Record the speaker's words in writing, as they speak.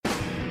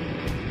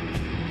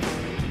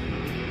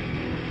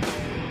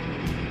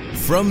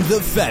From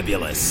the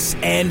fabulous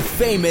and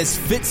famous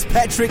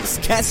Fitzpatrick's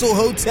Castle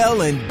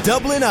Hotel in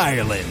Dublin,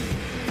 Ireland,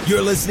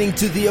 you're listening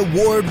to the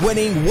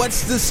award-winning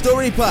What's the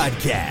Story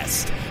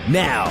podcast.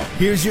 Now,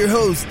 here's your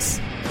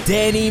hosts,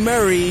 Danny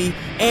Murray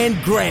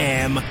and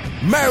Graham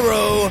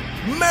Merrow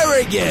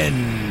Merrigan.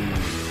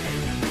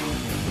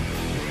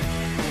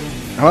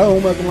 Hello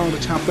and welcome along to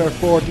chapter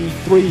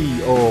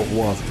 43 of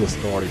What's the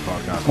Story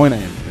podcast. My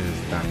name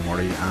is Danny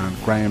Murray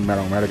and Graham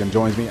Merrow Merrigan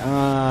joins me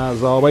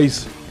as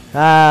always.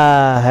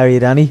 How are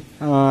you, Danny?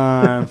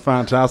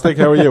 Fantastic.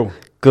 How are you?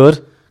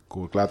 Good.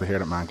 Good. Glad to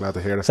hear it, man. Glad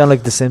to hear it. Sound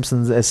like the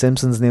Simpsons, a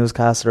Simpsons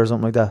newscaster or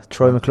something like that.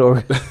 Troy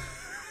McClure.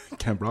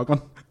 Kent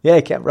Brockman.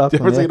 Yeah, Kent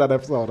Brockman. Did you ever see that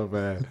episode of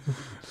the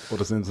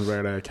Simpsons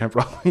where Kent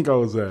Brockman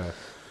goes,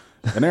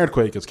 an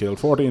earthquake has killed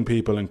 14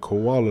 people in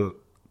Kuala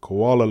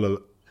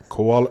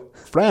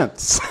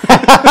France.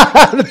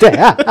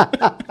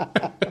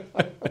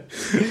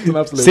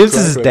 Simpsons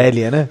is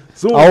deadly, isn't it?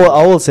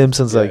 Old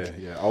Simpsons, like.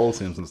 Yeah, old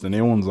Simpsons. The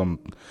new ones,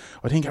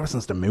 I think ever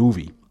since the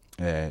movie,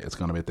 it's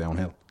gone a bit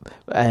downhill.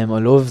 I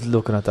love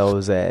looking at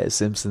those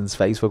Simpsons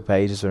Facebook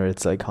pages where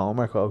it's like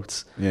Homer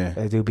quotes. Yeah.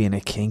 I do being a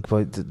kink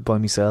by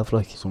myself,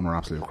 like. Some are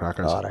absolute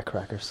crackers. Oh, they're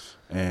crackers.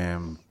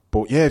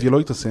 But yeah, if you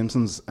like The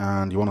Simpsons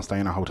and you want to stay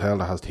in a hotel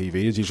that has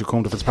TVs, you should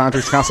come to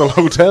Fitzpatrick's Castle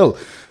Hotel.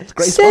 It's a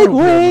great spot up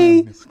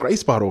here. It's a great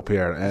spot up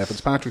here.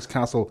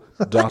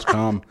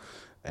 Fitzpatrickscastle.com.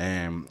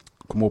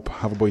 Come up,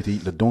 have a bite to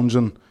eat in the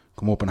dungeon.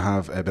 Come up and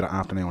have a bit of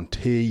afternoon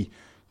tea.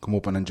 Come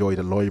up and enjoy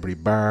the library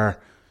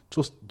bar.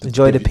 Just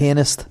enjoy the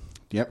pianist.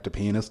 Yep, the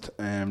pianist.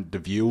 The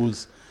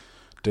views.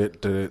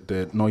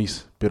 The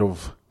nice bit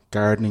of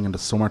gardening in the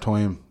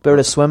summertime. Bit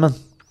of swimming.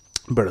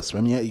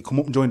 Yeah. You come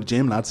up and join the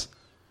gym, lads.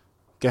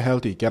 Get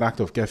healthy, get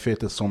active, get fit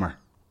this summer.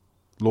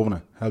 Loving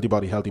it. Healthy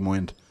body, healthy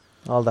mind.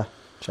 All that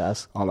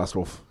jazz. All that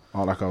stuff.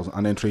 All that goes.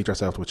 And then treat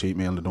yourself to a cheap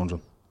meal in the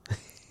dungeon.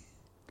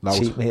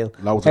 Cheap meal.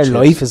 Loads Our of chips.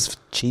 life is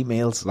cheap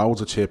meals.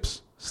 Loads of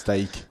chips,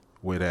 steak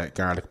with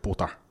garlic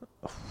butter.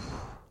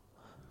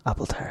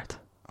 Apple tart.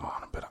 Oh,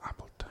 and a bit of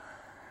apple tart.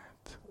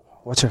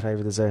 What's your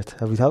favourite dessert?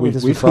 Have we talked about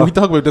this before? We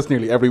talk about this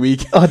nearly every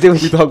week. Oh, do we?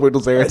 We talk about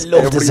desserts. I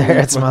love every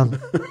desserts, week, man.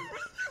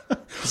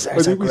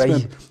 Desserts are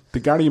great. The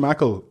Gary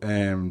Mackle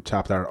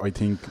chapter, I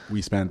think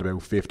we spent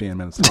about 15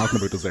 minutes talking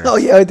about desserts. Oh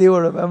yeah, I do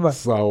remember.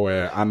 So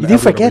and you do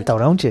forget though,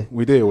 don't you?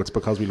 We do. It's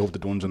because we love the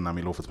dungeon and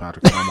we love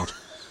Fitzpatrick so much.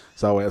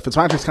 So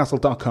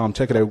Fitzpatrickscastle.com,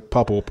 check it out,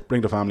 pop up,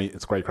 bring the family.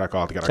 It's a great crack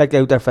all together. Check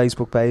out their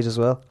Facebook page as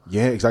well.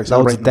 Yeah, exactly.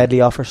 Loads of deadly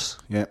offers.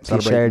 Yeah,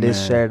 you share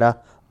this, share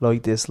that,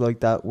 like this,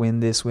 like that, win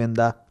this, win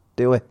that.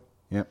 Do it.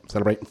 Yeah,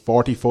 celebrating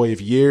 45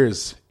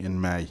 years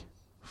in May.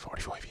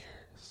 45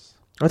 years.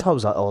 I thought it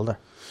was older.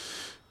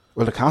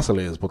 Well, the castle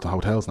is, but the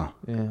hotel's not.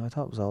 Yeah, I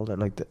thought it was older.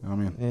 Like the, you know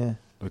what I mean? Yeah.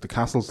 Like the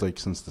castle's like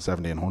since the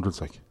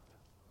 1700s, like.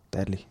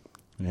 Deadly.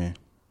 Yeah.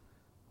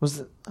 Was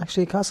it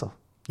actually a castle?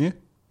 Yeah.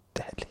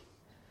 Deadly.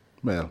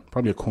 Well,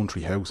 probably a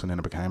country house and then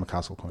it became a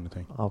castle kind of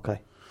thing.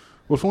 Okay.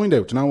 We'll find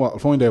out. Do you know what? We'll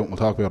find out and we'll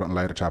talk about it in a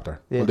later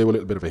chapter. Yeah. We'll do a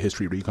little bit of a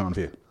history recon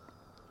for you.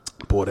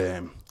 But,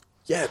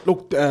 yeah,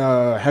 look,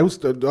 house...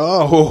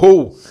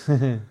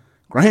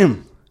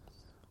 Graham,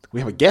 we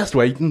have a guest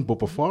waiting, but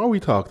before we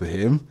talk to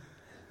him,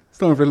 it's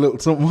time for a little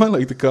something I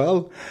like to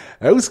call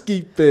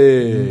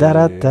housekeeping.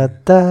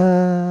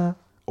 Da-da-da-da.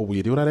 Oh, will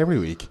you do that every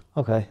week?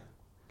 Okay.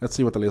 Let's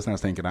see what the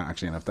listeners think of that,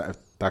 actually, and if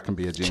that can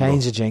be a jingle.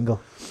 Change the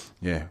jingle.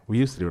 Yeah, we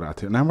used to do that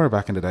too. Remember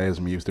back in the days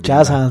when we used to be...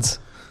 Jazz hands.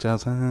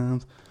 Jazz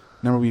hands.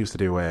 Remember we used to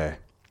do in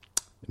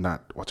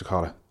that, what you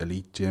call it,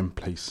 elite gym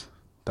place?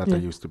 That there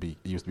used to be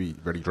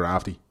very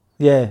drafty.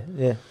 Yeah,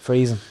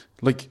 freezing.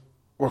 Like,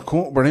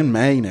 we're in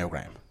May now,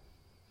 Graham.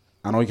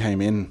 And I came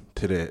in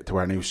to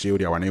our new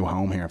studio, our new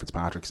home here at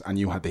Fitzpatrick's, and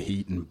you had the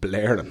heat and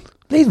blaring.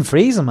 Even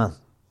freezing, man.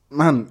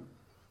 Man,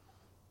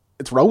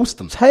 it's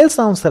roasting. It's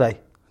hailstones today.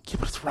 Yeah,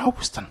 but it's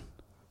roasting.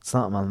 It's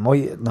not, man.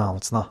 No,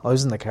 it's not. I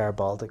was in the car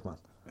Baltic, man.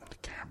 The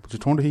car, but you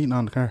turned the heating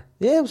on the car.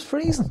 Yeah, it was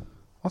freezing.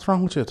 What's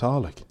wrong with you at all,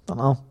 like? I don't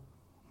know. Man,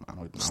 I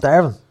don't know.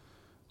 Starving.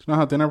 Did you not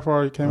have dinner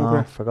before you came up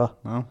here?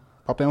 Forgot. No?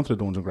 Pop down to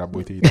the dungeon, grab a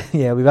bite to eat.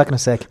 Yeah, we'll be back in a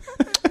sec.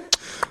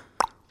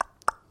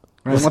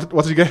 Right,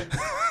 what did you get?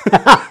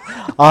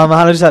 Oh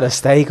man, I just had a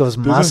steak. It was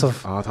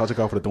massive. Oh, I thought you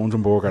go for the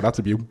dungeon burger. That's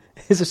a beaut.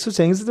 Is there such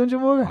thing as a dungeon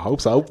burger? I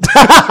hope so.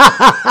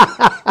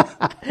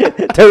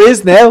 There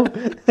is now.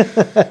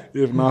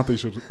 If not, they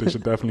should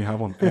definitely have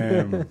one.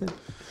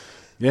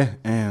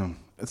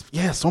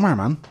 It's summer,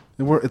 man.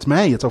 It's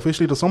May. It's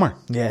officially the summer.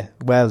 Yeah.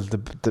 Well,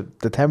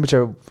 the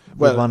temperature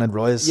will on and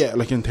rise. Yeah,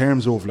 like in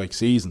terms of like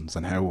seasons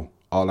and how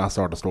all that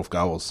sort of stuff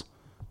goes.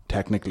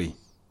 Technically,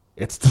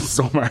 it's the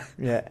summer.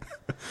 Yeah.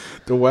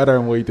 The weather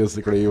might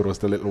disagree with us,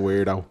 the little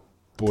weirdo.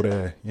 But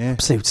yeah.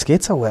 Absolute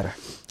schizo weather.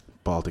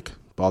 Baltic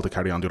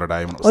carry on the other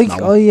day when it was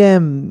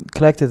snowing. I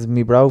collected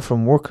me bro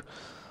from work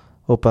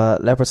up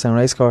at Leopardstown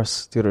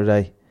Racecourse the other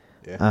day.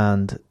 Yeah.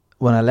 And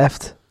when I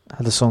left, I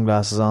had the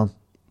sunglasses on,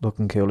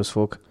 looking cool as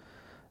fuck.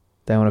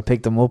 Then when I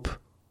picked them up, it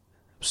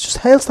was just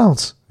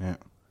hailstones. Yeah.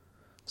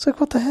 It's like,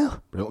 what the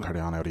hell? But it'll carry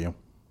on out of you.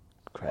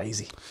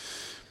 Crazy.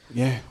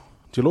 Yeah.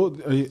 Do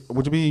you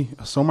would you be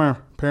a summer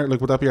parent?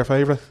 Like, would that be your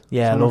favourite?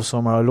 Yeah, I love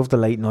summer. I love the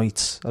late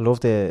nights. I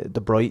love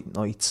the bright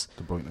nights.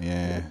 The bright,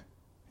 yeah.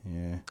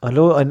 I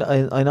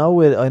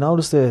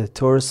notice the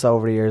tourists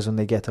over the years when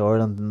they get to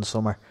Ireland in the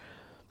summer,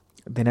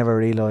 they never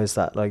realise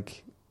that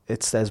like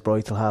it stays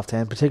bright till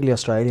 10:30. Particularly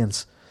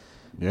Australians.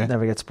 Yeah. It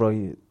never gets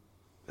bright.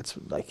 It's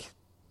like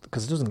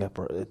because it doesn't get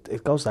bright.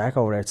 It goes dark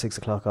over there at 6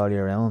 o'clock all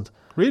year round.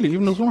 Really,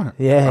 even in the summer?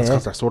 Yeah, that's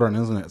because they're southern,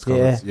 isn't it? It's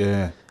 'cause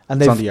yeah. And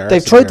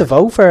they've tried to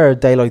vote for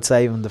daylight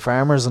saving, the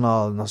farmers and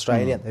all in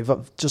Australia.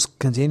 They've just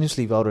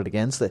continuously voted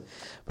against it.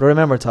 But I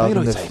remember talking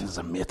daylight saving is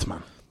a myth,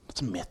 man.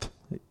 It's a myth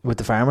with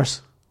the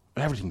farmers.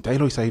 Everything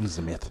daylight saving is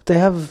a myth. They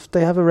have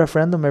a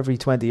referendum every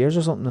 20 years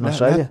or something in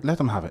Australia. Let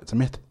them have it. It's a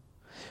myth.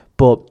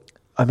 But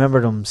I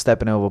remember them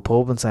stepping out of a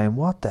pub and saying,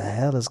 "What the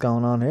hell is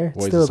going on here?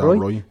 It's still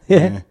bright."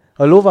 Yeah.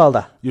 I love all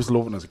that. I used to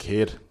love it as a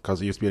kid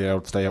because I used to be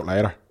able to stay out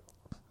later.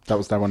 That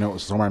was when it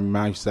was summer.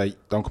 My mum used to say,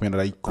 "Don't come in at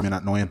 8, come in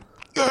at 9."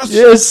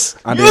 Yes.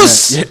 And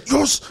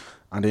yes.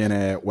 And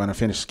then when I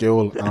finished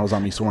school and I was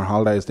on my summer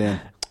holidays, then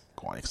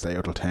go on, stay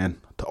out till 10.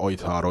 I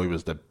thought I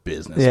was the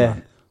business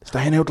man.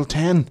 Staying out till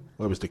 10.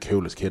 I was the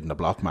coolest kid in the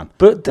block, man.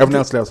 But everyone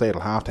else will stay till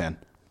 10:30.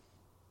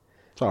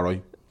 It's all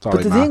right.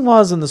 But the thing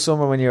was in the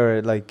summer when you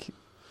were like,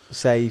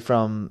 say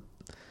from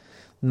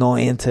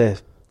 9 to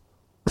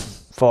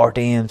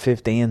 14,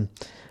 15,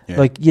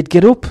 like you'd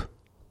get up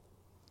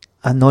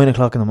at 9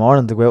 o'clock in the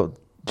morning to go out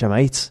with your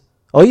mates.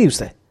 I used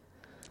to.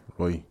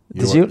 Right.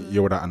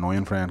 You were that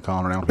annoying friend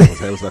calling around people's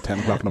houses at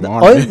 10 o'clock in the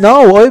morning.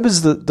 I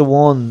was the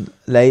one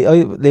late.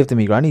 I lived in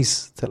my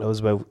granny's till I was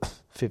about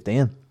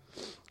 15.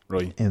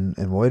 Right. In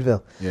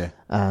Whiteville. Yeah.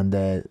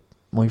 And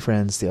my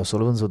friends, the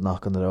O'Sullivans, would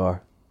knock on the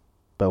door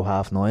about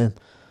 9:30.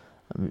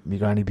 My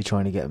granny be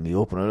trying to get me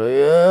up, and I'm like,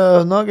 "Yeah,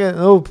 I'm not getting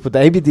up." But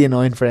they'd be the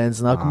annoying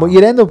friends knocking. But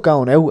you'd end up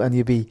going out and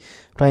you'd be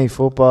playing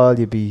football.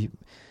 You'd be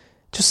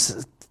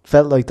just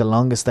felt like the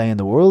longest day in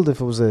the world if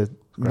it was a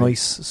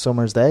nice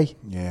summer's day.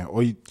 Yeah.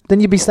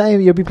 Then you'd be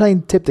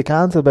playing tip the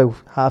can till about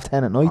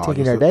 10:30 at night,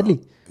 thinking you're deadly.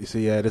 You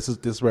see, this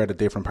is where the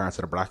different parts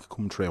of the bracket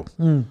come through.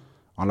 On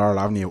Laurel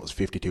Avenue, it was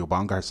 52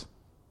 bonkers.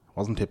 It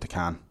wasn't tip the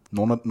can.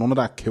 None of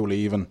that cool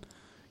even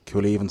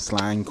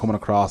slang coming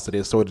across to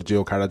this side of the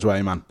dual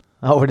carriageway, man.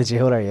 Over the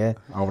dual, yeah.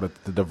 Over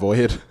the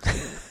divide.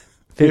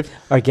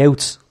 Or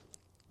Gouts.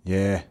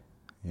 Yeah.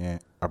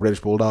 Or British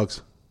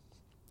Bulldogs.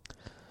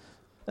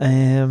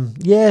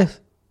 Yeah.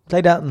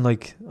 Played that in I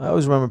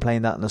always remember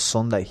playing that on a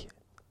Sunday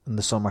in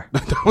the summer.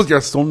 That was your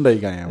Sunday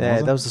game,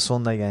 yeah, that was the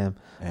Sunday game.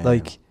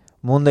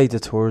 Monday to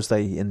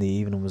Thursday in the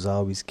evening was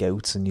always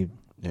Gouts, and you'd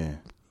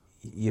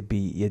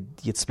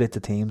split the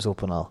teams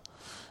up and all.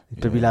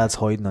 There'd be lads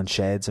hiding on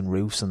sheds and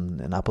roofs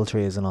and apple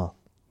trees and all.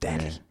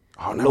 Deadly. Yeah.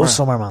 Oh, love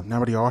summer, man.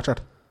 Never the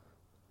orchard.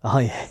 Oh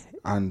yeah.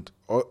 And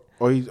I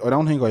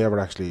don't think I ever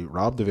actually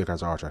robbed the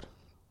Vicar's orchard.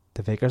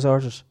 The Vicar's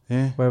orchard?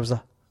 Yeah. Where was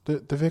that?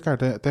 The Vicar,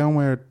 down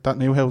where that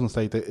new housing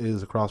estate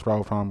is across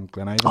road from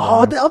Glenavon.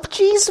 Oh,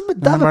 jeez,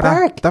 David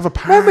Park. David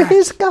Park. Remember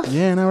his gaff?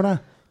 Yeah, remember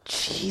that?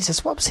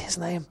 Jesus, what was his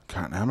name?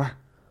 Can't remember.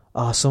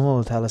 Oh, someone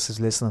will tell us who's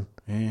listening.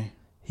 Yeah.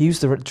 He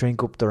used to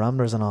drink up the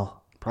Ramblers and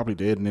all. Probably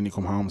did, and then he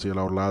come home and see a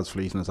load of lads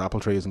fleecing his apple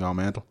trees and go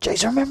mental.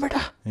 Jeez, I remember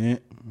that. Yeah.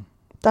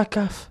 That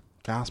gaff.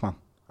 Gas, man.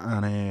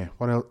 And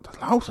what else?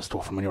 There's loads of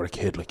stuff from when you were a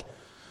kid,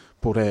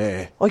 But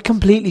I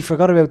completely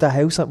forgot about that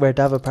house where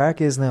David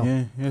Park is now.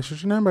 Yeah.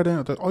 Should you remember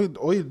that?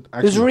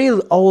 There's a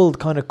real old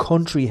kind of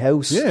country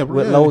house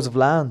with loads of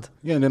land.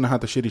 Yeah, and then I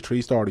had the shitty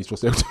 3-stories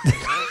just out.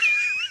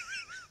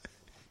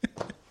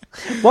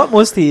 What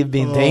must he have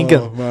been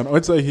thinking? Man,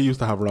 I'd say he used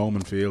to have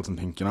Roman fields and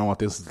think, you know what,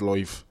 this is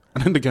life.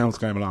 And then the council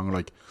came along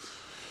like,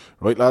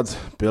 right lads,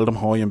 build them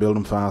high and build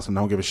them fast and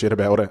don't give a shit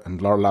about it.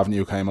 And Laurel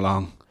Avenue came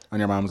along. And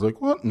your mum was like,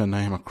 what in the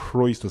name of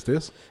Christ is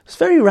this? It's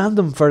very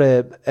random for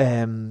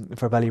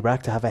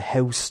Ballybrack to have a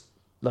house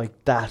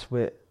like that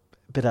with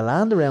a bit of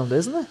land around,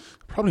 isn't it?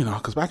 Probably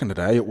not, because back in the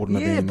day it wouldn't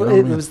have been. Yeah, but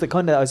it was the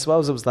kind of, I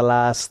suppose it was the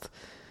last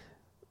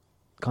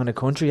kind of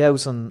country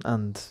house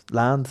and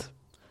land.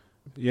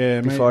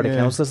 Yeah, before the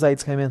council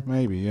estates came in.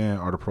 Maybe, yeah,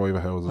 or the private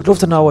houses. I'd love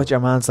to know what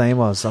your man's name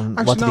was and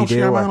what did he do.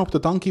 Your man up the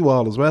donkey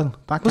wall as well.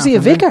 Was he a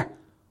vicar?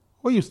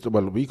 We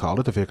called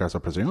it the Vicar's, I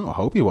presume. I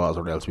hope he was,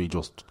 or else we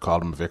just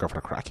called him a vicar for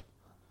the crack.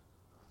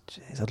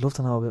 Jeez, I'd love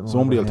to know a bit more.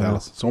 Somebody will tell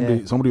us.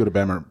 Somebody with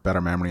a better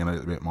memory and a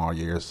little bit more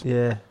years.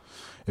 Yeah.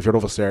 If you're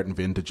of a certain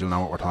vintage, you'll know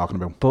what we're talking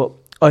about. But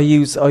I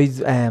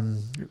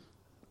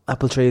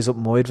apple trees up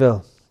in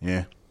Whiteville.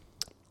 Yeah.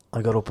 I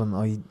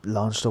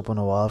launched up on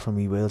a wall from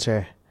my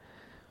wheelchair.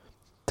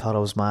 Thought I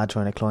was mad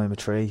trying to climb a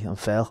tree and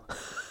fell.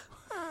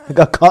 I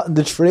got caught in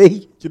the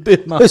tree. You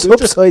did not. I was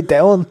upside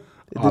down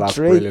in the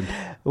tree. Brilliant.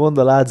 One of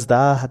the lads'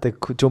 dad had to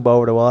jump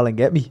over the wall and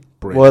get me.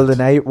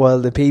 Brilliant. While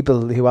the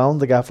people who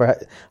owned the gaff were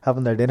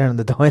having their dinner in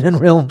the dining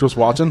room. Just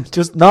watching?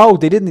 No,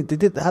 they didn't.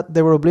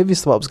 They were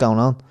oblivious to what was going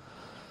on.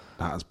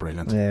 That is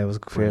brilliant. Yeah, it was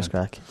a fierce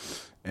crack.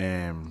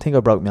 I think I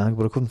broke my ankle,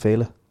 but I couldn't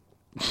feel it.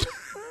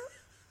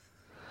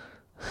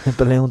 It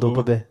ballooned up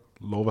a bit.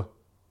 Love it.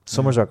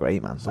 Summers are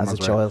great, man. As a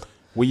child.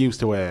 We used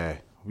to,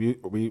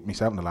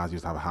 myself and the lads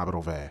used to have a habit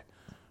of a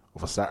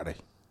Saturday.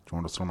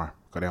 during the summer.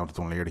 Go down to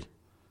Dunleary.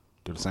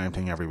 Do the same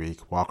thing every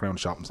week. Walk around the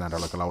shopping centre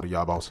like a load of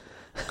yabos.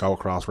 Go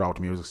across road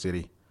to Music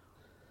City.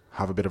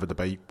 Have a bit of a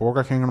debate.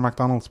 Burger King or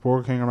McDonald's?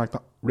 Burger King or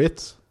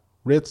McDonald's?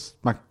 Ritz?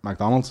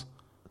 McDonald's?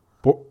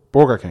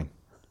 Burger King.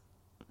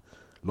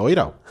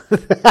 Lido.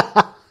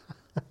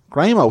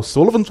 Graham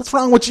O'Sullivan. What's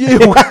wrong with you?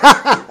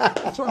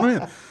 That's what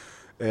I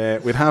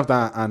mean. We'd have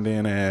that, and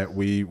then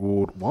we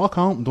would walk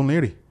home in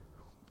Dunleary.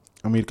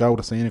 And we'd go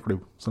the scenic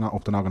route. So not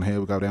up the Noggin Hill,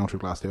 we'd go down through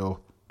Glasshill,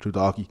 through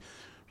Dalkey.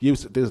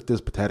 This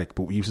is pathetic,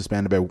 but we used to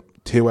spend about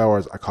 2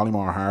 hours at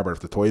Collymore Harbour if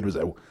the tide was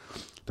out.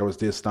 There was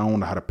this stone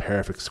that had a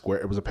perfect square.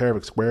 It was a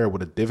perfect square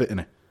with a divot in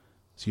it.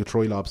 So you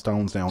try lob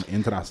stones down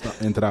into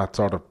that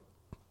sort of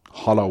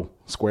hollow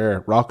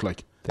square rock,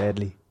 like.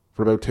 Deadly.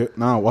 For about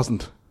no, it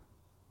wasn't.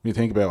 When you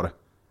think about it,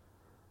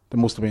 there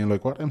must have been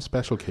like, what them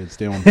special kids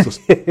doing?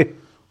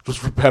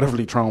 just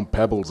repetitively throwing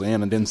pebbles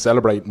in and then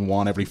celebrating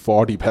one every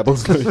 40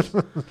 pebbles. Like.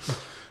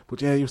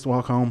 But yeah, I used to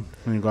walk home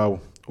and you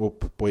go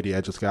up by the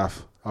edge of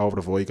Scaff over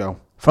the Vigo.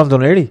 From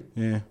Dunleary?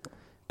 Yeah.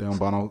 Down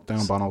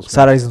Bono's.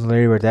 Saturdays in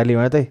Dunleary were deadly,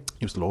 weren't they?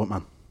 Used to love it,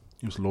 man.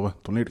 Used to love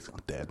it. Dunleary's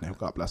not dead now,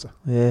 God bless it.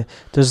 Yeah.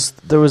 There's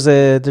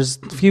a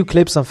few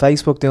clips on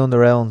Facebook doing the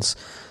rounds.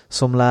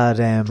 Some lad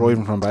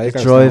driving from Baker.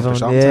 Driving,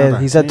 yeah.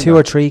 He's had 2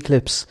 or 3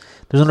 clips.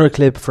 There's another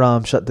clip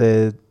from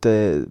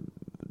the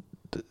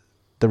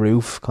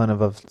roof kind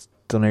of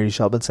Dunleary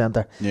Shopping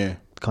Centre. Yeah.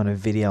 Kind of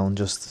video and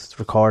just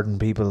recording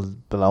people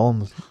below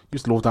him.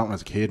 Used to love that when I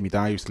was a kid. My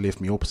dad used to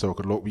lift me up so I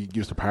could look. We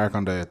used to park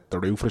on the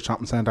roof of the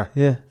shopping centre.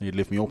 Yeah. And he'd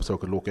lift me up so I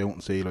could look out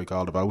and see like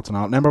all the boats and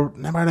all. Remember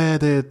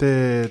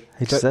the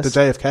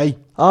JFK?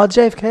 Oh,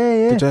 JFK,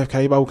 yeah. The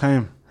JFK boat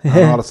came. Yeah.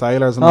 And all the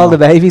sailors and all the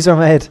babies are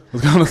made. I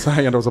was going to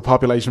say, and there was a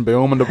population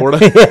boom in the border.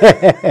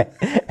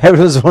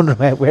 Everyone was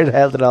wondering where the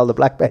hell did all the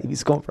black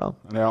babies come from?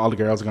 And all the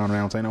girls are going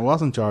around saying, it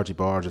wasn't Georgie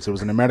Borges, it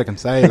was an American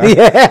sailor.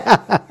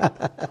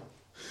 Yeah.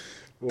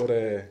 But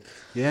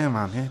yeah,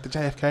 man, yeah, the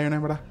JFK,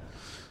 remember that?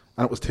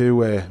 And it was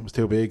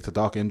too big to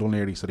dock in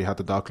Dunleary, so they had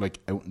to dock like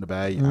out in the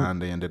bay,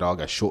 and then they'd all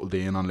get shuttled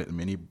in on little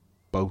mini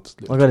boats.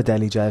 I got a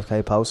Delhi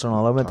JFK poster and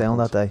all. I went down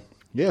that day.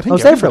 Yeah, I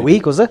was there for a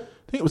week, was it?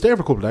 I think it was there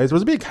for a couple of days. There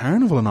was a big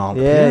carnival and all.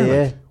 Yeah,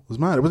 yeah. Like, it was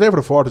mad. It was there for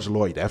the 4th of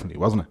July, definitely,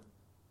 wasn't it?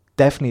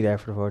 Definitely there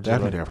for the 4th of July.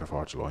 Definitely there for the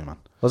 4th of July, man.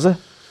 Was it?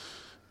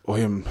 I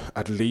am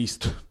at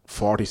least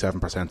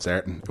 47%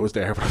 certain it was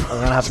there for the 4th. I'm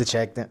going to have to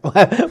check then.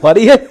 What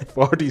are you?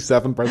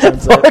 47%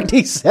 certain.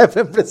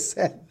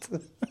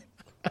 47%.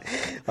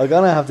 I'm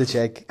going to have to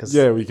check. Cause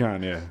yeah, we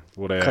can, yeah.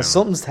 Because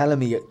something's telling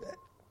me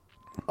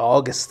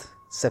August,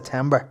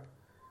 September.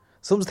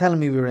 Something's telling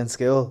me we were in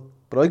school,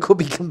 but I could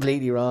be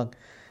completely wrong.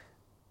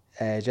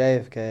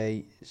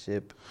 JFK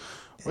ship.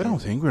 I don't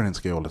think we were in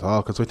school at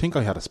all, because I think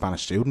I had a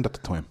Spanish student at the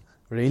time.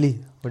 Really?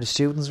 Were the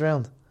students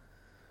around?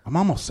 I'm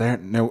almost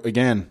certain. Now,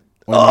 again...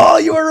 Oh,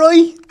 you were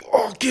right!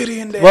 Oh, get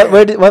in there!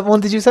 What one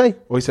did you say?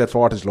 I said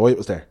 4th of July it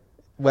was there.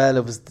 Well,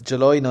 it was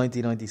July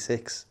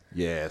 1996.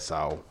 Yeah,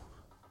 so...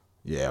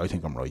 Yeah, I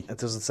think I'm right. It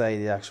doesn't say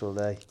the actual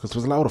day. Because there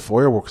was a load of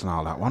fireworks and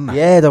all that, wasn't there?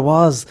 Yeah, there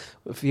was.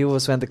 A few of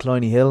us went to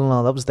Cloney Hill and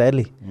all. That was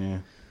deadly. Yeah.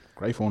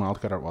 Great fun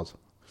altogether it was.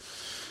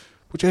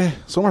 But yeah,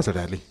 summers are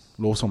deadly.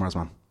 Love summers,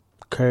 man.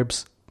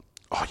 Curbs.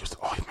 Oh,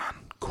 man,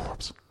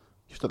 Corbs.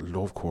 Used to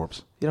love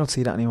Corbs. You don't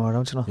see that anymore,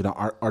 don't you know? You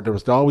know, or there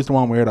was always the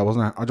one weirdo,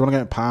 wasn't there? Or do you want to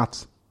get him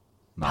Pats?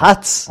 No,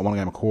 Pats? I want to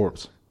get him a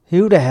Corbs.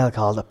 Who the hell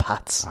called it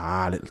Pats?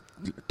 Little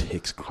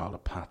ticks call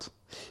it Pats.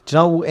 Do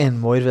you know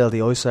in Whiteville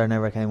the Oyster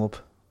never came up?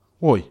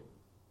 Why?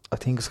 I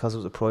think it's because it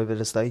was a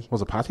private estate.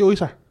 Was it Patty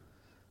Oyster?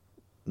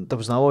 There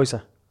was no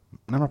Oyster.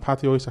 Remember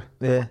Patty Oyster?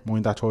 Yeah.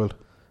 Mind that child.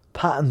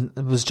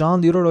 It was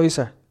John the other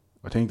Oyster.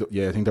 I think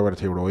they were the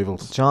 2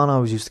 rivals. John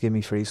always used to give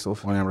me free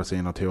stuff. I remember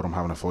seeing the 2 of them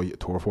having a fight at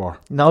Turf War.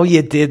 No,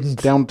 you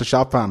didn't. Down at the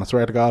shop van, I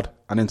swear to God.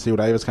 And then Stu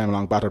Davis came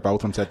along, battered both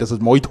of them, and said, "This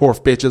is my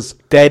turf, bitches."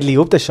 Deadly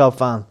up the shop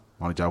van.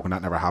 Only joking,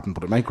 that never happened,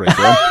 but it made great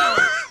film.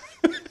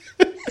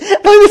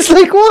 I was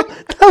like,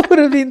 what? That would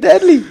have been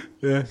deadly.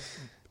 Yeah,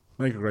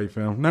 make a great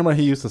film. Remember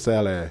he used to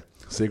sell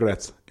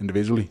cigarettes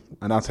individually,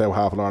 and that's how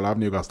Half Laurel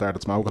Avenue got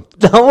started smoking.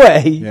 No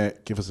way. Yeah,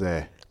 give us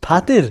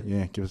Pat did?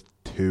 Yeah, give us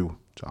 2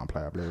 John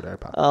Player Blue there,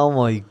 Pat. Oh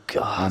my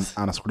God.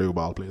 And a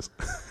screwball, please.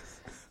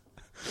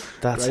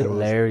 That's great,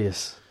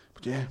 hilarious.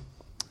 But yeah,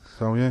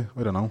 so yeah,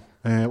 I don't know.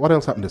 What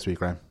else happened this week,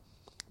 Graham?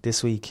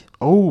 This week?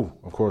 Oh,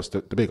 of course,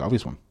 the big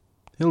obvious one.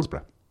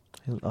 Hillsborough.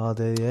 Oh,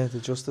 the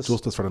Justice.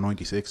 Justice for the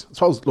 96. I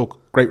suppose, look,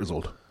 great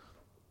result.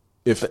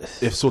 If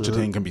such a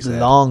thing can be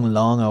said.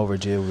 Long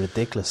overdue.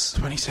 Ridiculous.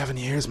 27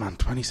 years, man.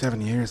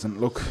 27 years.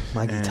 And look...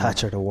 Maggie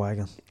Thatcher the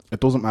wagon. It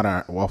doesn't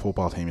matter what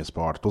football team you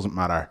support. It doesn't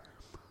matter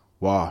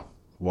what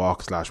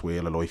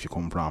walk/wheel of life you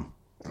come from.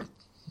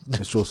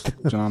 It's just... do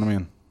you know what I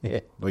mean? Yeah.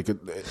 Like,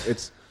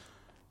 it's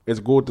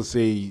good to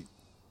see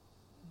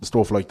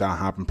stuff like that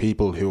happen.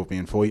 People who have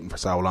been fighting for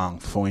so long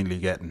finally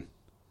getting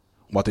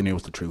what they knew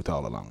was the truth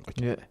all along. Like.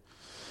 Yeah.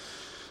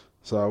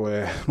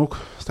 So, look,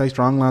 stay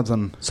strong, lads.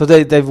 And so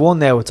they've won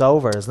now, it's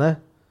over, isn't it?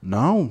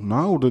 No,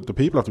 the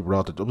people have to be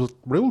brought it was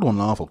ruled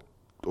unlawful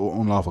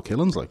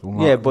killings, like.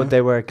 Yeah, but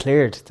they were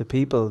cleared. The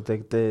people,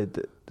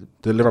 the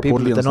The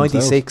Liverpoolians the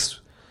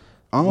 96.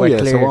 Oh were yeah,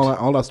 cleared. so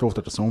all that stuff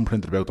that the Sun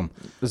printed about them,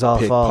 It was all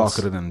false.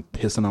 pickpocketed and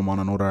pissing on one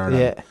another,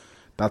 Yeah. and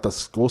that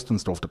disgusting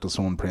stuff that the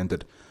Sun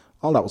printed,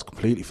 all that was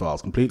completely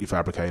false, completely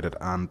fabricated,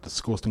 and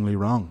disgustingly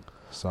wrong.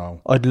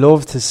 So I'd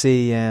love to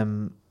see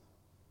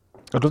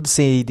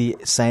the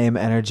same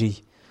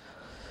energy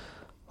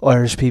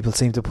Irish people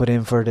seem to put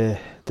in for the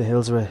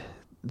Hillsborough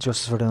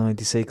Justice for the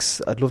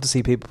 96. I'd love to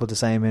see people put the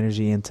same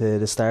energy into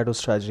the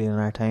Stardust tragedy in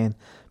Artane,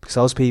 because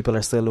those people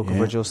are still looking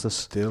for justice.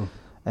 Still.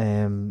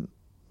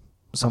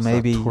 So What's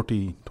maybe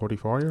that,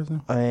 34 years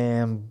now?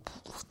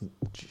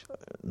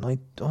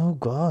 Oh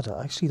God,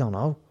 I actually don't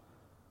know.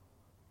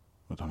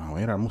 I don't know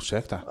either. I must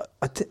check that.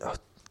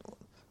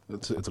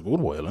 It's a good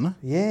while, isn't it?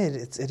 Yeah,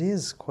 it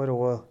is quite a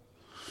while.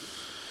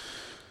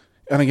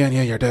 And again,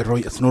 yeah, you're dead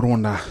right. It's another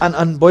one that.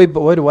 And by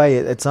the way,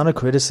 it's not a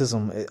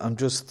criticism. I'm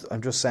just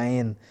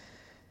saying,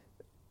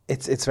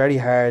 it's very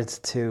hard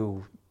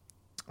to,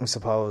 I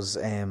suppose.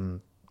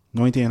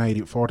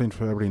 14th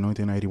February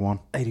 1981.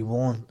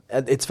 81.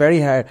 It's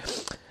very hard,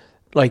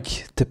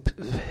 like,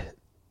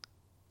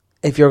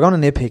 if you're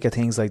going to nitpick at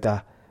things like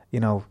that,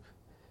 you know,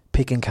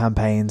 picking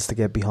campaigns to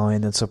get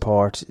behind and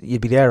support,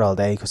 you'd be there all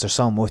day because there's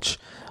so much.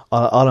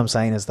 All I'm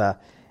saying is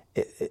that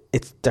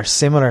they're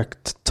similar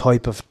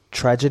type of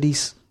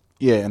tragedies.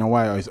 Yeah, in a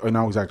way, I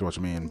know exactly what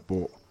you mean,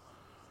 but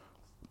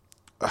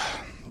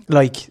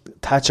like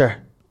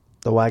Thatcher,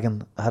 the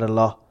wagon, had a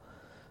lot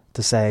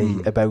to say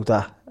about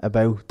that,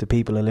 about the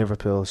people of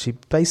Liverpool. She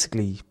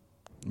basically,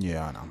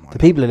 yeah, I know. the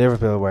people of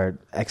Liverpool were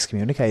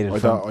excommunicated by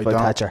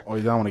Thatcher. I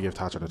don't want to give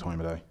Thatcher the time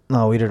of day.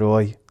 No, either do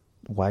I.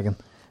 Wagon.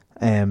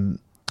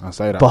 I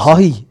say that. But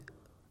Haughey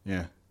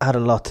yeah, had a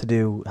lot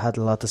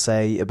to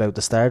say about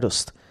the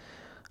Stardust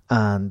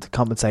and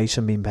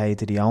compensation being paid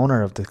to the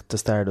owner of the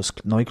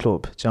Stardust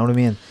nightclub. Do you know what I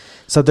mean?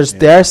 So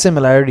there are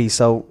similarities.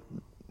 So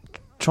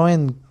try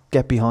and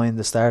get behind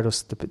the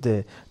Stardust,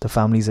 the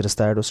families of the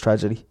Stardust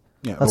tragedy.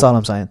 yeah. That's all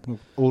I'm saying.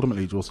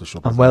 Ultimately, justice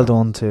should. And well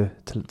done to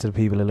the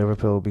people of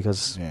Liverpool,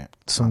 because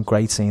some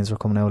great scenes were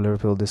coming out of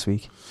Liverpool this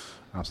week.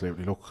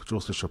 Absolutely. Look,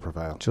 justice should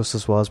prevail.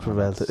 Justice was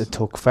prevailed. It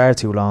took far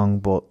too long,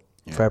 but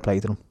fair play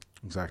to them.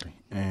 Exactly.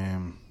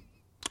 I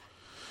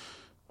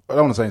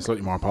don't want to say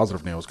slightly more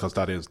positive news, because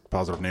that is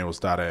positive news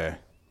that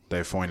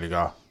they've finally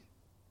got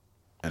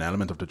an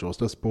element of the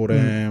justice. But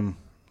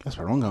guess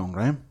where I'm going,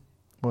 Graham?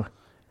 What?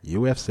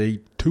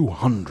 UFC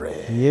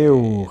 200.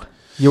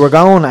 You were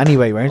going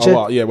anyway, weren't you?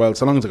 Well, yeah, well,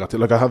 so long as I got to,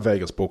 like, I have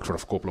Vegas booked for a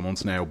couple of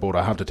months now, but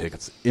I have the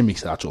tickets in my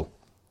satchel,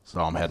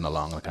 so I'm heading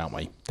along. I can't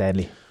wait.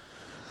 Deadly.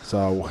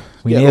 So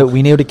we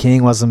knew the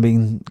king wasn't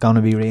going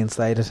to be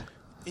reinstated.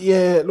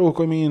 Yeah, look,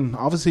 I mean,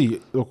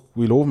 obviously, look,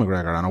 we love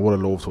McGregor, and I would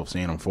have loved to have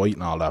seen him fight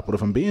and all that, but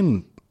if I'm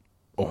being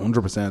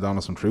 100%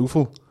 honest and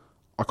truthful,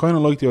 I kind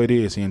of like the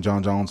idea of seeing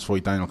John Jones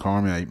fight Daniel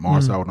Cormier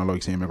more so than I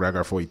like seeing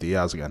McGregor fight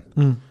Diaz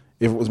again.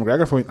 If it was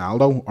McGregor fighting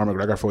Aldo or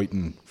McGregor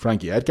fighting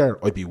Frankie Edgar,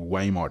 I'd be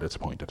way more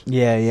disappointed.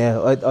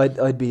 Yeah,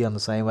 I'd be on the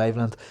same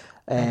wavelength.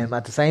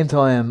 At the same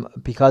time,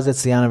 because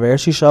it's the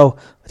anniversary show,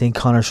 I think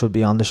Conor should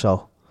be on the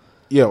show.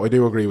 Yeah, I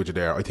do agree with you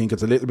there. I think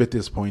it's a little bit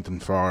disappointing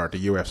for the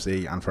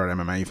UFC and for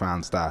MMA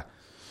fans that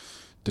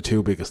the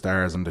two biggest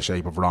stars in the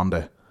shape of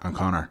Ronda and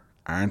Conor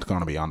aren't going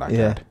to be on that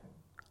card.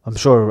 I'm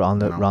sure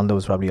Ronda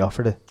was probably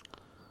offered it.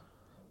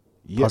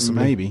 Yeah,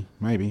 possibly.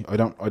 maybe. I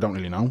don't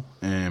really know.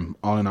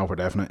 All I know for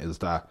definite is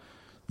that,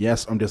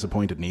 yes, I'm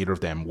disappointed neither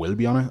of them will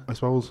be on it, I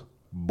suppose.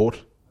 But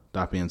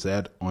that being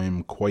said,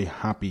 I'm quite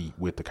happy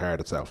with the card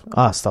itself.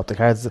 Stop the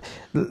cards.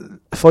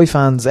 Fight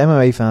fans,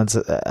 MMA fans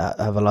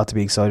have a lot to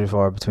be excited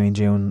for between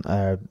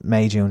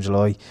May, June,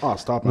 July.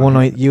 Stop.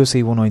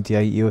 UFC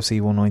 198, UFC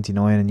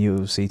 199 and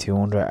UFC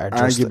 200 are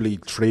just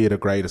arguably three of the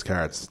greatest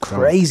cards.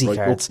 Crazy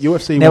cards.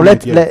 Look, UFC now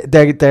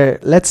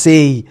let's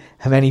see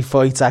how many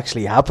fights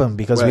actually happen,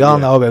 because we all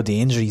know about the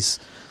injuries.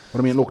 But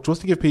I mean, look,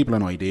 just to give people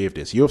an idea of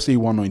this, UFC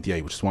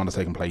 198, which is one that's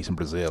taking place in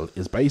Brazil,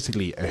 is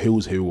basically a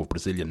who's who of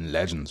Brazilian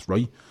legends,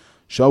 right?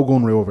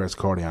 Shogun Rua versus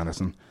Corey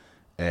Anderson,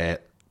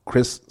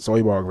 Chris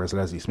Cyborg versus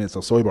Leslie Smith, so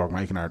Cyborg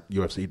making our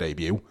UFC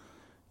debut.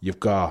 You've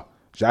got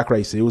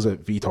Jacare Souza,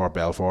 Vitor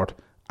Belfort,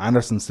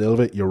 Anderson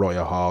Silva,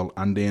 Uriah Hall,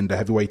 and then the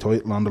heavyweight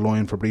title on the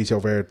line for Fabricio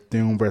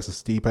Verdun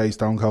versus Stipe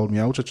Stone Cold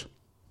Miocic.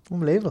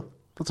 Unbelievable.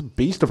 That's a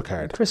beast of a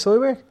card. Chris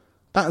Cyborg?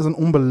 That is an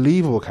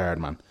unbelievable card,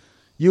 man.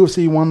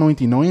 UFC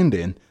 199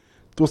 then,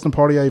 Dustin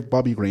Poirier,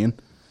 Bobby Green.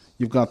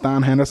 You've got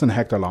Dan Henderson,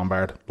 Hector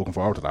Lombard. Looking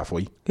forward to that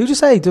fight. Who'd you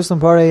say?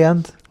 Dustin Poirier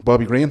and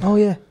Bobby Green. Oh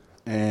yeah.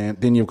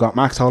 And then you've got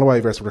Max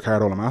Holloway versus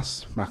Ricardo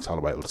Lamas. Max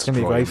Holloway will destroy him. It's going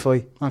to be a great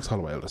fight. Max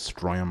Holloway will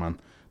destroy him, man.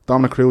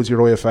 Dominic Cruz,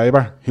 Uriah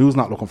Faber. Who's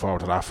not looking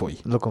forward to that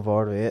fight? Looking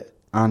forward to it.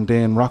 And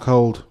then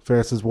Rockhold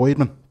versus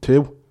Weidman,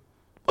 too.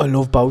 I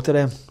love both of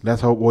them.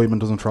 Let's hope Weidman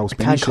doesn't throw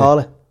spinny Can't shit. call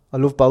it. I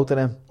love both of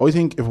them. I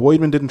think if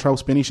Weidman didn't throw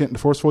spinny shit in the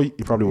first fight,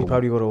 he probably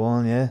would have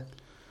won, yeah.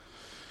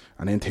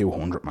 And then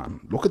 200, man.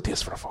 Look at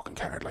this for a fucking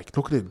card. Like,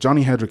 look at it.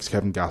 Johnny Hendricks,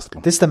 Kevin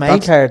Gastelum. This is the main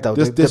card, though.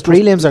 The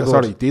prelims are good.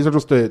 Sorry, these are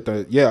just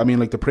the yeah, I mean,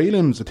 like, the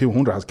prelims, the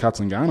 200 has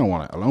Katzengano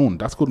on it alone.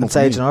 That's good enough. And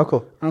Sage and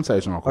Orko. And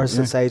Sage and Orko. Or is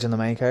it Sage on the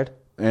main card?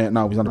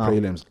 No, he's on the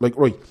prelims. Like,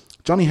 right,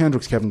 Johnny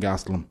Hendricks, Kevin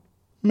Gastelum.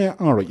 Yeah,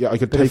 all right. Yeah, I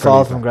could Bit take of fall or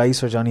leave from that. grace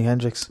for Johnny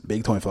Hendricks.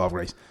 Big time fall from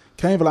grace.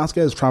 Cain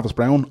Velasquez, Travis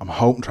Brown. I'm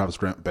hoping Travis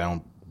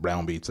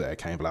Brown beats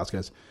Cain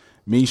Velasquez.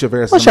 Misha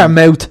versus. What's your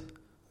mouth?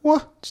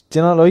 What? Do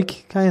you not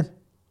like Cain?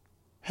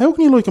 How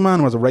can you like a man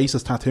who has a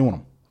racist tattoo on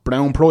him?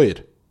 Brown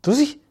pride. Does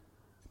he?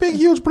 Big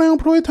huge brown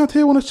pride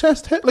tattoo on his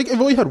chest. Like if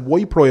I had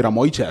white pride on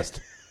my chest.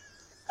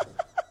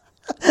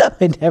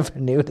 I never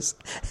knew this.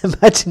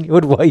 Imagine you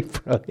had white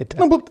pride.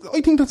 No, but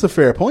I think that's a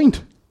fair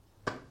point.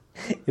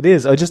 It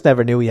is. I just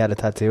never knew he had a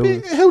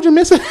tattoo. How'd you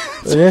miss it?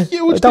 Yeah.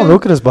 Huge I don't thing.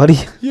 look at his body.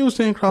 Huge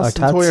thing across Or his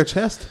tats. entire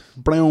chest.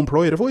 Brown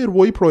pride. If I had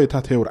white pride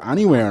tattooed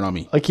anywhere on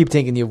me. I keep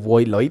thinking you have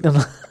white lightning.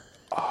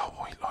 Oh,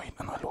 White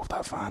Lightning. I love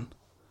that fan.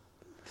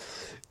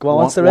 Go on,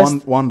 what's the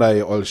rest? One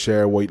day I'll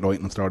share White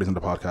Lightning stories on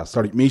the podcast.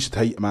 Sorry, Misha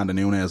Tate, Amanda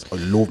Nunes. I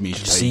love Misha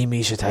Did Tate. you see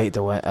Misha Tate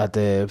at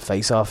the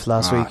face-off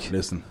last week?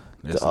 Listen.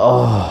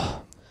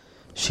 Oh,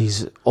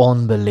 she's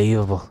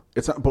unbelievable.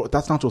 But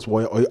that's not just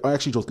why. I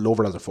actually just love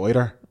her as a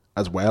fighter,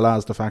 as well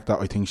as the fact that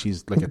I think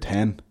she's like a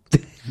 10. You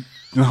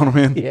know what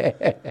I mean?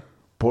 Yeah.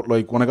 But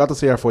like when I got to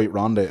see her fight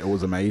Ronda, it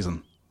was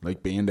amazing.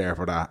 Like being there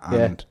for that.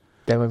 And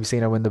Then when we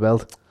seen her win the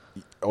belt.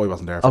 I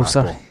wasn't there for that.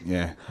 Sorry. But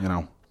yeah, you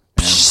know.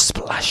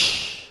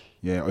 Splash.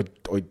 Yeah,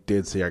 I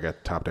did see her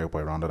get tapped out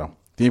by Ronda though.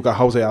 Then you've got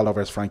Jose Aldo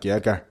versus Frankie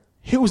Edgar.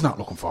 He was not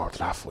looking forward to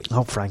that fight. I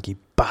hope Frankie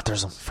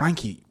batters him.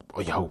 Frankie,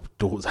 I hope,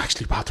 does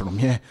actually batter him,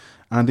 yeah.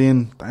 And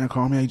then Daniel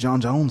Cormier,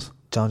 John Jones.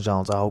 John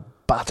Jones, I hope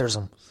batters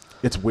him.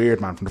 It's weird,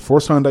 man. From the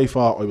first time they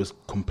fought, I was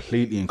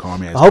completely in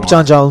Cormier's I hope corner.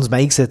 John Jones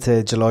makes it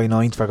to July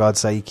 9th, for God's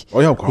sake.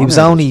 I hope He was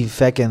Cormier only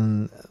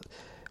fucking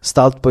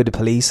stopped by the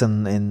police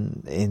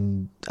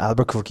in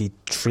Albuquerque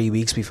 3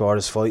 weeks before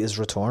his fight, his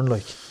return,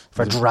 like,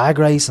 for drag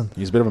racing.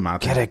 He's a bit of a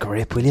mad Get thing. a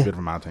grip, will He's a you? bit of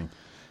a mad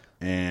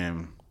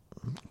thing.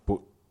 But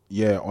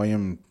yeah, I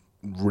am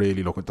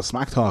really looking. The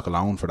smack talk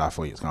alone for that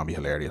fight is going to be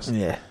hilarious.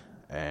 Yeah.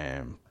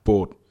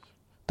 But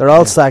They're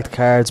all stacked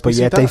cards, but You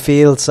see yet they that-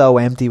 feel so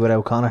empty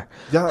without Conor.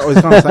 yeah, I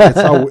was going to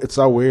say it's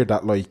so weird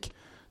that like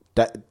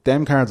that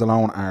them cards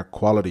alone are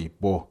quality,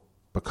 but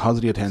because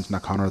of the attention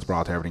that Conor has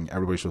brought to everything,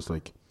 everybody's just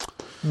like,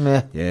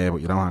 Meh. yeah,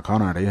 but you don't have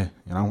Conor, do you?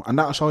 You know, and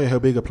that'll show you how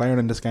big a player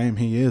in this game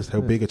he is,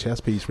 how big a chess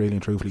piece, really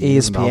and truthfully. he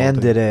is in the whole ESPN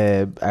thing. did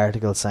an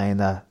article saying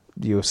that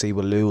UFC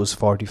will lose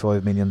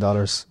 $45 million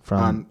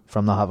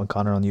from not having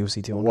Conor on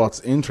UFC 200. What's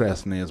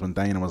interesting is when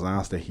Dana was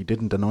asked it, he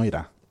didn't deny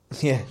that.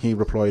 Yeah. He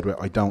replied with,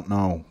 I don't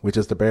know, which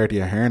is the Bertie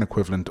Ahern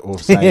equivalent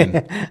of saying,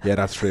 yeah,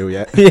 that's true,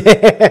 yeah.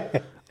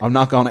 I'm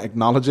not going to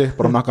acknowledge it,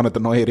 but I'm not going to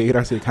deny it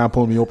either, so you can't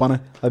pull me up on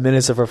it. I'm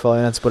Minister for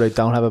Finance, but I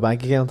don't have a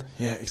bank account.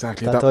 Yeah,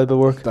 exactly. That type of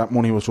work. That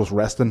money was just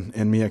resting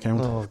in me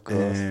account. Oh,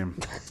 God.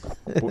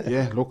 But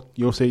yeah, look,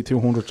 UFC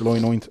 200 July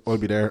 9th, I'll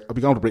be there. I'll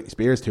be going to Britney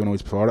Spears 2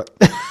 nights before it.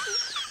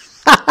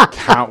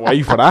 Can't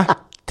wait for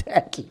that.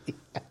 Deadly.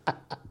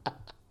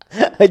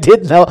 I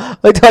didn't know.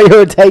 I thought you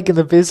were taking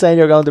the piss saying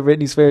you're going to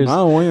Britney Spears.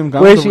 No, I am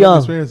going Where's to she Britney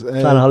on? Spears.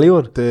 Planet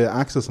Hollywood? The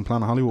Axis in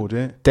Planet Hollywood,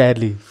 yeah.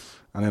 Deadly.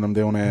 And then I'm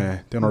doing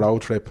a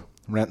road trip,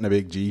 renting a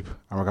big Jeep,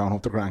 and we're going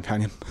up the Grand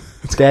Canyon.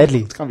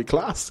 Deadly. It's going to be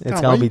class. It's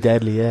going to be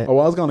deadly, yeah. I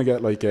was going to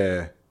get like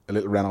a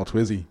little Renault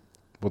Twizy,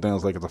 but then I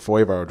was like, it's a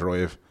 5-hour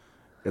drive.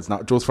 It's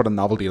not just for the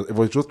novelty. If I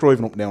was just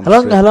driving up and down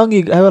How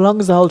long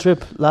is the whole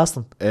trip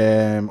lasting?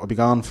 I'll be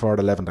gone for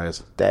 11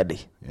 days. Deadly.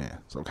 Yeah,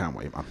 so can't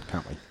wait, man.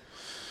 Can't wait.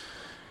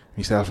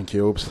 Myself and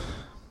Cubes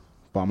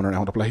bombing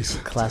around the place.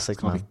 Classic,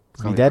 It's gonna man.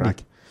 it's gonna Be be deadly.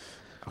 crack.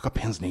 I've got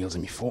pins and needles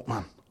in my foot,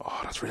 man. Oh,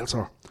 that's real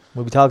sore.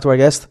 Will we talk to our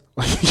guest?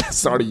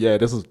 Sorry, yeah,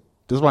 this is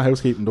what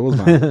housekeeping does,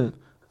 man.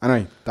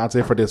 Anyway, that's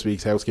it for this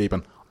week's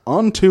housekeeping.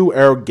 On to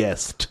our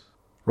guest.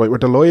 Right, we're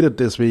delighted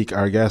this week.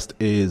 Our guest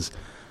is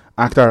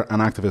actor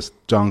and activist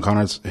John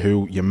Connors,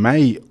 who you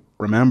may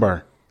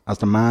remember as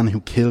the man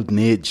who killed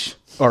Nidge.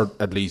 Or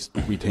at least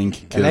we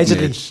think killed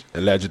Allegedly. Nidge.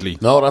 Allegedly.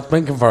 No, that's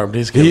been confirmed.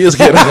 He's He is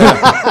killed.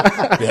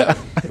 yeah.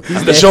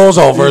 And the show's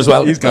over as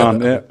well. He's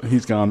gone, yeah,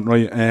 he's gone.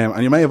 Right,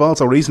 and you may have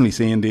also recently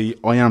seen the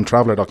I Am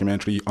Traveller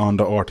documentary on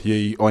the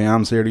RTE I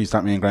Am series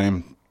that me and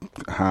Graham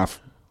half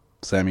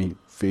semi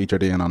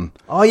featured in on.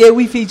 Oh, yeah,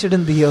 we featured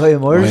in the I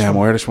Am Irish. I Am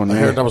Irish one. I Yeah,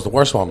 heard that was the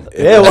worst one.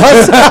 Yeah, it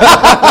was.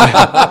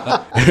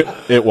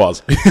 it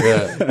was.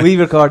 Yeah. We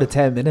recorded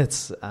 10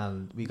 minutes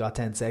and we got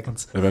 10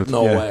 seconds. About-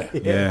 No yeah, way.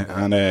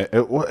 Yeah, and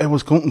it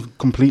was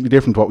completely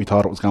different to what we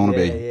thought it was going to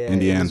be in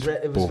the end.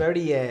 It was but-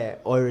 very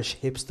Irish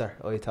hipster,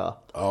 I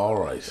thought. All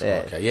right.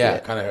 Yeah. Okay. Yeah, Yeah. I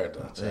kind of heard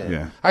that.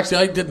 Yeah. Actually,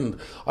 I didn't.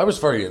 I was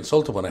very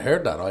insulted when I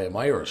heard that. I am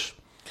Irish.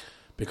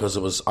 Because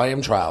it was I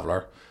am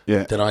traveller.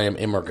 Yeah. Then I am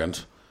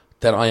immigrant.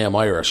 Then I am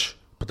Irish.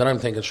 But then I'm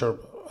thinking, sure,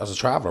 as a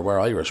traveller, we're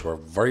Irish. We're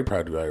very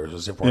proud to be Irish,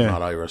 as if we're Yeah.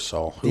 not Irish.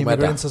 So The who made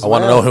immigrants that? as I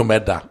want to well. know who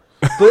made that.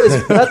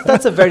 But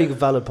that's a very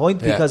valid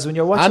point, Yeah. because when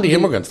you're watching And the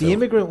immigrants, the too.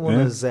 immigrant one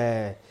Yeah. is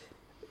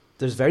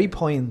there's very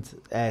poignant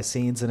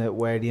scenes in it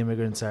where the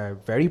immigrants are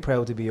very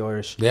proud to be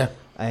Irish. Yeah.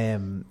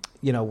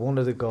 You know, one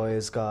of the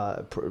guys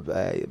got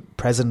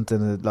president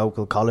in a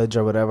local college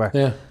or whatever.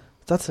 Yeah.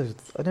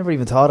 I never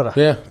even thought of that.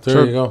 Yeah. There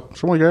Sure, you go.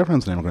 Sure, my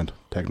girlfriend's an immigrant,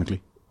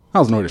 technically.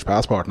 has an Irish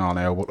passport and all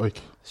now, but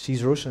like,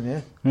 She's Russian,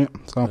 yeah. yeah,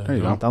 so there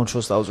you go. Don't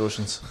trust those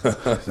Russians.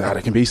 Yeah,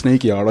 they can be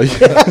sneaky, all right.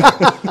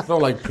 I don't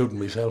like Putin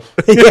myself.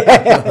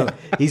 Yeah.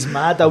 He's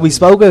mad though. We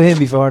spoke of him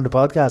before in the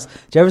podcast.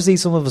 Did you ever see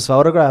some of his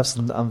photographs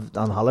on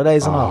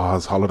holidays and all? Oh,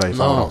 his holiday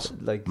photos.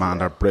 Like, Man,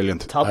 they're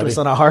brilliant. topless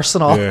on a horse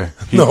and all. Yeah.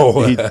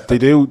 No. They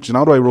do. Do you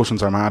know the way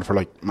Russians are mad for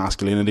like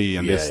masculinity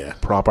and Yeah, this yeah.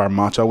 proper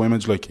macho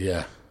image? Like,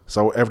 Yeah.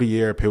 so every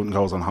year Putin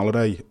goes on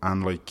holiday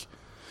and like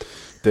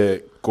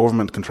the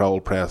government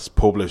controlled press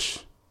publish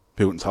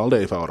Putin's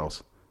holiday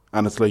photos,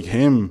 and it's like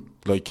him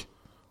like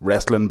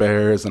wrestling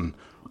bears and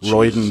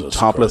riding Jesus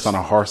topless Christ. on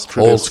a horse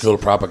through Old this- school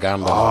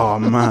propaganda. Oh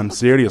man,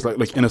 serious!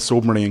 Like in a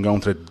submarine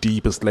going to the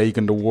deepest lake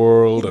in the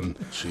world, and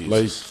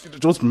Jesus. like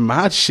just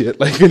mad shit.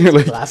 Like, and you're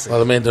like, Classic.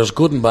 Well, I mean, there's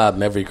good and bad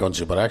in every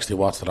country, but I actually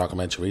watched the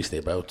documentary recently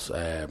about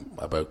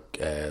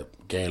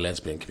gay and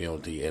lesbian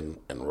community in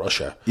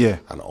Russia. Yeah.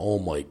 And oh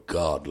my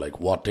God, like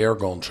what they're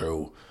going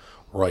through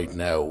right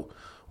now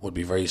would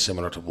be very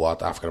similar to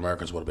what African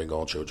Americans would have been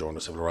going through during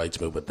the civil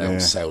rights movement down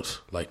south.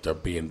 Like they're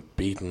being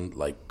beaten,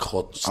 like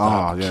cut,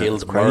 stabbed, yeah,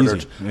 killed, it's crazy,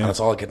 murdered, yeah. and it's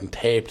all getting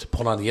taped,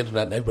 put on the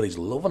internet, and everybody's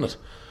loving it.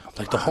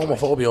 Like the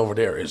homophobia over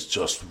there is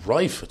just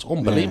rife. It's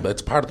unbelievable.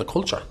 It's part of the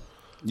culture.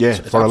 yeah,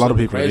 It's for a lot of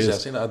absolutely people crazy. it I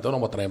is. seen it. I don't know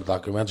what the name of the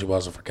documentary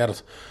was. I forget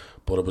it,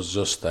 but it was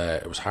just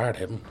it was hard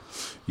hitting.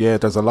 Yeah,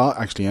 there's a lot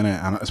actually in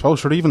it, and I suppose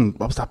for even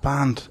what was that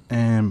band?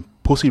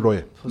 Pussy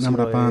Riot.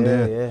 Remember that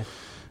band?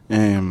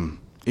 Yeah.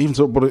 Even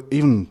so, but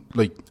even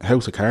like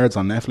House of Cards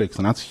on Netflix,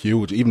 and that's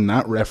huge. Even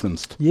that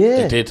referenced. Yeah.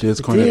 It did. This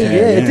It kind of did, thing.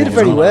 yeah, it did it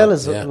very well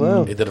as Yeah,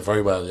 well. It did it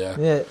very well. Yeah.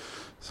 Yeah.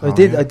 So, I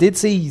yeah. did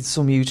see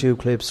some YouTube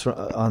clips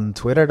on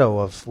Twitter though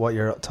of what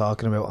you're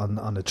talking about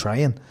on the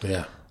train,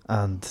 Yeah.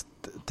 and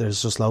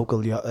there's just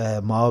local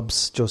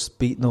mobs just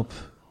beating up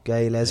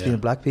gay, lesbian,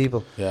 Yeah. black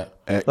people, Yeah.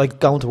 like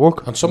going to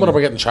work. And some of them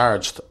are getting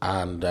charged,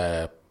 and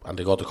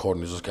they go to court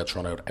and they just get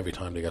thrown out every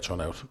time they get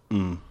thrown out.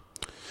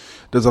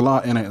 There's a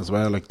lot in it as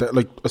well. Like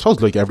I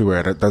suppose like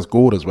everywhere, there's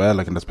good as well.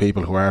 Like, and there's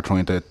people who are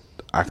trying to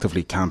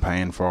actively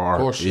campaign for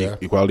course, yeah.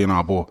 equality and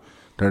all. But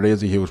there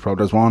is a huge problem.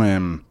 There's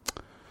one.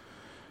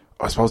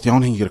 I suppose the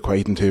only thing you could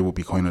equate them to would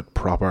be kind of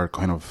proper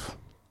kind of.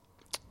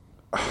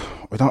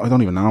 I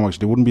don't even know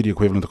actually. It wouldn't be the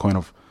equivalent of kind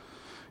of.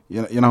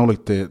 You know,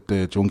 like the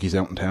junkies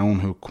out in town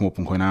who come up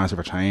and kind of ask you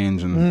for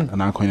change and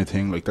that kind of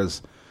thing. Like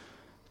there's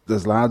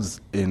lads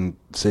in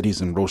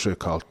cities in Russia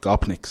called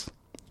gopniks,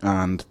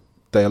 and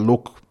they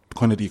look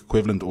kind of the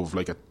equivalent of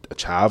like a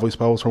chav, I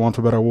suppose, for want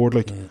of a better word.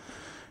 Like,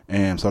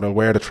 so they'll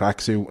wear the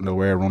tracksuit and they'll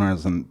wear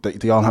runners, and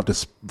they all have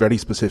this very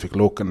specific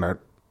look, and they're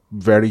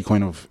very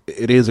kind of.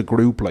 It is a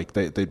group, like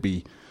they'd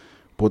be,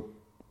 but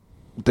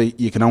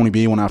you can only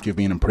be one after you've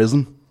been in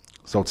prison,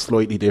 so it's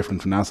slightly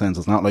different from that sense.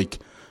 It's not like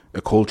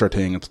a culture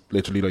thing. It's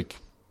literally like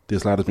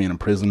this lad has been in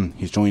prison.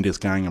 He's joined this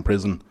gang in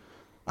prison,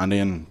 and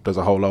then there's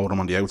a whole load of them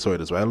on the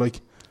outside as well.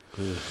 Like,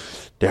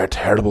 they're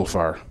terrible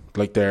for.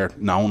 Like, they're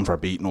known for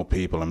beating up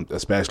people and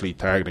especially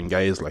targeting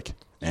gays. Like,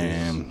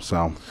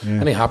 so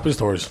yeah. Any happy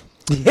stories?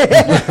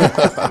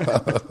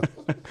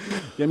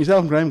 Yeah,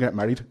 myself and Graham get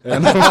married. Fair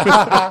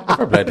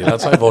play to you,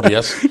 lads. I voted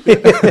yes.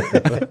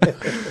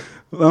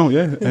 Oh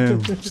yeah,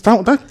 just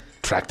that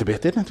tracked a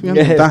bit, didn't it? To be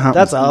honest? Yeah, that happens.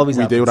 that's always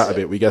we do happens. that a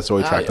bit. We get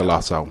sidetracked a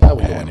lot, so That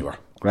would go anywhere.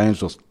 Graham's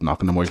just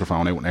knocking the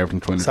microphone out and everything,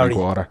 trying to Sorry.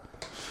 drink water.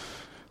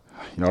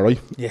 You all right?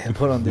 Yeah,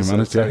 put on You this.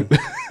 managed, Sorry.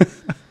 yeah.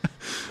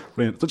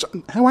 Brilliant. So,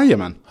 how are you,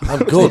 man? I'm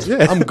good.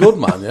 I'm good,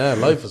 man. Yeah,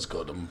 life is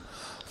good. I'm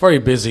very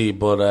busy,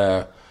 but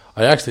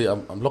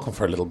I'm looking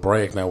for a little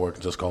break now where I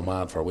can just go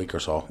mad for a week or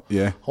so.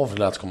 Yeah. Hopefully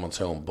that's coming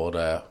soon. But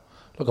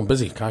look, I'm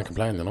busy. Can't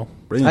complain, you know.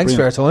 Brilliant, Thanks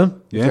for your brilliant.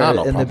 time. Yeah. No in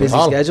problem the busy at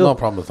all. schedule. No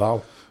problem at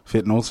all.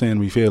 Fitting us in,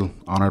 we feel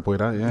honoured by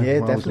that. Yeah, Yeah,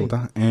 we're always definitely.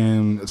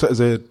 with that. So is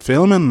it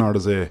filming or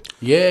is it?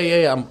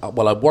 Yeah.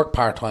 I work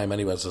part-time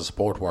anyway as a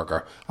support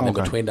worker. And in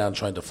Okay. between that, I'm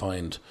trying to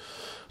find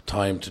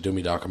time to do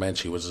my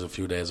documentary, which is a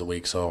few days a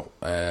week. So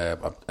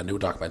a new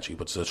documentary,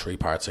 which is a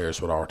 3-part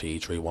series with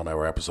RTE, 3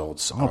 1-hour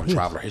episodes on brilliant.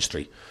 traveller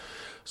history.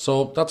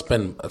 So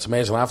it's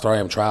amazing. After I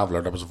Am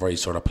Traveller, that was a very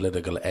sort of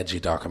political, edgy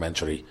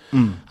documentary.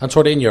 And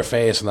sort of in your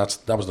face, and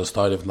that was the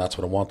style of it, and that's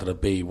what I wanted it to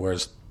be,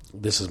 whereas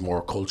this is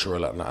more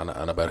cultural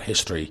and about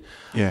history.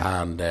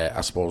 Yeah. And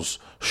I suppose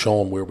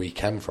showing where we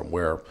came from,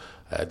 where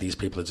these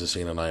people that you've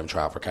seen in I Am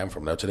Traveller came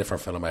from. Now, it's a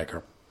different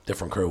filmmaker,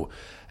 different crew.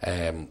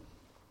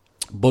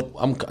 But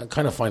I'm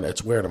kind of finding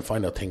it's weird. I'm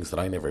finding out things that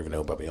I never even knew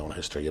about my own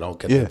history. You know,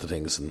 getting Yeah. into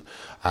things and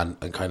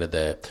kind of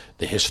the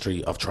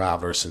history of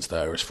travellers since the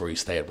Irish Free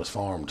State was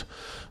formed.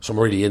 Some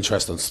really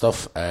interesting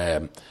stuff.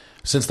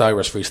 Since the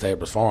Irish Free State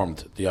was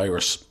formed, the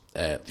Irish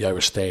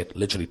state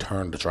literally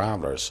turned to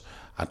travellers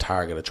and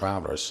targeted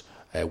travellers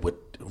with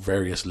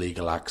various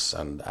legal acts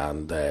and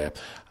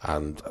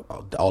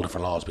all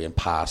different laws being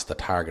passed that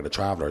targeted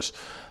travellers.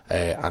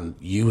 And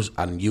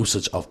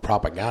usage of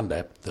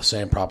propaganda, the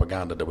same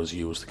propaganda that was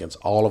used against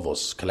all of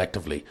us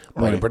collectively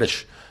by the Right.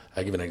 British.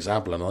 I'll give you an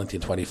example. In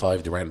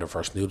 1925, they ran their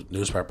first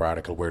newspaper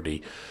article where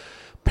they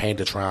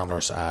painted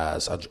Travellers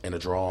in a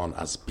drawing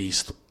as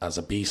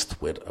a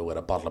beast with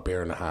a bottle of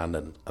beer in the hand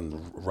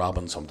and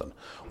robbing something,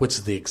 which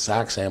is the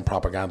exact same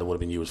propaganda would have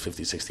been used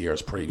 50, 60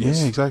 years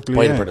previous. Yeah, exactly.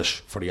 By the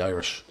British for the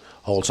Irish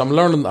whole. So I'm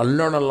learning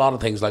a lot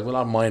of things, like a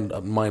lot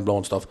of mind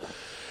blowing stuff.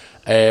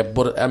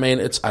 But I mean,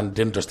 then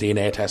there's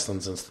DNA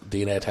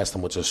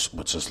testing, which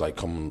is like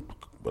come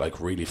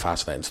like really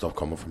fascinating stuff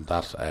coming from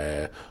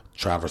that.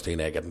 Travers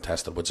DNA getting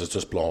tested, which is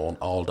just blowing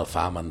all the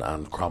famine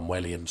and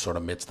Cromwellian sort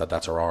of myths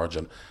that's our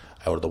origin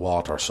out of the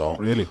water. So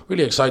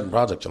really exciting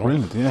project, you know.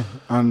 Brilliant, yeah.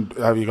 And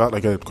have you got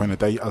like a kind of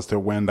date as to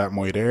when that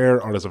might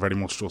air, or is it very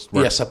much just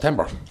work? Yeah,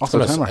 September.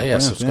 September.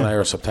 Yes, it's going to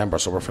air September,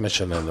 so we're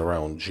finishing in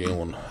around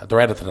June.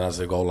 They're editing as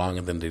they go along,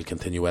 and then they'll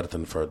continue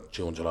editing for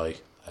June, July,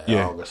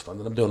 August.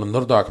 And then I'm doing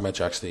another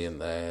documentary actually in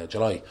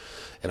July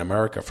in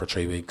America for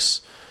 3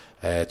 weeks.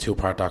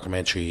 2-part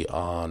documentary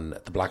on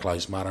the Black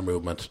Lives Matter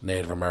movement,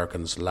 Native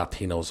Americans,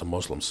 Latinos and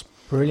Muslims.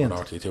 Brilliant.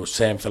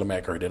 Same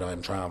filmmaker who did I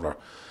Am Traveller.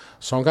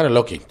 So I'm kind of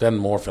lucky. Then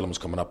more films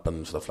coming up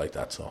and stuff like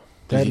that. So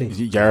Deadly.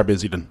 You're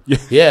busy then.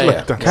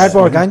 Yeah.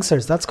 Cardboard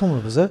Gangsters, that's coming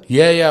up, is it?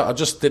 Yeah. I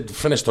just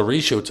finished the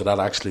reshoot to that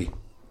actually.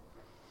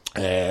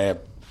 A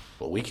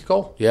week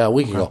ago? Yeah, a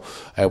week ago.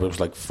 It was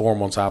like 4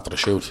 months after the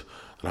shoot.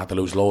 And I had to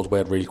lose loads of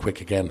weight really quick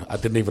again. I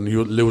didn't even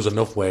lose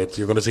enough weight.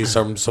 You're going to see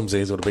some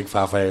scenes with a big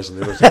fat face, and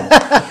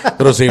the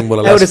other scene with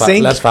a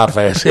less fat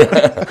face.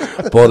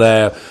 Yeah.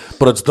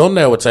 But it's done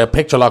now. It's a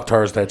Picture Lock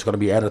Thursday. It's going to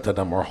be edited,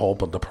 and we're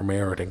hoping to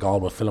premiere it in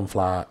Galway Film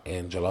Fleadh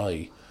in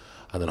July,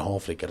 and then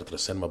hopefully get it to the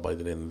cinema by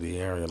the end of the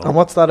year. You know? And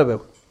what's that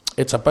about?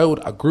 It's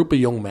about a group of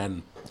young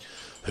men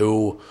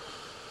who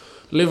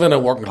live in a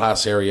working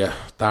class area,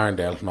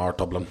 Darndale, North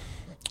Dublin,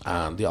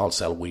 and they all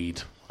sell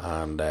weed.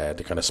 And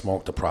they kind of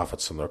smoke the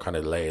profits, and they're kind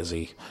of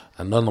lazy,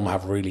 and none of them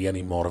have really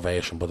any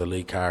motivation. But the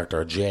lead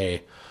character,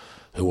 Jay,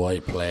 who I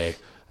play,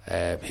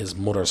 his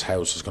mother's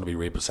house is going to be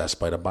repossessed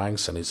by the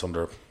banks, and he's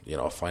under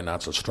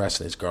financial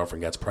stress, and his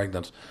girlfriend gets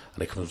pregnant,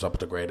 and he comes up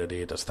with a great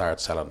idea to start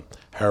selling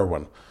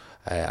heroin.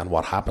 And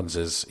what happens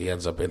is he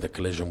ends up in the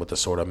collision with the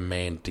sort of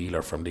main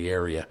dealer from the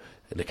area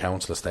in the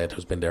council estate,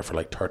 who's been there for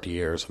like 30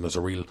 years, and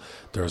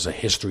there's a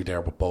history there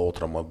with both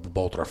of them, with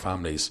both of their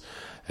families.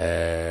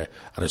 And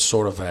it's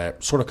sort of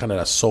kind of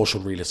a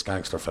social realist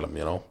gangster film,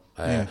 you know,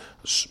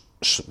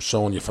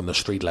 showing you from the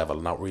street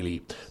level, not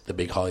really the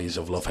big highs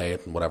of love,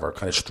 hate, and whatever,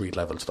 kind of street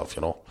level stuff,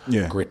 you know,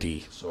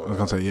 gritty. I was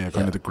gonna say,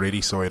 kind of the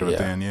gritty side of it.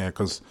 Then,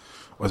 because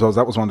I suppose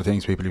that was one of the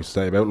things people used to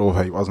say about love,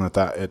 hate, wasn't it?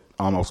 That it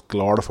almost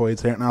glorified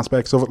certain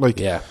aspects of it, like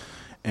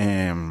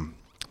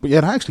But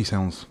yeah, that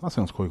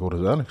sounds quite good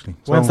as well. Actually,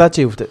 when's that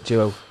due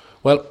out?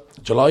 Well,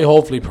 July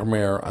hopefully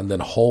premiere, and then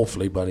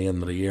hopefully by the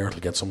end of the year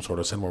to get some sort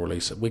of cinema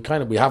release. We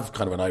have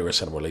kind of an Irish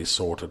cinema release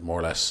sorted more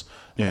or less.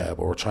 But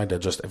we're trying to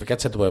just, if it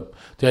gets into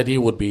the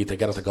idea would be to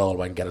get it to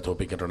Galway and get it to a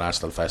big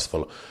international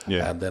festival,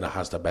 and then it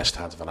has the best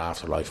chance of an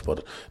afterlife.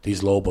 But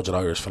these low budget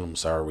Irish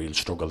films are a real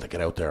struggle to get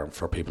out there and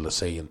for people to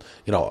see. And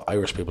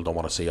Irish people don't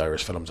want to see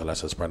Irish films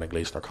unless it's Brendan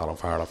Gleeson or Colin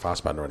Farrell or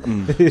Fassbender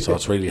in them. So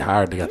it's really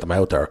hard to get them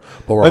out there.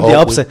 But we're the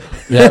opposite.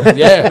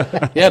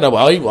 No,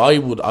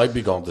 I'd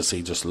be going to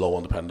see just low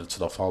independent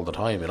stuff all the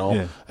time.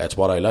 It's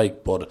what I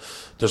like. But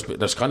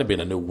there's kind of been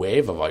a new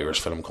wave of Irish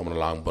film coming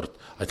along. But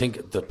I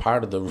think that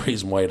part of the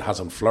reason why it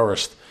hasn't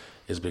flourished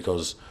is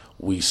because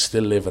we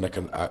still live in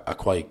a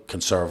quite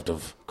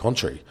conservative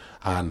country,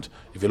 and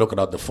if you look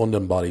at the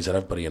funding bodies and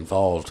everybody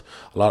involved,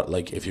 a lot,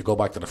 like if you go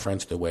back to the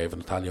French New Wave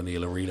and Italian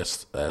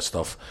neorealist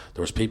stuff,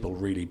 there was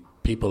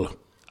people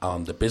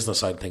on the business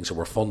side of things who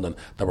were funding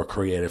that were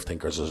creative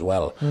thinkers as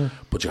well.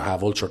 But you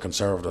have ultra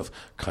conservative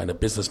kind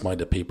of business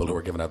minded people who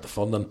are giving out the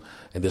funding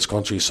in this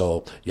country,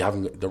 so you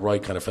haven't the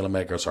right kind of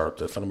filmmakers, or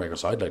the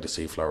filmmakers I'd like to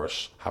see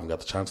flourish haven't got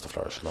the chance to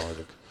flourish, I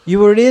think. You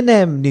were in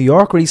New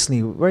York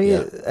recently, were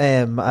you?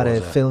 At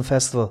a film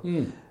festival.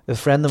 A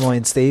friend of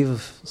mine,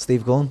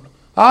 Steve Gunn.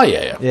 Oh,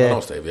 yeah. I know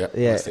Steve,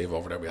 yeah. Steve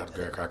over there, we had a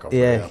great crack over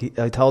there.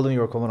 I told him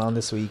you were coming on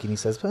this week, and he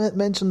says,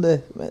 mention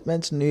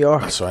New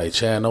York. That's right,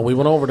 yeah. No, we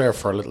went over there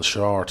for a little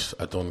short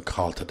I done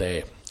called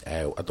Today.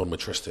 I done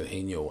with Tristan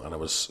Hino, and it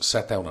was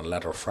set down in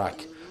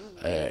Letterfrack.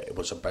 It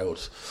was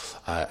about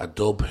a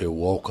dub who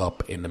woke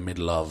up in the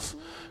middle of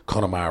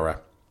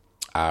Connemara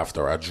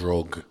after a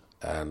drug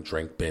and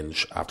drink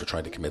binge after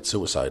trying to commit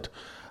suicide,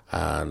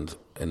 and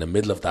in the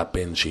middle of that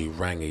binge he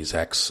rang his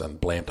ex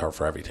and blamed her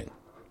for everything.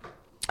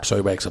 So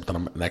he wakes up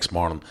the next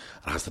morning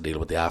and has to deal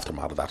with the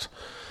aftermath of that.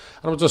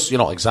 And I was just,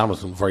 examining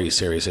some very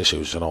serious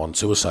issues, and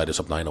suicide is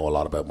something I know a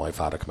lot about. My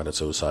father committed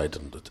suicide,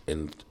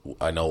 and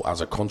I know as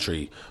a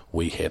country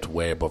we hit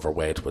way above our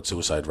weight with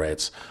suicide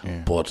rates,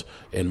 but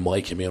in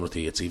my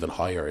community it's even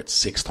higher. It's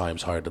 6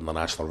 times higher than the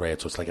national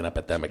rate, so it's like an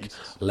epidemic.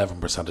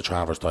 11% of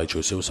travellers die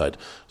through suicide.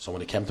 So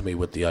when he came to me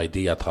with the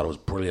idea, I thought it was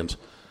brilliant,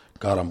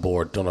 got on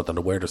board, done it, and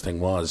the weirdest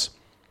thing was,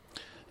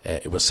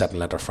 it was set in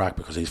Letterfrack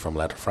because he's from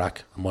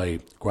Letterfrack. My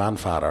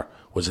grandfather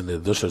was in the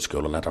industrial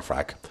school in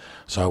Letterfrack,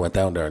 so I went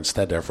down there and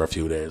stayed there for a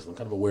few days.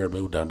 Kind of a weird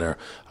mood down there.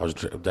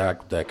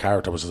 The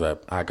character was an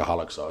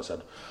alcoholic, so I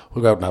said,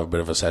 we'll go out and have a bit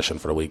of a session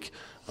for the week.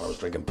 I was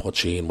drinking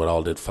poachine with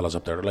all the fellas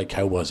up there. They're like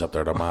cowboys up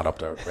there. They're mad up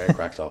there. Great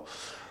crack though.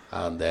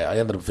 And I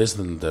ended up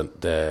visiting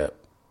the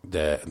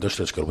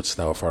industrial school, which is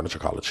now a furniture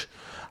college.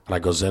 And I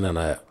goes in and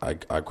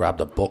I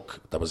grabbed a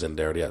book that was in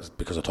there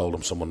because I told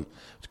them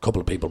a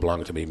couple of people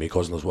belonging to me, my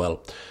cousin as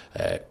well,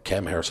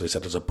 came here. So they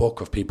said there's a book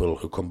of people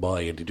who come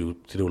by and they do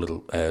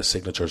little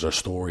signatures or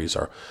stories,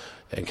 or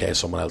in case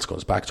someone else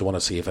comes back. Do you want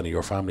to see if any of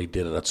your family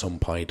did it at some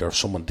point, or if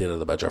someone did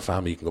it about your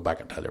family, you can go back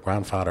and tell your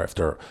grandfather if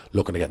they're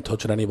looking to get in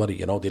touch with anybody.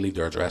 You know, they leave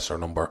their address or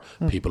number,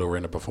 people who were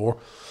in it before.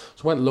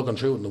 So I went looking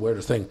through it, and the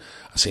weirdest thing,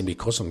 I seen my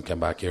cousin come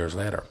back years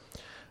later,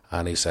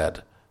 and he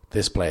said,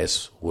 this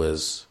place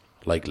was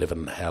like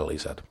living in hell, he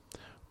said.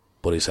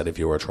 But he said if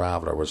you were a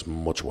traveller, it was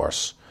much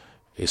worse.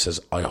 He says,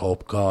 I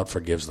hope God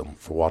forgives them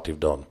for what they've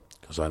done,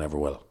 because I never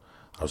will.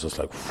 I was just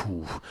like,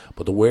 phew.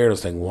 But the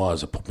weirdest thing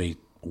was, it put me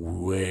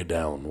way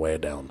down.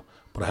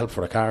 But it helped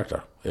for the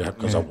character,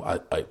 because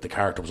the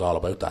character was all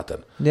about that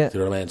then. Yeah. Do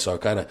you know what I mean? So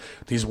kind of,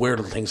 these weird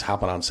little things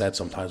happen on set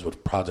sometimes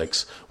with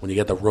projects, when you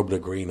get the rub of the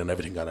green and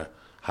everything kind of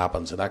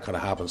happens, and that kind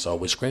of happens. So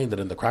we screened it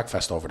in the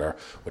Crackfest over there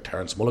with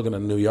Terence Mulligan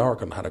in New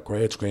York, and had a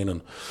great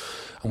screening.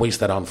 And we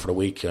stayed on for the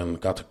week and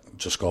got to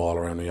just go all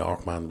around New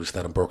York, man. We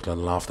stayed in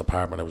Brooklyn, loft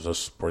apartment. It was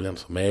just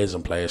brilliant,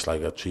 amazing place.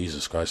 Like,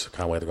 Jesus Christ, I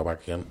can't wait to go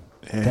back again.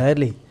 Yeah.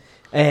 Deadly.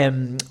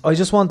 I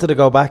just wanted to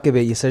go back a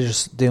bit. You said you're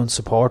doing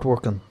support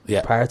working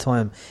part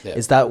time. Yeah.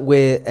 Is that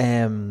with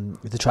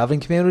the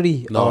travelling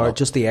community or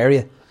just the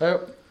area?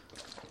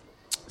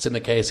 It's in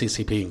the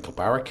KCCP in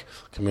Kilbarrack,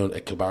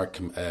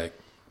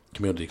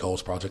 Community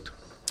Coast Project.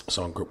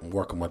 So I'm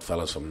working with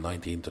fellas from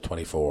 19 to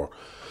 24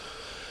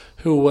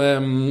 who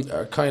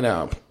are kind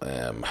of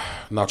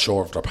not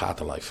sure of their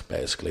path in life,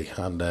 basically,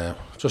 and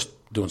just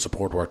doing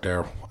support work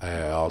there.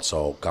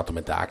 Also got them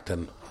into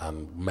acting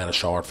and made a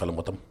short film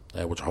with them,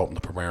 which we're hoping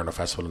to premiere in a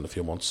festival in a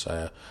few months.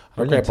 A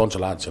great bunch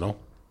of lads, you know.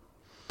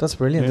 That's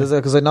brilliant, isn't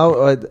it? Because I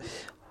know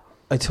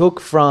I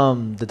took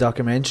from the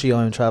documentary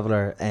I'm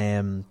Traveller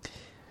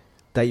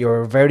that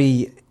you're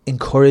very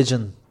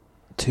encouraging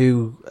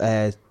to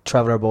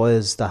traveller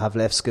boys that have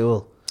left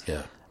school.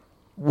 Yeah.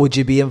 Would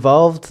you be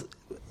involved?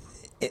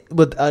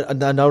 I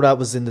know that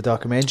was in the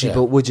documentary,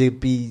 but would you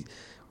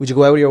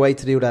go out of your way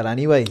to do that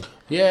anyway?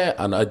 Yeah,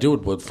 and I do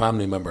it with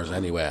family members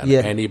anyway, and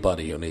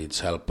anybody who needs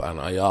help. And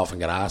I often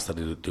get asked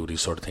to do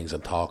these sort of things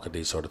and talk at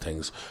these sort of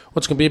things,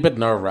 which can be a bit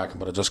nerve-wracking,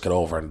 but I just get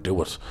over and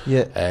do it.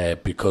 Yeah.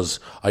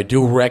 Because I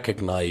do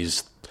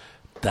recognise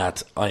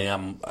that I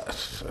am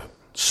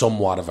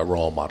somewhat of a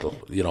role model,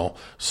 you know.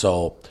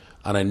 So,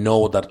 and I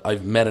know that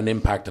I've made an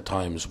impact at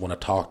times when I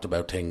talked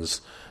about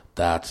things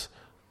that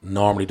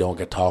normally don't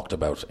get talked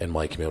about in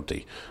my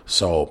community.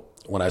 So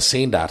when I've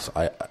seen that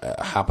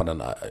happen,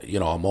 and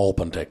I'm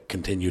open to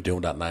continue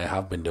doing that, and I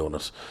have been doing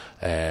it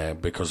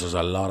because there's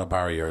a lot of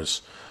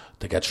barriers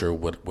to get through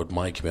with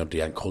my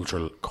community and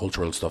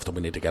cultural stuff that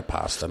we need to get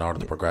past in order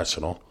to progress,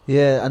 you know.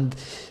 Yeah, and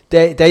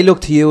they look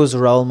to you as a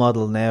role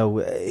model now.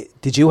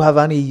 Did you have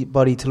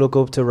anybody to look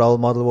up to role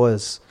model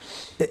wise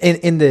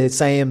in the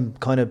same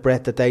kind of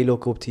breath that they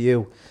look up to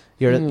you?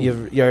 You're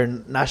a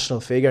national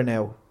figure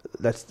now.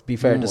 Let's be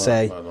fair to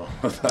say.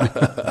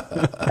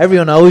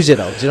 Everyone knows you,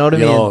 though. Do you know what I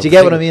mean? Do you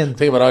get what I mean? The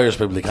thing about Irish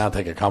people, they can't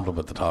take a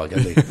compliment at all,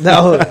 can they?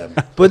 No.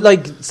 But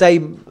like, say,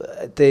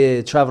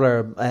 the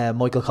traveller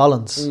Michael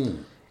Collins,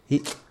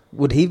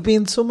 would he have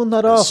been someone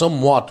that off?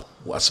 Somewhat.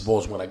 I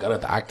suppose when I got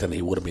into acting,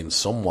 he would have been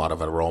somewhat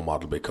of a role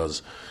model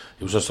because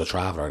he was just a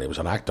traveller and he was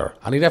an actor.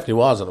 And he definitely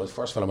was. And it was the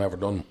first film I ever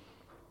done.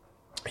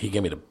 He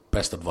gave me the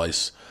best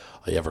advice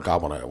I ever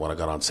got when I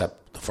got on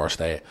set the first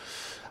day.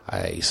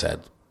 He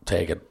said,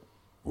 take it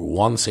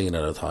one scene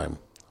at a time,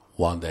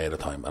 one day at a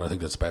time. And I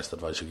think that's the best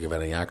advice you give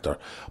any actor.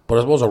 But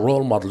I suppose a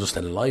role model just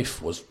in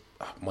life was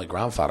my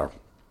grandfather,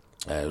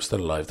 who's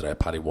still alive today,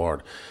 Paddy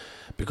Ward,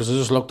 because I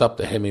just looked up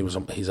to him.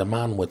 He's a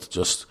man with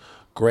just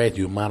great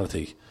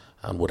humanity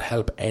and would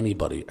help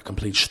anybody, a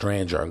complete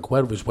stranger, and go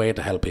out of his way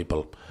to help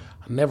people.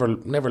 And never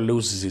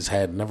loses his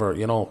head, never,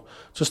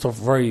 just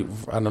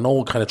an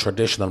old kind of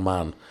traditional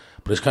man.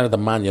 But he's kind of the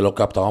man you look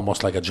up to,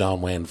 almost like a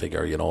John Wayne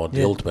figure,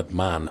 the ultimate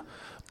man.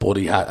 But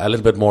he had a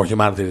little bit more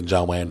humanity than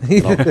John Wayne. But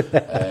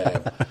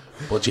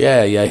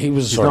he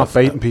was. He's not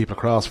fighting people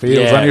across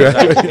fields anyway.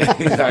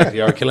 Exactly.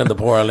 You're killing the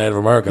poor Native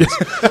Americans.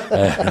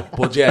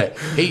 But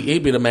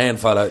he'd be the main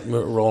fella,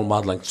 role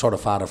modelling, sort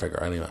of father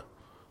figure anyway.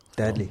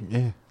 Deadly.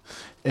 Yeah.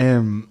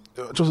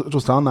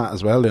 Just on that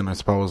as well, then I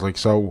suppose. Like,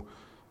 so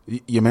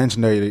you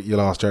mentioned there you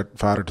lost your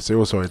father to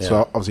suicide. Yeah.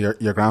 So obviously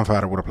your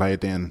grandfather would have played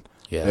then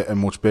a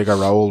much bigger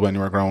role when you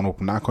were growing up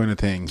and that kind of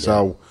thing. Yeah.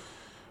 So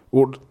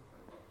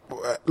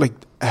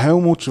how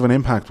much of an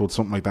impact would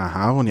something like that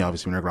have on you,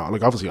 obviously, when you're growing up?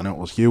 Like, obviously, I know it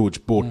was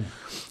huge, but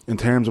in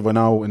terms of, I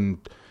know in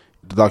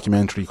the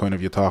documentary, kind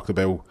of, you talked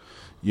about,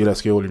 you left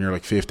school and you're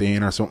like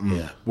 15 or something.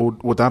 Yeah.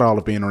 Would that all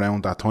have been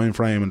around that time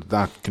frame, and did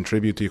that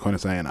contribute to you kind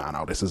of saying,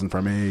 no, this isn't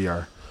for me?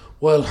 Or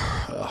Well,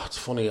 it's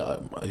funny,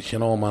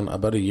 man,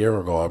 about a year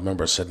ago, I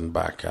remember sitting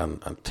back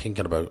and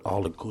thinking about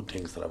all the good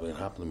things that have been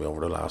happening to me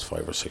over the last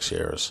 5 or 6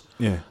 years.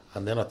 Yeah.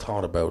 And then I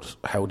thought about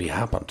how they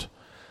happened.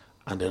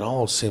 And it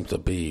all seemed to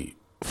be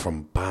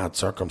from bad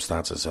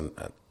circumstances.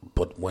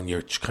 But when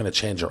you kind of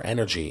change your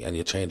energy and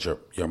you change your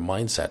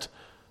mindset,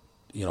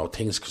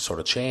 things could sort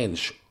of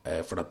change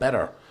for the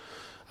better.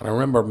 And I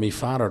remember my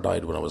father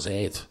died when I was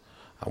 8.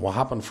 And what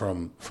happened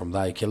from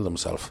that, he killed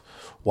himself.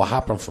 What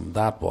happened from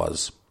that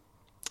was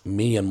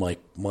me and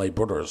my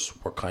brothers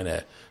were kind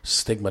of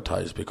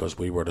stigmatized because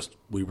we were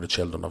the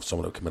children of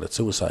someone who committed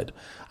suicide,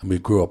 and we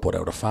grew up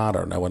without a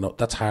father. Now I know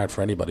that's hard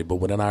for anybody, but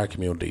within our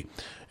community,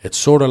 it's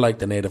sort of like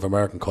the Native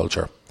American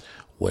culture,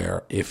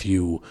 where if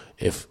you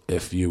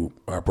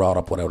are brought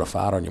up without a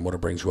father and your mother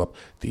brings you up,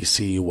 they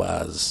see you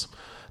as,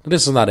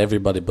 this is not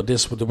everybody, but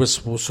this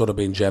was sort of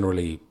being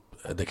generally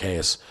the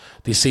case.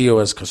 They see you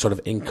as sort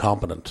of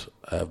incompetent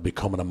of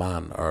becoming a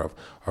man or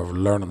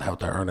learning how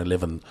to earn a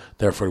living.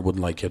 Therefore, they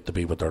wouldn't like you to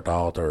be with their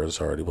daughters,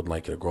 or they wouldn't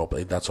like you to grow up,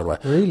 that sort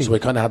of way. Really? So we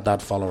kind of had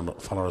that following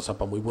us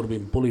up, and we would have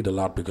been bullied a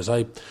lot because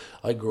I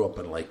grew up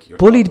in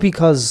bullied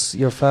because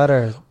your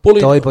father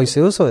died by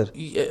suicide.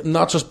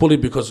 Not just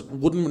bullied because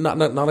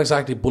not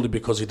exactly bullied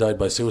because he died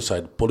by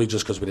suicide. Bullied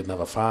just because we didn't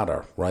have a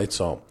father, right?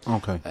 So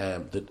okay,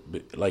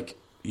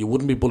 you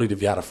wouldn't be bullied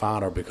if you had a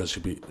father because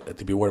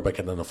you'd be worried about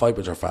getting in a fight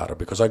with your father.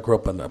 Because I grew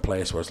up in a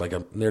place where it's like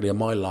nearly a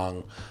mile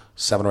long,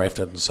 7 or 8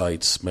 different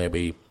sites,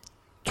 maybe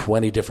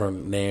 20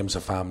 different names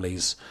of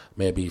families,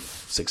 maybe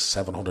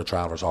 600-700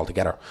 travellers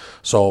altogether.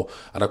 So,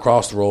 and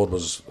across the road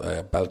was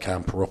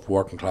Belcamp, rough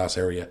working class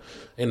area.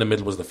 In the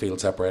middle was the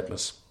field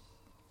separateness,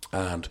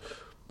 and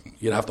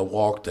you'd have to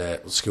walk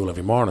to school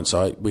every morning.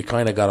 So we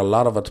kind of got a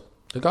lot of it.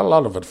 We got a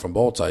lot of it from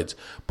both sides,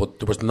 but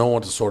there was no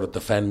one to sort of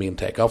defend me and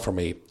take up for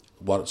me.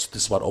 This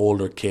is what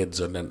older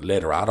kids and then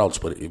later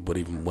adults would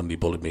even when they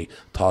bullied me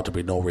thought there'd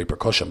be no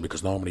repercussion,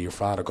 because normally your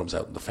father comes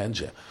out and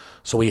defends you.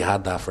 So we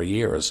had that for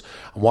years,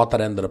 and what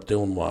that ended up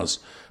doing was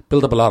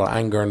build up a lot of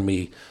anger in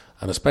me,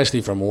 and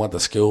especially from when I went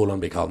to school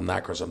and be called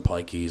knackers and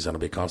pikeys, and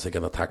I'd be constantly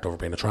getting attacked over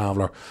being a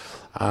traveller,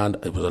 and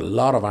it was a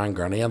lot of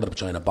anger, and I ended up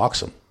joining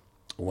boxing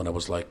when I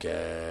was 12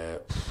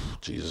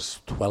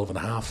 and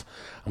a half,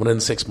 and within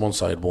 6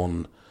 months I had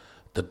won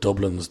the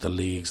Dublins, the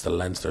Leagues, the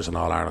Leinsters and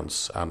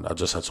All-Irelands, and I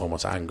just had so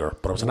much anger.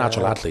 But I was a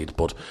natural athlete,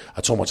 but I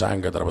had so much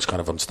anger that I was kind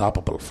of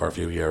unstoppable for a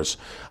few years.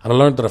 And I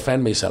learned to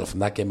defend myself,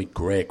 and that gave me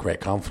great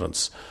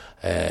confidence.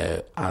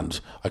 And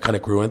I kind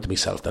of grew into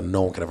myself that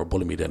no one could ever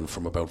bully me then.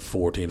 From about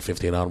 14,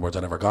 15 onwards, I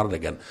never got it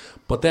again.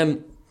 But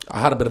then I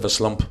had a bit of a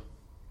slump.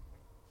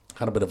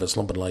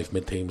 In life,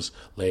 mid-teens,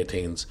 late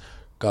teens,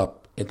 got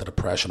into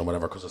depression or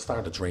whatever, because I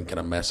started drinking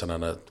and messing,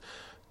 and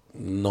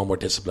no more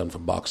discipline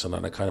from boxing,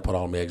 and I kind of put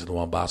all my eggs in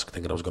one basket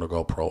thinking I was going to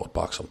go pro at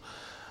boxing.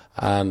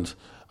 And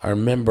I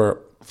remember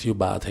a few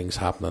bad things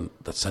happening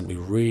that sent me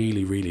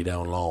really, really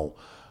down low,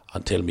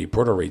 until my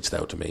brother reached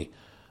out to me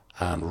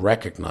and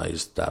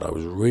recognised that I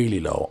was really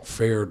low,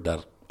 feared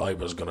that I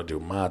was going to do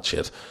mad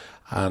shit,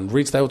 and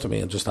reached out to me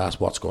and just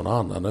asked what's going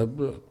on. And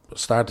I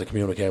started to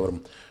communicate with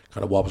him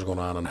kind of what was going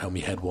on and how my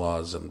head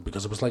was, and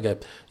because it was like a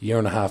 1.5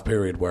 year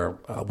period where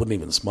I wouldn't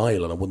even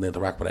smile and I wouldn't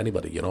interact with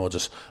anybody,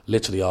 just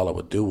literally all I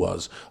would do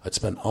was I'd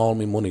spend all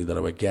my money that I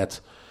would get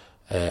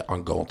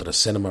on going to the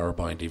cinema or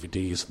buying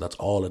DVDs, and that's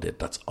all I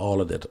did.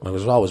 And I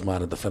was always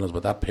mad at the films,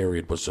 but that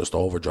period was just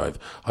overdrive.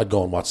 I'd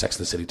go and watch Sex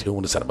and the City 2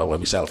 in the cinema by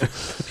myself.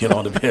 I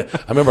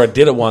remember I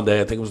did it one day,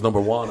 I think it was number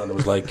 1, and it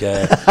was like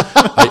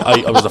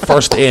I was the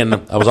first in.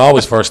 I was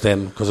always first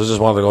in because I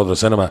just wanted to go to the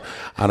cinema,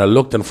 and I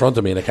looked in front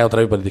of me and I counted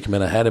everybody to come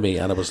in ahead of me,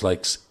 and it was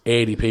like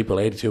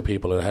 82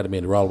 people ahead of me,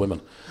 and they were all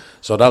women.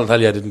 So that'll tell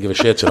you I didn't give a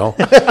shit, So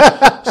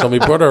my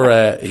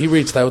brother, he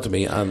reached out to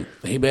me, and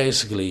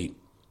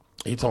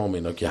he told me,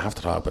 look, you have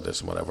to talk about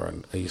this and whatever.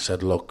 And he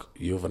said, look,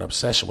 you have an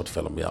obsession with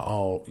film.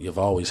 You've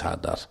always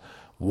had that.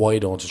 Why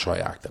don't you try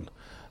acting?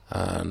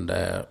 And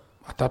at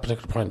that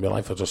particular point in my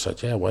life, I just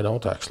said, yeah, why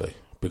don't I actually?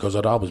 Because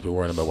I'd always be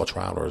worrying about what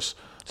travellers.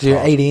 So you're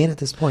 18 at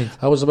this point?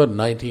 I was about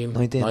 19,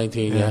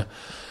 yeah.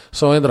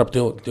 So I ended up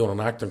doing an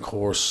acting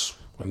course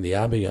in the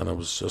Abbey, and I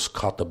was just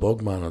caught the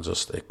bug, man, and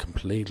it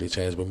completely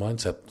changed my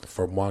mindset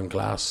from one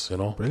class,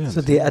 Brilliant.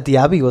 So at the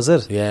Abbey, was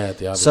it? Yeah, at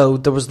the Abbey. So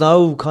there was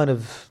no kind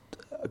of...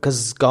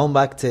 Because going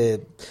back to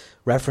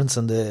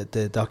referencing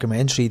the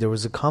documentary, there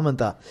was a comment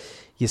that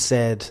you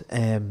said,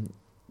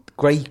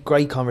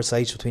 great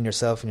conversation between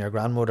yourself and your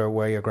grandmother,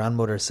 where your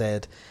grandmother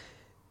said,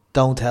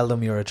 don't tell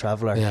them you're a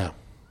traveller. Yeah.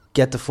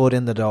 Get the foot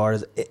in the door.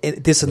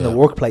 This in the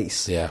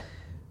workplace. Yeah.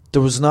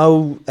 There was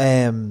no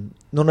none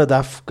of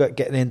that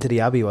getting into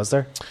the Abbey, was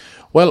there?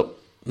 Well,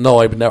 no,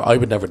 I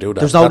would never do that.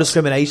 There's no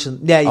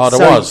discrimination. Yeah.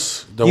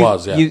 There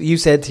was. Yeah. You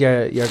said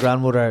to your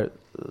grandmother,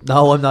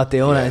 no, I'm not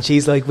doing it. And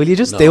she's like, will you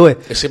just do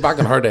it? You see, back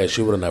in her day,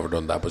 she would have never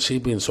done that, but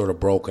she'd been sort of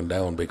broken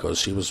down because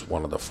she was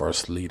one of the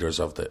first leaders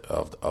of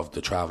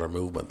the traveller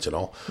movement, you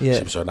know. Yeah.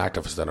 She was an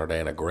activist in her day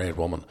and a great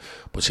woman,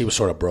 but she was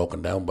sort of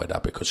broken down by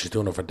that because she's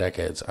doing it for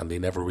decades and they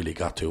never really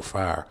got too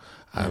far.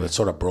 And it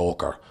sort of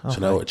broke her. Okay.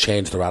 So now it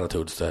changed her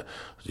attitudes to,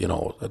 you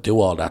know,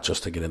 do all that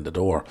just to get in the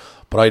door.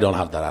 But I don't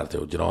have that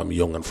attitude. You know, I'm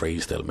young and free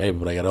still. Maybe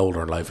when I get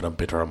older in life and I'm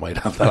bitter, I might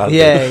have that attitude.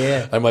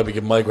 Yeah. I might be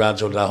giving my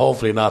grandchildren that.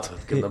 Hopefully not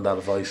giving them that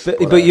advice.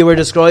 But you were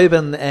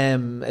describing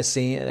a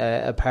scene,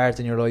 a part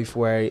in your life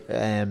where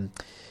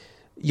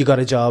you got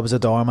a job as a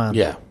doorman.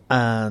 Yeah.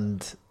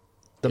 And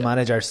the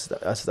manager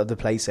of the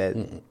place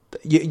said,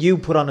 you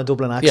put on a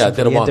Dublin accent I did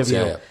for the once,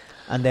 interview.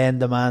 And then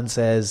the man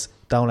says,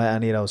 don't let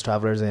any of those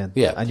travellers in.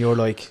 Yeah. And you're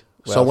like,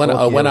 well, so when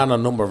I went on a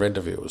number of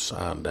interviews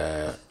and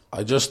I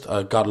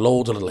got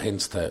loads of little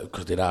hints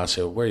because they'd ask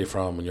you, where are you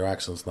from, and your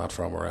accent's not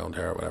from around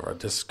here or whatever,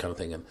 this kind of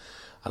thing. And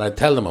I'd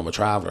tell them I'm a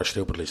traveller,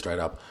 stupidly, straight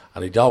up,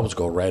 and they'd always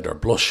go red or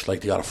blush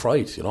like they got a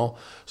fright, you know.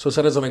 So I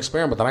said, as an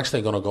experiment, I'm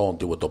actually going to go and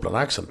do a Dublin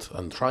accent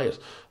and try it.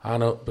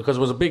 And because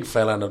it was a big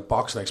fella and a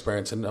boxing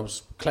experience, and I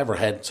was a clever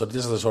head, so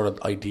this is the sort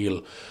of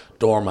ideal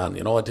doorman,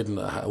 you know.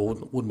 I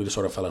wouldn't be the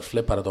sort of fella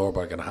flip out a door,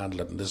 but I can handle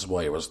it, and this is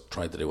why I was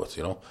trying to do it,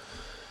 you know.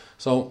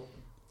 So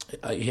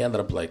he ended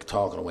up like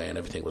talking away and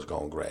everything was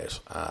going great,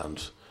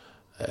 and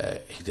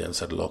he then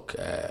said, look,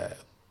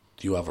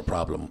 do you have a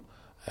problem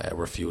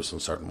refusing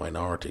certain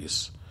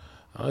minorities?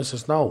 And I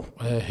says, no,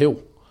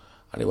 who?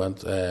 And he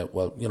went,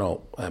 well, you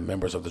know,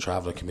 members of the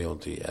travelling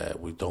community,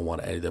 we don't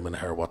want any of them in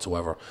here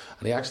whatsoever.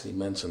 And he actually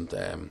mentioned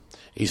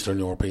Eastern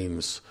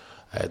Europeans,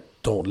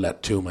 don't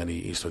let too many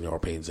Eastern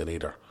Europeans in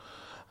either.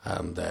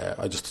 And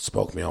I just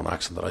spoke my own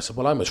accent, and I said,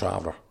 well, I'm a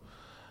traveller.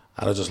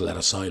 And I just let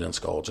a silence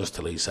go just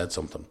till he said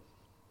something.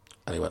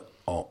 And he went,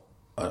 oh,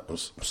 I'm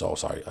so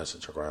sorry. I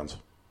said, you're grand. And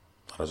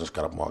I just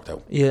got up and walked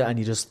out. Yeah, and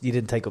you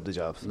didn't take up the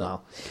job.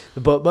 No.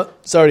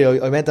 But sorry,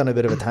 I went on a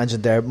bit of a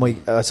tangent there.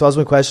 I suppose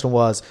my question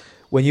was,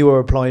 when you were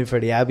applying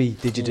for the Abbey,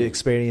 did you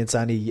experience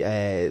any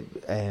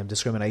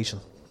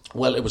discrimination?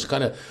 Well, it was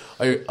kind of,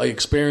 I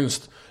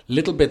experienced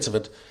little bits of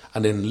it,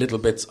 and then little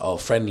bits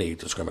of friendly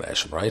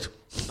discrimination, right?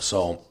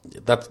 So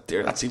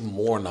that's even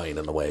more nine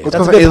in a way.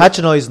 That's a bit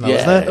patronising, though,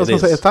 isn't it? I was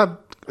going to say, is that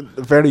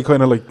very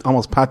kind of like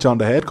almost pat you on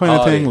the head kind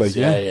of thing? Like,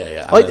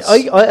 yeah. I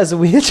as a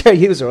wheelchair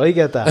user, I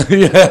get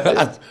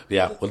that.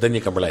 yeah. Well, then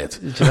you can relate.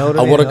 Do you know what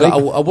I mean?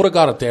 I would have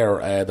got it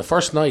there. The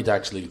first night,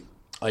 actually,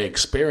 I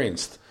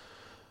experienced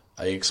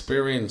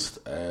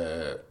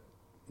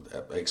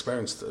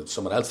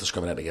someone else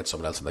discriminating against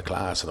someone else in the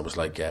class, and it was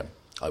like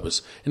I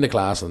was in the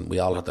class and we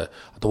all had to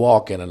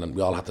walk in and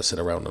we all had to sit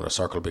around in a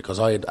circle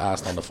because I had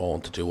asked on the phone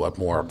to do a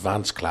more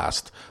advanced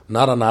class,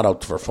 not an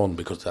adult for fun,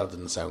 because that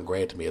didn't sound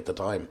great to me at the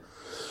time,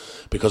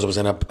 because I was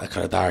in a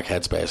kind of dark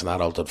headspace. And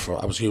adult,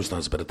 I was using it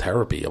as a bit of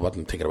therapy. I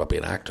wasn't thinking about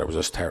being an actor. I was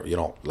just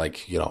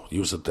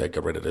use it to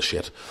get rid of this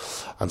shit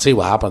and see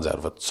what happens out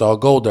of it. So I'll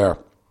go there.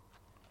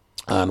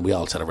 And we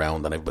all sat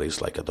around, and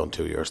everybody's like, I've done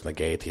 2 years in the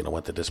gate, you know,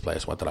 went to this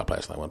place, went to that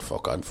place, and I went,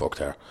 fuck, I'm fucked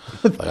here.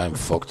 Like, I'm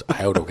fucked.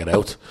 How do I get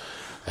out?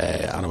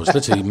 And I was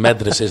literally made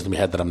the decision in my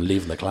head that I'm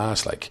leaving the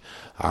class, like,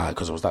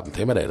 because I was that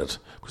intimidated,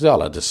 because they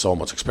all had just so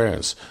much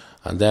experience.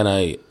 And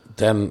then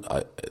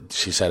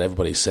she said,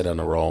 everybody sit in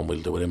a row and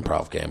we'll do an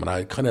improv game. And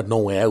I kind of had no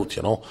way out,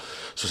 you know.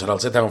 So I said, I'll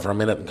sit down for a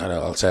minute and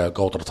I'll say I'll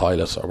go to the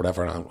toilet or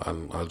whatever,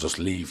 and I'll just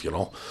leave, you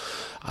know.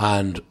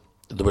 And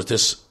there was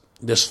this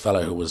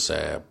fella who was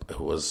of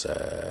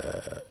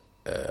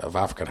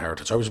African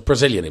heritage. I was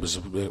Brazilian. He was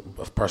a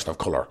person of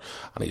colour,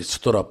 and he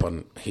stood up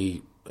and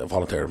he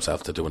volunteered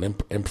himself to do an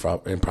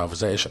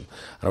improvisation.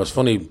 And it was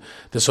funny.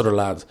 This other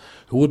lad,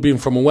 who would be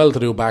from a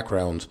well-to-do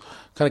background,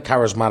 kind of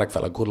charismatic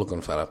fella,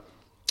 good-looking fella,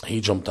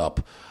 he jumped up,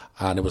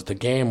 and the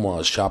game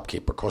was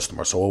shopkeeper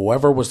customer. So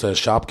whoever was the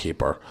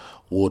shopkeeper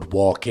would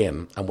walk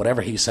in, and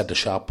whatever he said the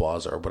shop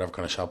was, or whatever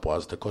kind of shop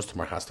was, the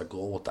customer has to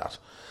go with that.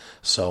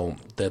 So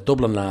the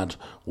Dublin lad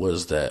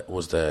was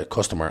the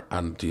customer,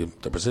 and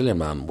the Brazilian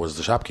man was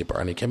the shopkeeper.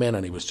 And he came in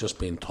and he was just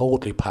being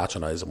totally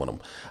patronising with him.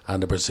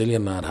 And the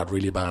Brazilian lad had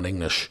really bad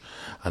English,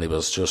 and he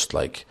was just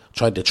like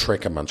trying to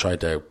trick him and try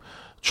to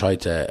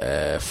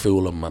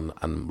fool him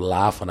and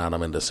laughing at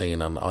him in the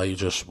scene. And I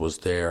just was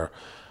there.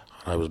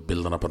 I was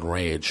building up in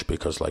rage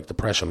because, like,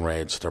 depression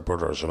rage, they're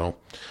brothers, you know,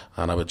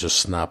 and I would just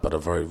snap at it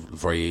very,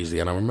 very easily.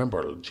 And I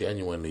remember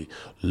genuinely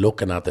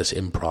looking at this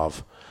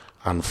improv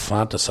and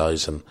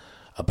fantasising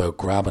about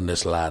grabbing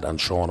this lad and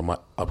throwing him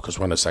out, because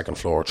we're on the second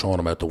floor, throwing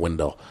him out the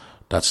window.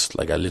 That's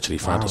like, I literally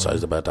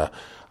fantasised about that.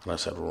 And I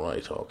said,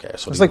 right, okay.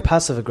 So it was like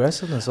passive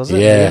aggressiveness, wasn't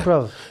it? Yeah,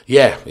 improv.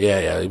 Yeah.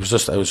 It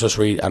was just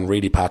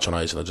really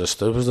patronising. It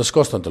was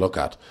disgusting to look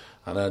at.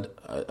 And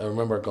I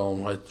remember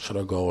going, right, should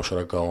I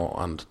go?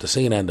 And the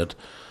scene ended,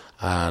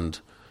 and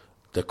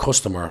the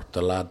customer,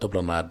 the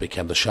Dublin lad,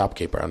 became the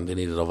shopkeeper, and they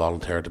needed a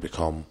volunteer to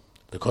become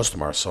the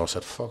customer. So I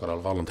said, fuck it,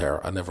 I'll volunteer.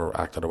 I never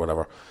acted or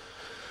whatever.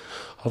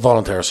 I'll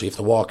volunteer, so you have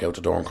to walk out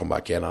the door and come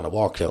back in. And I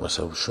walked out and I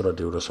said, should I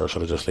do this or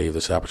should I just leave?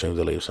 This is the opportunity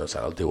to leave. So I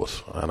said, I'll do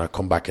it. And I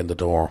come back in the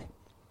door,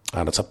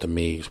 and it's up to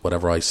me.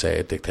 Whatever I say,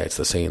 it dictates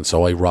the scene.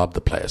 So I robbed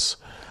the place,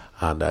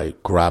 and I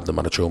grabbed him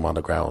and I threw him on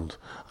the ground.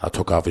 I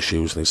took off his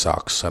shoes and his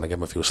socks, and I gave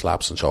him a few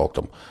slaps and choked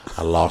him,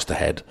 and lost the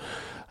head.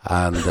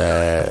 And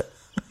the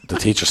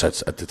teacher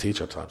at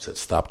the time said,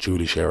 "Stop."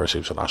 Julie Shearer, she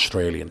was an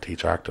Australian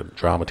teacher, actor,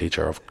 drama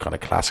teacher of kind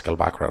of classical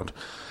background.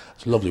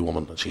 It's a lovely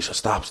woman, and she said,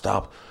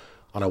 "Stop."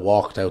 And I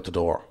walked out the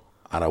door,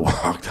 and I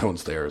walked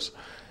downstairs,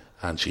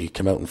 and she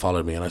came out and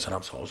followed me, and I said,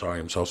 I'm so sorry,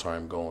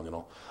 I'm going, you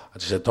know.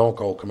 And she said, "Don't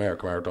go, come here,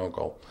 don't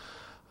go."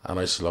 And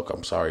I said, "Look,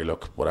 I'm sorry,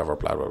 look, whatever,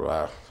 blah, blah,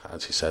 blah."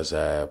 And she says,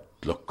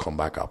 "Look, come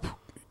back up.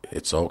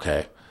 It's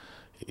okay.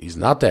 He's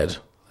not dead.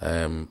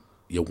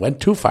 You went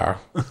too far.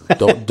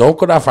 Don't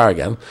go that far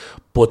again.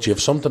 But you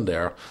have something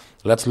there.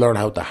 Let's learn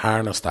how to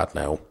harness that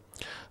now.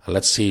 And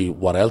let's see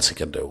what else he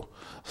can do."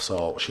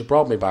 So she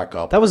brought me back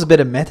up. That was a bit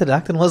of method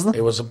acting, wasn't it?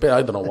 It was a bit,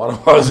 I don't know what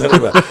it was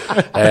anyway.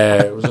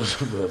 It was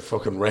just a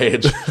fucking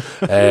rage.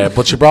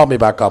 But she brought me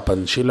back up,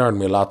 and she learned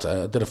me a lot.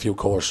 I did a few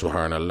courses with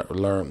her, and I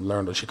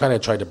learned. She kind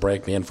of tried to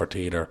break me in for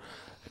theatre,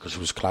 because she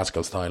was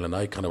classical style, and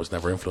I kind of was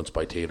never influenced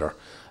by theatre.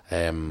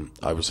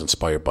 I was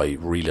inspired by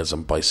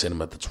realism, by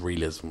cinema that's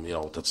realism, you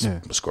know, that's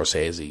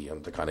Scorsese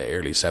and the kind of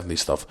early 70s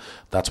stuff.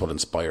 That's what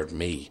inspired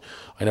me.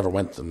 I never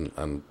went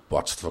and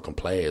watched fucking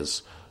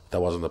plays. That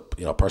wasn't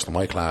a person in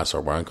my class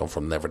or where I come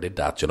from never did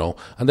that, you know.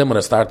 And then when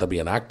I started to be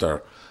an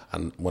actor,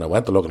 and when I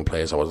went to look in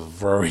plays, I was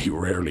very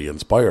rarely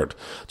inspired.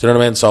 Do you know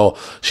what I mean? So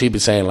she'd be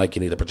saying, like, you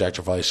need to project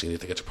your voice, you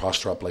need to get your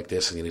posture up like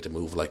this, and you need to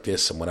move like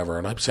this and whatever.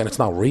 And I'd be saying, it's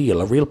not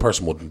real. A real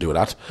person wouldn't do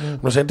that. And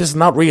I'm saying, this is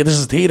not real. This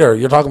is theatre.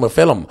 You're talking about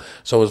film.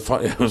 So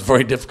it was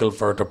very difficult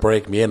for her to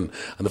break me in.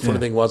 And the funny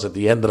thing was, at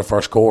the end of the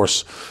first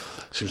course,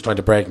 she was trying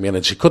to break me in,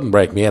 and she couldn't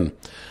break me in.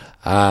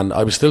 And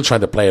I was still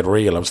trying to play it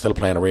real. I was still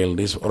playing it real, and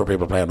these other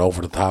people playing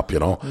over the top, you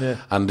know. Yeah.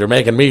 And they're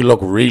making me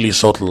look really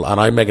subtle, and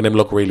I'm making him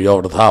look really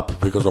over the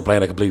top, because we're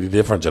playing it completely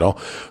different, you know.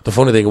 The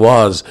funny thing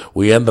was,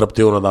 we ended up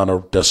doing it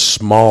on the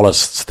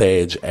smallest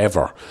stage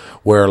ever,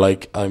 where,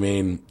 like, I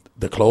mean,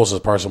 the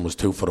closest person was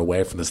 2 foot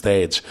away from the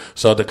stage.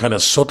 So the kind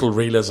of subtle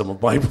realism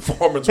of my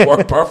performance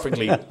worked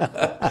perfectly. And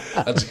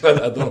I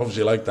don't know if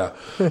she liked that.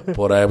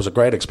 But it was a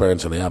great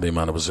experience in the Abbey,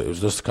 man. It was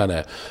just kind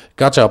of,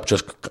 got you up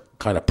just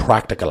kind of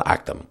practical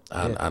acting,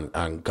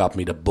 and got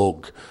me the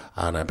bug,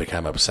 and I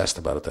became obsessed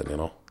about it then, you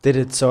know. Did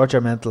it sort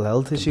your mental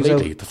health issues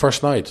completely out? The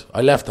first night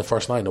I left,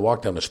 and I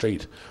walked down the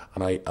street,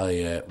 and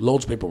I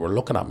loads of people were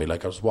looking at me,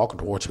 like I was walking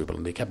towards people,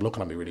 and they kept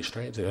looking at me really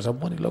strangely. I said,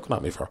 "What are you looking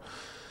at me for?"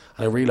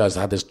 And I realised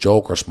I had this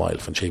Joker smile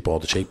from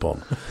Cheapo to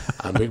Cheekbone.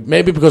 And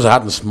maybe because I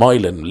hadn't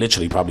smiled in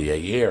literally probably a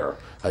year,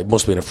 it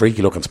must have been a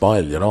freaky looking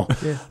smile, you know.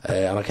 Yeah.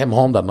 And I came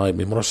home that night,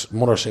 my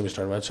mother seen me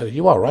starting and said, "Are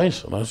you all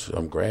right?" And I said,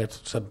 "I'm great."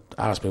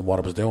 Asked me what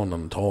I was doing,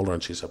 and told her,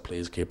 and she said,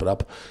 "Please keep it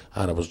up."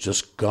 And it was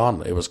just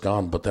gone. It was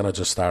gone. But then I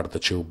just started to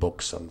chew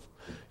books and,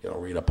 you know,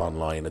 read up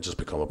online and just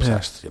become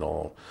obsessed, you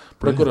know.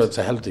 But it's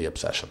a healthy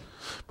obsession.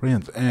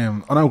 Brilliant.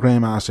 I know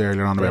Graham asked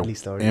earlier on about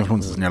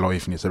influences in your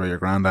life, and you said about your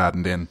granddad,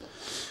 and then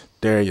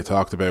there you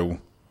talked about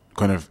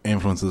kind of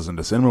influences in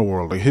the cinema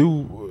world. Like,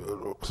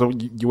 so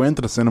you went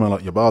to the cinema a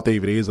lot, you bought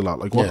DVDs a lot.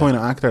 Like, what kind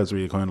of actors were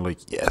you kind of like,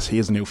 yes,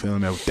 here's a new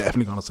film out,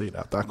 definitely going to see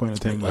that kind of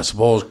thing? I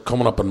suppose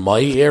coming up in my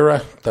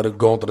era, that I'd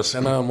go to the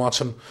cinema and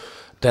watching,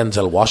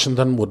 Denzel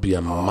Washington would be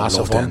a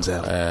massive one.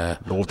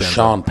 Denzel.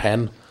 Sean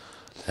Penn,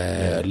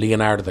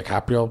 Leonardo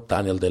DiCaprio,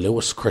 Daniel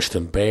Day-Lewis,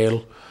 Christian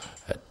Bale.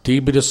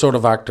 He'd be the sort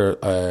of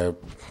actor,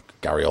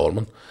 Gary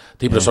Oldman.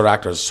 The sort of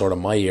actors, sort of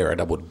my era,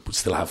 that would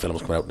still have films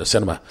coming out in the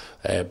cinema.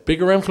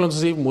 Bigger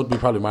influences even would be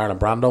probably Marlon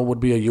Brando would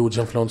be a huge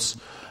influence.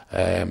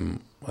 De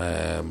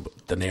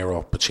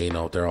Niro,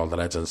 Pacino, they're all the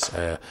legends.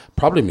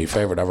 Probably my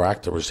favourite ever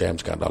actor was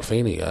James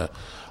Gandolfini.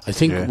 I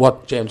think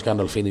what James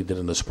Gandolfini did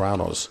in The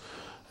Sopranos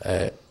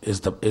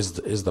is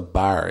the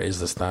bar, is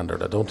the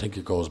standard. I don't think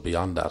it goes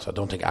beyond that. I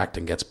don't think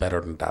acting gets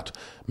better than that.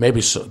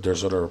 Maybe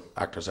there's other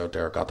actors out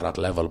there got to that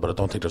level, but I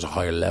don't think there's a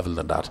higher level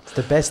than that. It's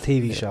the best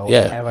TV show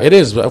ever. It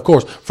is, of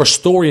course. For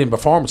story and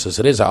performances,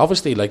 it is.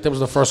 Obviously, like, that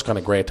was the first kind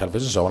of great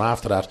television show, and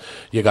after that,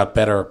 you got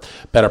better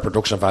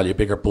production value,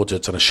 bigger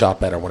budgets, and a shot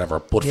better, whatever.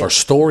 But for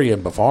story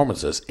and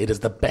performances, it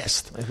is the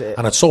best.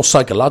 And it's so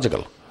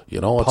psychological. You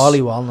know,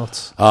 Paulie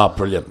Walnuts. Oh,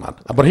 brilliant, man.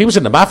 But he was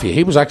in the Mafia.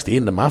 He was actually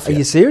in the Mafia. Are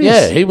you serious?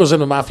 Yeah, he was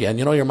in the Mafia. And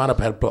you know your man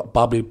up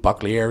Bobby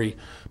Boclieri?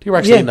 You were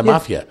actually in the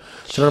Mafia. Do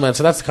you know what I mean?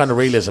 So that's the kind of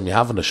realism you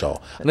have in the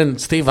show. And then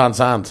Steve Van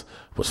Zandt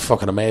was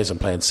fucking amazing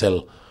playing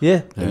Syl.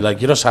 Yeah.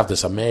 Like, you just have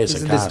this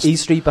amazing cast. This E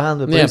Street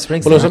Band with Bruce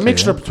Springsteen. Well, there's a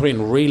mixture between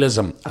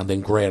realism and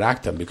then great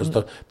acting, because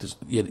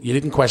you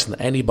didn't question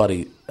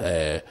anybody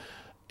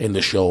in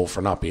the show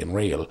for not being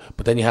real.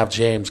 But then you have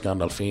James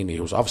Gandolfini,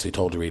 who was obviously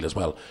totally real as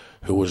well,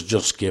 who was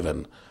just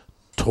given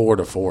tour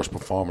de force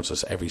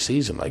performances every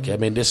season. Like, I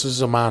mean, this is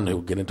a man who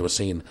would get into a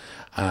scene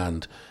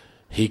and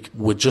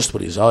with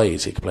his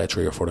eyes, he could play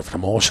 3 or 4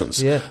 different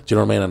emotions. Yeah. Do you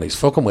know what I mean? And he's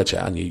fucking with you,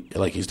 and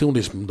he's doing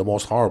the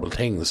most horrible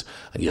things,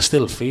 and you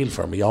still feel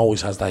for him. He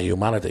always has that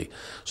humanity.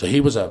 So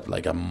he was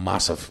a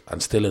massive,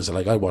 and still is.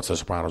 Like, I watch The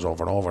Sopranos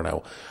over and over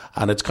now,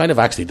 and it's kind of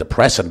actually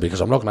depressing because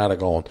I'm looking at it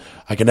going,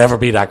 I can never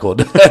be that good.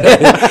 Do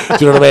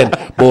you know what I mean?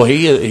 But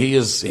he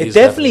is. It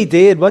definitely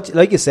did.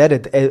 Like you said,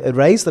 it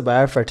raised the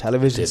bar for a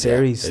television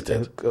series. It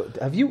did.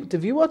 Have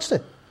you watched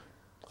it?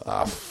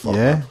 Fuck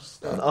Yeah.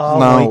 Oh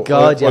my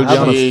God! I'll be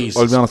honest.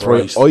 Jesus I'll be honest.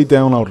 Christ. I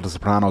downloaded The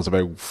Sopranos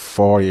about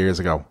 4 years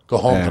ago. Go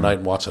home tonight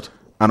and watch it.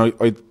 And I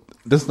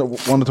this is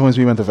one of the times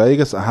we went to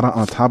Vegas. I had it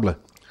on a tablet.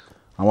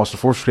 I watched the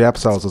first 3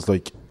 episodes. I was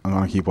like, I'm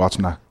gonna keep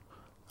watching that.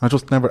 I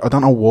just never. I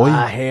don't know why.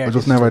 I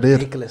just never did.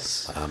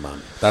 Ridiculous. Ah,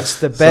 man, that's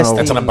the best.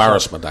 That's an TV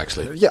embarrassment,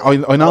 actually. Yeah,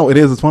 I know it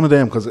is. It's one of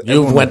them because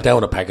You went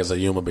down a peg as a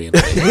human being.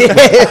 because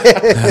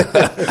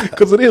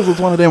it is. It's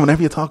one of them.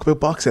 Whenever you talk about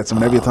box sets and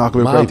whenever you talk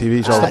about Man, great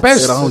TV shows, it's the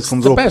best. it always It's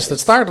comes the up. best. It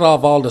started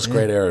off all this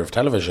great era of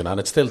television, and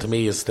it still, to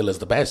me, is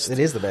the best. It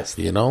is the best.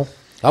 You know,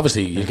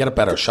 obviously you get a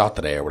better shot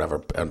today or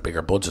whatever, and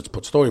bigger budgets,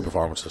 but story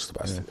performance is the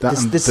best. That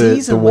and The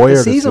season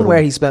Wire,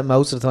 where he spent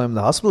most of the time in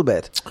the hospital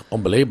bed.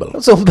 Unbelievable.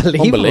 That's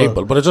unbelievable.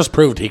 Unbelievable. But it just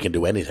proved he can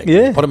do anything.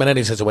 Yeah. Put him in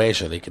any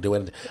situation, he can do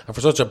anything. And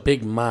for such a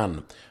big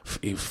man,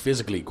 he's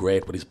physically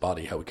great with his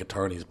body, how he could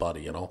turn his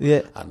body, you know.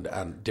 Yeah.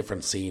 And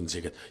different scenes,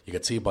 you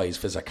could see by his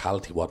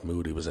physicality what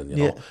mood he was in, you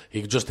Yeah. know.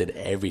 He just did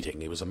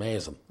everything. He was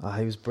amazing.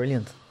 He was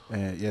brilliant.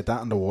 yeah,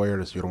 that and The Wire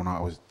is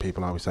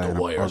people always say. The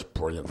Wire is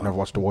brilliant. I've never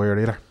watched The Wire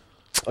either.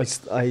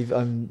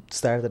 I'm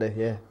started it.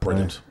 Yeah.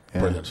 Brilliant.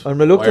 Yeah. Brilliant. I'm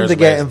reluctant Wire's to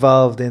get amazing.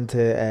 involved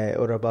into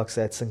other box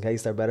sets in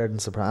case they're better than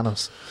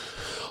Sopranos.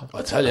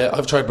 I tell you,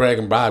 I've tried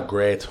Breaking Bad,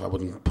 great. I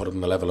wouldn't put it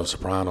on the level of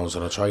Sopranos.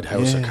 And I tried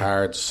House of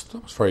Cards,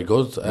 that was very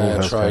good.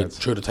 House Tried Cards.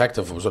 True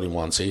Detective, it was only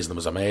 1 season, it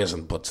was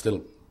amazing, but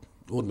still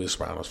wouldn't be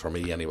Sopranos for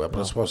me anyway.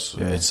 But I suppose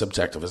it's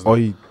subjective, isn't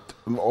it?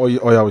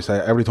 I always say,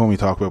 every time we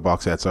talk about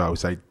box sets, I always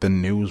say The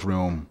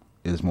Newsroom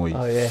is my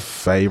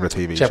favourite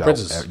TV Jeff show.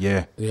 Bridges.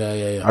 Yeah.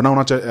 Yeah. No,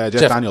 not Jeff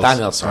Daniels.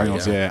 Daniels, sorry,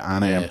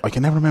 And Yeah. I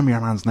can never remember your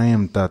man's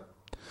name. That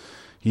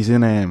he's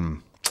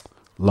in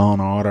Law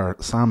and Order.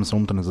 Sam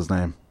something is his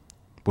name,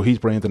 but he's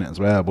brilliant in it as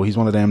well. But he's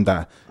one of them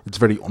that it's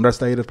very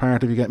understated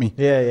part. If you get me,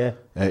 Yeah.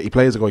 he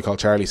plays a guy called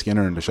Charlie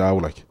Skinner in the show.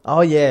 Like,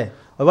 Oh yeah.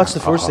 I watched the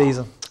first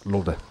season.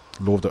 loved it.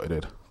 I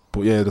did.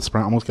 But yeah, The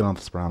Sopranos. I must get on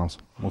to The Sopranos.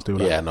 Must do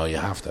that. Yeah, no, you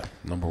have to.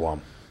 Number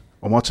 1.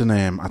 I'm watching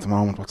at the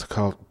moment. What's it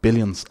called?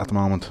 Billions at the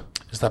moment.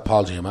 Is that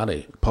Paul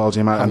Giamatti? Paul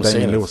Giamatti and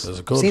Damien Lewis. Is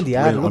it good? Seen the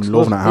ad. I'm Looks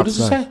loving good. it. I Who have does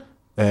to it say.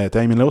 say?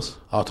 Damien Lewis.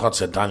 Oh, I thought it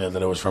said Daniel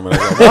Lewis from it.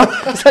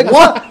 What? It's like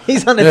what?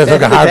 He's on a Yeah,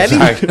 took a heart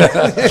telly.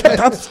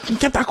 Attack.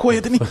 Kept that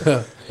quiet, didn't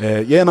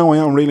he? Yeah, no, I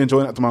am really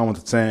enjoying it at the moment.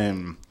 It's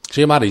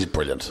Giamatti's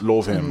brilliant.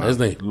 love him, man.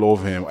 Isn't he?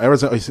 Love him. I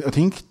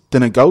think The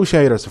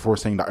Negotiator is the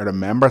first thing that I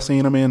remember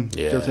seeing him in.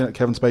 Yeah. You ever seen it?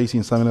 Kevin Spacey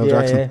and Samuel L.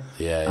 Yeah, Jackson.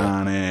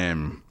 Yeah.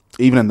 And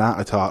even in that,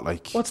 I thought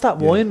like, What's that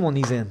wine one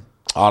he's in?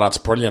 Oh, that's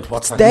brilliant.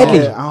 What's that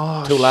Deadly.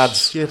 called? Oh, 2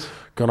 lads. shit.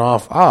 Gone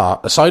off.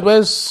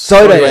 Sideways?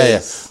 Sideways. Yeah. That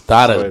is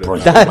Sideways.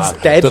 brilliant. That's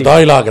man. deadly. The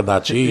dialogue in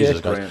that, Jesus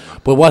Yeah. Christ. Brilliant.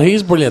 But what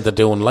he's brilliant at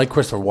doing, like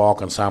Christopher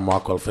Walken, Sam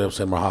Rockwell, Philip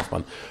Seymour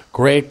Hoffman,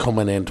 great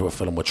coming into a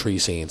film with 3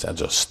 scenes and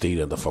just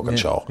stealing the fucking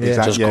show.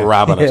 Yeah. Just Yeah.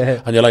 grabbing it.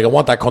 Yeah. And you're like, I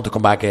want that cunt to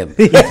come back in.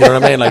 You know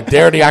what I mean? Like,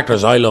 they're the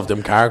actors I love,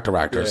 them character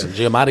actors. And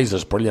Giamatti's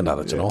just brilliant at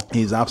it, you know?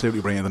 He's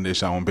absolutely brilliant in this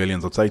show on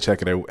Billions. I'd say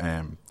check it out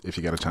if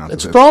you get a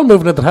chance. They're all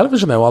moving into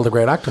television now, all the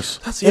great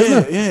actors. It's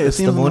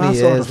the money,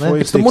 isn't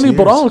it? It's the money,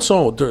 but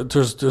also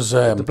there's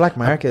The black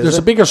market. there's is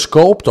a bigger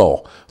scope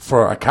though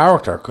for a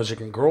character because you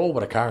can grow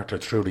with a character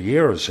through the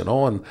years, you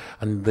know, and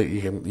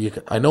you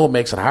can, I know it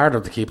makes it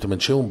harder to keep them in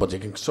tune, but you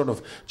can sort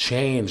of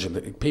change,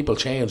 and people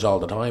change all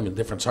the time in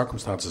different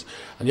circumstances,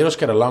 and you just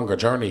get a longer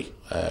journey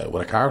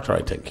with a character.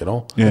 I think, you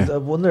know. Yeah. I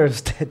wonder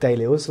if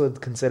Day-Lewis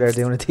would consider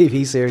doing a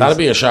TV series. That'd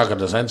be a shock in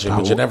the century,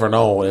 but you never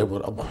know.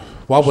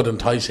 What would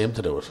entice him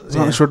to do it?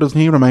 I'm not sure, doesn't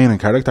he remain in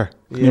character?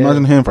 Can you Yeah.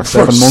 imagine him for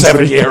For 7 months?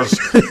 7 years.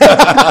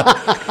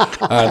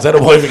 Instead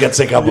of why we get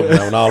sick of him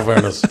now, in all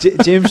fairness.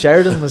 Jim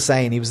Sheridan was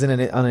saying he was on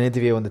an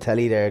interview on the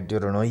telly there the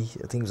other night.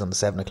 I think it was on the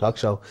 7 o'clock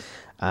show,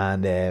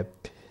 and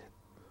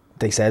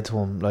they said to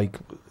him like,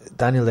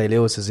 Daniel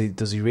Day-Lewis,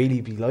 does he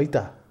really be like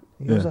that?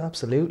 He goes,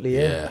 absolutely,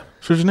 yeah.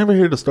 Sure, did you never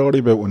hear the story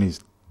about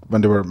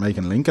when they were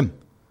making Lincoln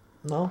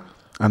No,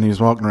 and he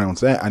was walking around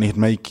set and he'd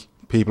make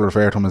people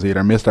refer to him as either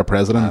Mr.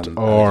 President And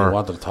if or you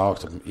wanted to talk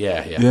to him,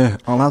 yeah,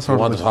 all that If you sort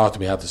wanted of to talk to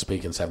me, you had to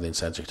speak in 17th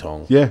century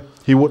tongue. yeah.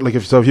 He would like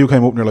if you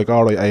came up and you're like,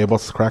 all right, hey,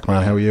 what's the crack,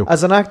 man? How are you?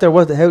 as an actor,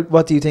 what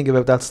do you think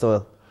about that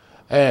style?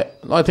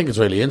 I think it's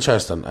really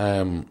interesting.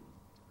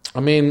 I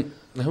mean,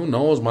 who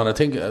knows, man? I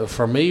think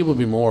for me it would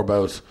be more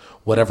about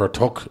whatever it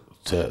took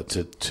to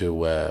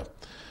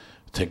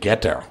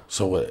get there.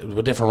 So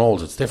with different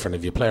roles, it's different.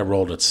 If you play a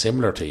role that's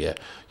similar to you,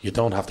 you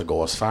don't have to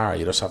go as far.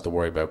 You just have to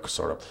worry about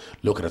sort of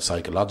looking at it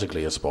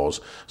psychologically, I suppose.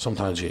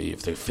 Sometimes you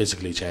have to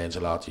physically change a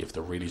lot. You have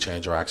to really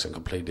change your accent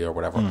completely or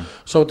whatever.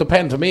 So it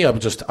depends. To me,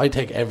 I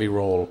take every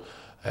role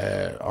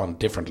on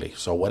differently.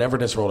 So whatever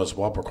this role is,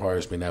 what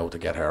requires me now to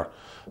get her,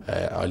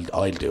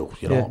 I'll do,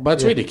 you know. But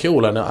it's really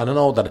cool, and I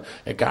know that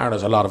it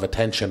garners a lot of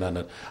attention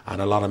and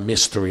a lot of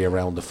mystery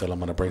around the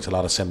film, and it brings a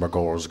lot of cinema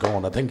goers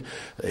going. I think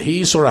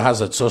he sort of has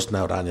it sussed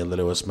now, Daniel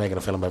Day-Lewis, making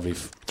a film every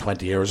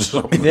 20 years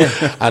or something,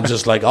 and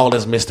just like all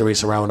this mystery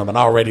surrounding him, and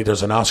already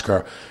there's an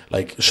Oscar,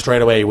 like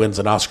straight away he wins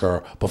an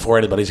Oscar before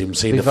anybody's even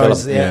seen the film,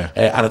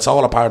 and it's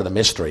all a part of the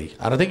mystery.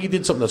 And I think he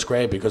did something that's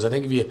great, because I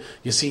think if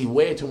you see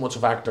way too much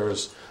of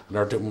actors, and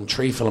they're doing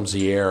 3 films a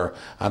year,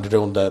 and they're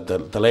doing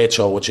the Late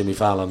Show with Jimmy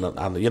Fallon,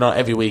 and you know,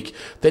 every week,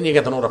 then you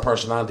get to know their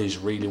personalities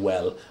really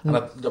well, and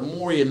the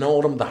more you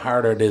know them, the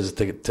harder it is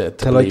to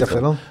like the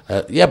film.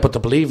 But to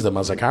believe them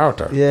as a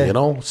character, you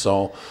know.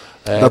 So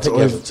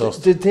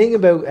the thing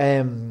about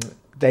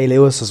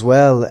Day-Lewis as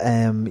well,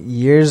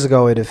 years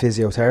ago I had a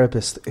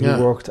physiotherapist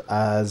who worked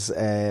as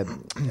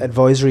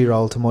advisory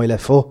role to My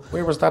Left Foot.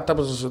 Where was that? That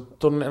was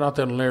done, not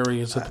in Larry,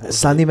 is it?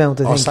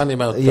 Sandymount, I think.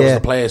 Sandymount. That was the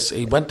place.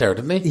 He went there,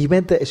 didn't he? He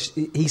went there.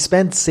 He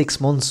spent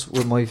 6 months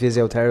with my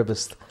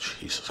physiotherapist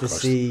to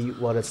see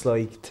what it's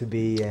like to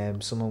be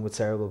someone with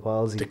cerebral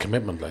palsy. The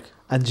commitment, like.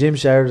 And Jim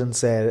Sheridan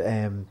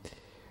said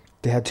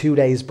they had 2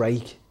 days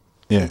break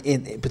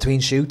in between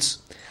shoots.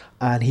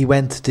 And he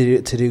went to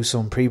do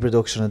some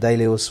pre-production, and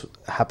Day-Lewis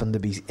happened to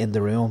be in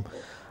the room,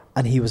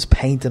 and he was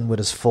painting with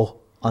his foot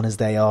on his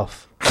day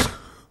off.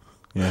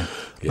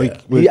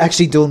 He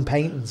actually done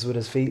paintings with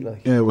his feet,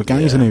 like. Yeah, with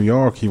Gangs in New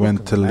York, he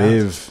went to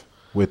live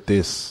with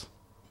this,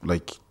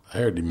 like. I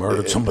heard he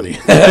murdered somebody.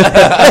 For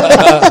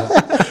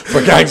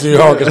Gangs New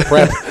York is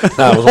prep.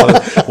 No, it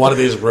was one of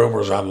these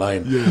rumours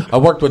online. Yeah. I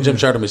worked with Jim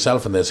Sheridan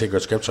myself in the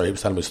Secret Scripture. He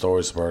was telling me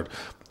stories about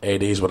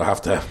ADs would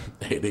have to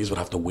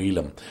wheel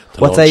him.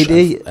 What's AD?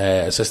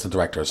 Assistant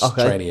directors,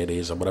 trainee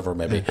ADs, and whatever it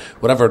may be.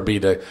 Whatever it be,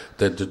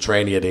 the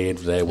trainee AD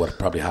today would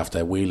probably have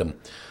to wheel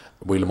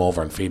him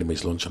over and feed him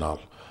his lunch and all.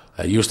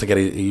 He was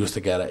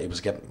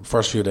getting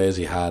first few days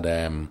he had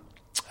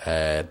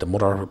the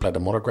mother who played the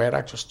mother, great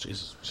actress,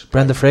 Jesus,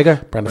 Brenda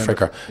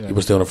Fricker. Yeah. He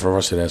was doing it for the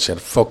first few days. She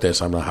said, "Fuck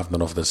this, I'm not having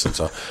enough of this." And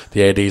so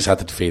the ADs had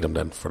to feed him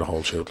then for the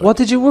whole shoot. Like. What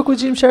did you work with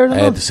Jim Sheridan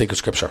on? The Secret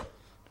Scripture.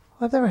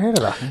 I've never heard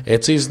of that.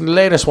 It's his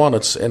latest one.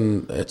 It's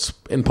in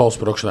post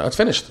production. It's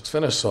finished.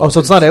 So so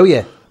it's not out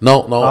yet?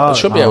 No. It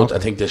should be out. I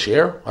think this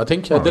year. I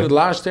did it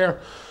last year.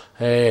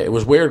 It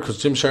was weird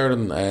because Jim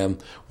Sheridan.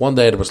 One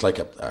day there was like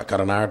I got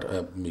an art.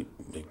 My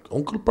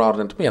uncle brought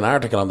it into me, an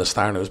article on the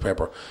Star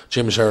newspaper.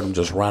 Jim Sheridan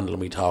just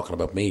randomly talking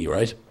about me,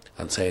 right?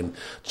 And saying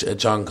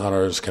John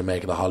Connors can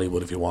make it to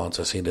Hollywood if he wants.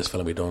 I've seen this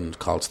film he done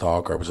called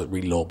Stalker. It was a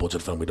really low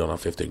budget film we done on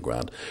 15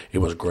 grand. It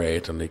was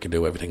great, and he can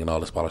do everything and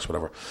all this bollocks,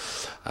 whatever.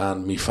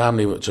 And my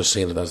family was just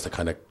seeing it as the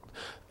kind of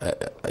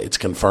it's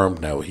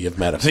confirmed now. You've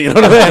met it. You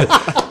know what I mean?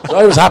 So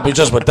I was happy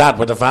just with that,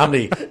 with the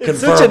family confirmed. It's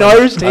such an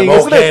Irish thing,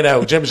 isn't it?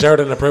 Now. Jim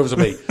Sheridan approves of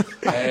me.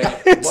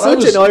 It's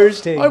such an Irish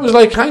thing. I was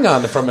like, hang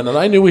on for a minute.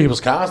 I knew he was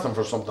casting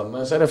for something. And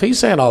I said, if he's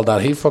saying all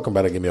that, he fucking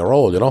better give me a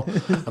role, you know?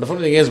 And the funny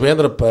thing is, we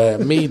ended up,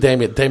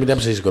 Damien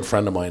Dempsey's a good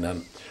friend of mine,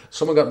 and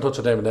someone got in touch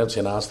with Damien Dempsey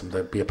and asked him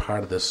to be a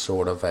part of this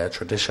sort of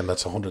tradition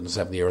that's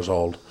 107 years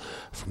old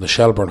from the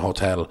Shelburne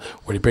Hotel,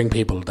 where you bring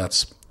people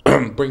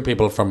bring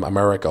people from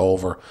America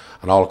over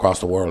and all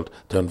across the world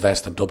to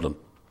invest in Dublin,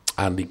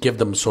 and they give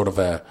them sort of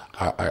a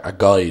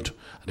guide,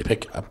 and they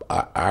pick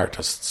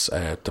artists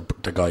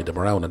to guide them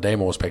around, and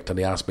Damo was picked, and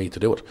they asked me to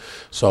do it.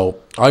 So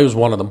I was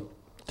one of them,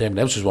 Damien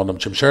Dempsey was one of them,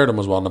 Jim Sheridan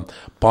was one of them,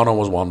 Bono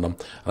was one of them,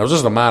 and it was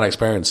just a mad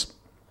experience.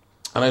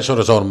 And I sort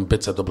of told them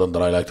bits of Dublin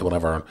that I liked or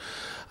whatever,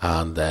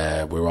 and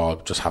we were all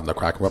just having a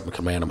crack. We were up in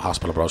Kilmainham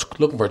Hospital, but I was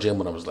looking for Jim,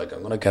 and I was like,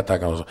 I'm going to get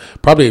that guy. I was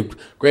probably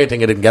great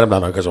thing I didn't get him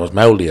down there because I was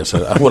mouldy,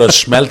 so I would have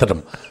smelted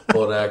him,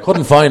 but I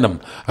couldn't find him.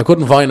 But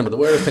the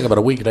weirdest thing, about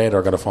a week later,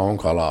 I got a phone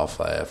call off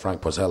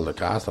Frank Poisel, the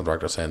casting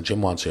director, saying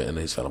Jim wants you in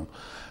his film.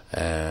 He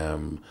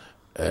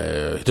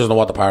doesn't know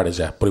what the part is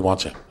yet, but he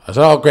wants you. I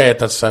said, oh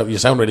great, you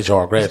sound really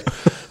sure, great.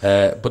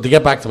 But they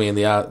get back to me, and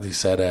he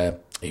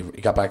said he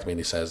got back to me and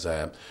he says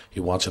he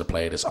wants you to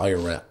play this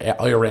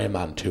IRA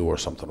Man 2 or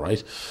something,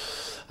 right?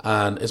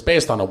 And it's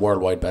based on a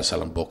worldwide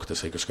best-selling book, The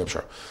Secret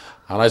Scripture.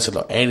 And I said,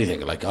 look,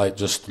 anything, like I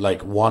just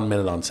like 1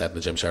 minute on set in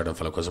the Jim Sheridan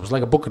film, because it was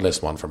like a bucket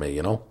list one for me,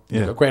 you know?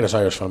 Yeah. The greatest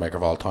Irish filmmaker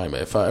of all time.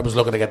 If I was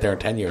looking to get there in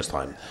 10 years'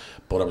 time,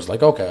 but I was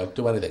like, okay, I'll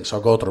do anything. So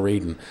I go to the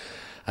reading,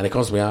 and he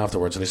comes to me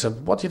afterwards and he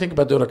said, what do you think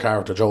about the other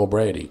character, Joe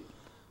O'Brady?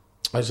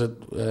 I said,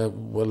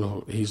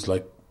 well, he's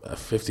like a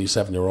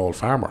 57-year-old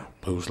farmer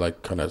who's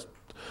like kind of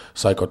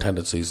psycho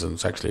tendencies and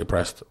sexually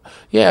oppressed.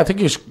 Yeah, I think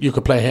you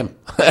could play him.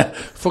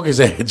 Fuck his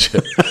age.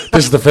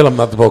 This is the film,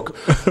 not the book.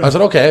 I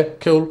said, okay,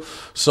 cool.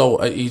 So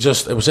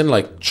it was in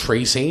like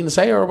 3 scenes,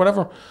 say, or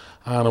whatever,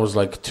 and it was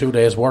like 2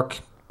 days work.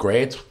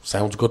 Great,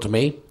 sounds good to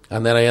me.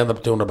 And then I ended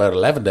up doing about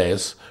 11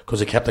 days because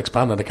he kept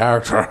expanding the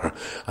character,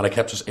 and I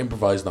kept just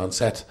improvising on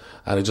set,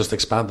 and he just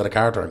expanded the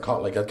character and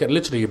caught, like, I'd get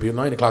literally, it'd be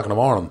 9 o'clock in the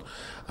morning,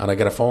 and I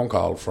get a phone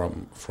call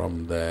from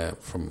the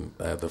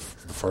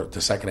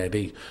second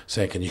AD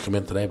saying, "Can you come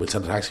in today? We'll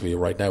send a taxi for you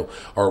right now."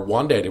 Or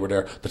one day they were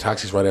there, the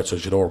taxi's right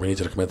outside your door. We need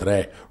you to come in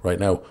today, right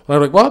now. And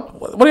I'm like,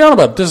 "What? What are you on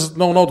about? This is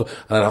no." And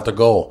I'd have to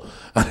go.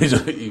 And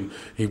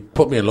he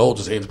put me in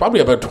loads of scenes, probably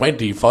about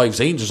 25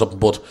 scenes or something.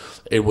 But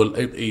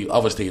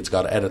obviously it's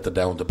got edited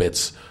down to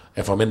bits.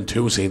 If I'm in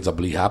 2 scenes, I'll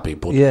be happy.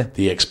 But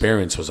the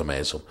experience was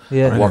amazing.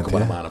 Yeah, working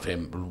with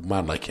a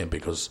man like him,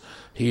 because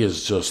he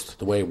is just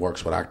the way he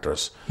works with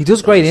actors. He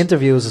does great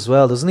interviews as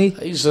well, doesn't he?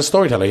 He's a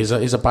storyteller. He's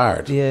a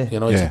bard. Yeah,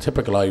 he's a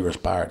typical Irish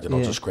bard.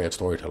 Just great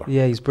storyteller.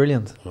 Yeah, he's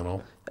brilliant.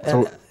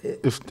 So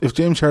if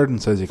James Sheridan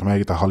says you can make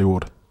it to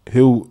Hollywood,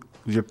 who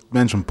you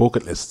mentioned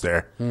bucket lists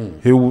there?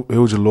 Who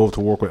would you love to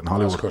work with in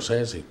Hollywood?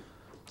 Scorsese.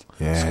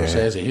 Yeah,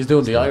 Scorsese. He's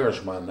doing The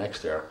Irishman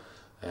next year.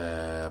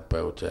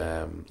 About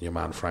your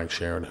man Frank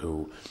Sheeran,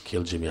 who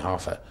killed Jimmy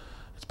Hoffa.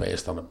 It's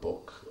based on a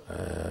book.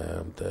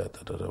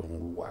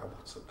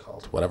 What's it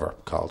called? Whatever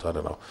called, I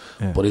don't know.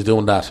 Yeah. But he's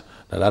doing that.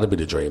 Now that'd be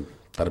the dream.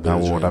 That'd be a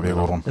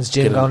good one. Is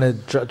Jim going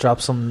to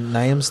drop some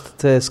names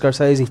to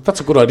Scorsese?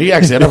 That's a good idea.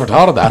 Actually, I never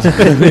thought of that.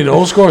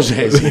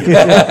 Scorsese.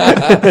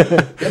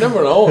 You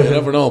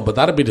never know. But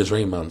that'd be the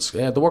dream, man.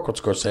 Yeah, the work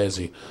with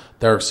Scorsese,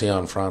 Derek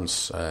Sion,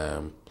 France.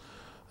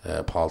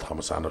 Paul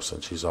Thomas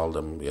Anderson, she's all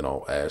them,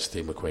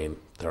 Steve McQueen.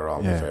 They're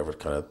all my favourite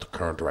kind of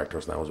current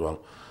directors now as well.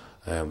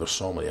 There's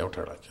so many out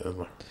there,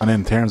 And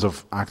in terms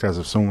of actors,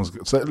 if someone's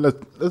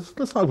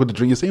let's talk with the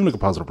dream. You seem like a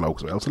positive bloke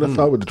as well, so let's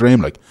talk with the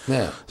dream.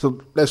 So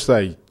let's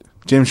say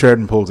Jim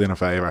Sheridan pulls in a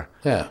favour,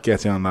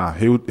 gets you on that.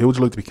 Who would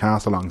you like to be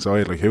cast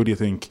alongside? Who do you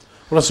think?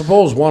 Well, I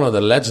suppose one of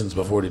the legends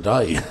before they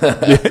die,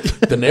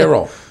 De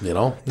Niro. De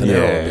Niro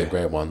would be a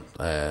great one.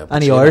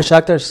 Any Irish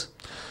actors?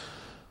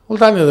 Well,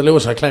 Daniel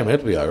Day-Lewis, I claim him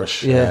to be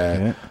Irish.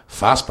 Yeah.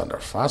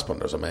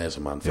 Fassbender's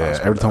amazing, man.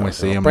 Every time I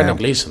see him, Brendan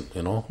Gleeson,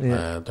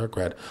 they're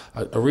great.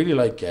 I really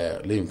like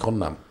Liam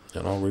Cunningham.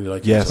 Really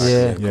like Yes,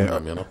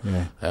 Cunningham.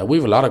 We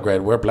have a lot of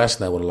great. We're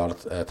blessed now with a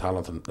lot of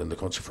talent in the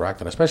country for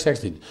acting, especially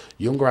actually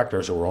younger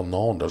actors who are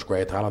unknown. There's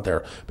great talent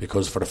there,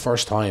 because for the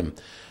first time,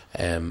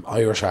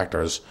 Irish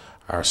actors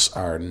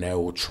are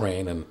now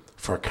training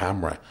for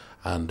camera.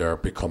 And they're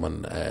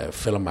becoming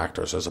film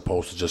actors, as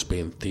opposed to just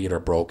being theatre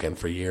broke in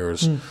for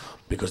years.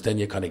 Because then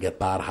you kind of get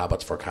bad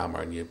habits for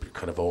camera and you're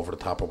kind of over the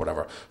top or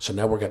whatever. So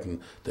now we're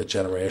getting the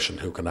generation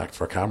who can act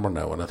for camera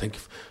now. And I think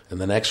in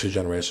the next few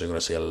generations, you're going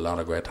to see a lot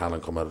of great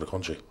talent come out of the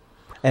country.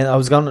 And I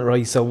was going to,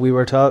 right, so we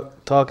were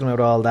talking about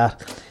all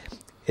that.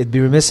 It'd be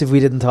remiss if we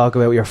didn't talk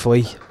about your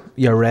fight,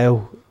 your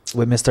row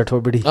with Mr.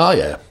 Tubridy. Oh,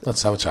 yeah,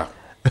 let's have a chat.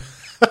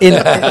 In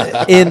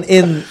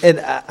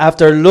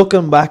after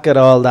looking back at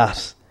all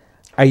that,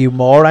 are you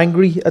more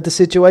angry at the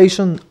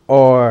situation,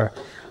 or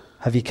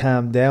have you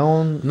calmed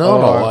down?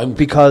 No,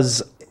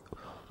 because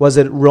was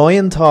it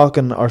Ryan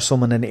talking or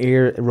someone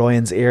in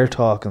Ryan's ear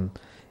talking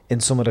in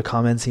some of the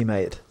comments he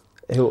made?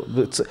 I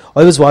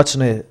was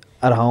watching it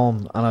at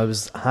home and I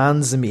was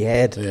hands in my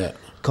head,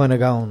 kind of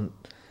going.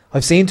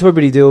 I've seen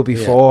Tubridy do it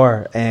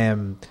before,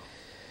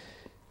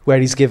 where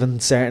he's given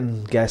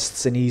certain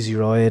guests an easy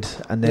ride,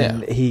 and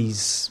then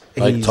he's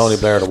Tony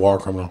Blair, the war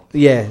criminal.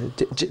 Yeah,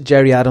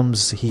 Jerry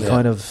Adams. He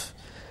kind of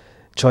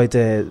tried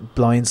to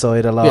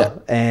blindside a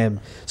lot.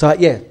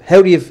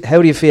 How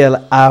do you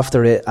feel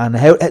after it, and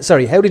how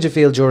did you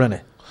feel during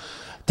it?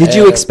 Did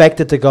you expect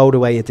it to go the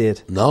way it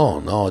did?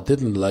 No, it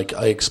didn't.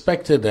 I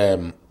expected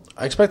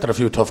a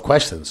few tough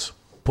questions,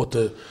 but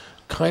to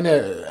kind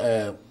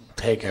of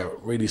take a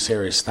really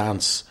serious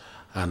stance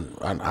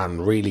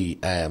and really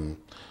and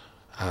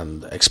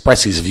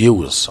express his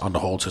views on the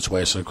whole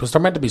situation, because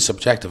they're meant to be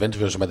subjective.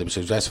 Interviews are meant to be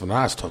subjective and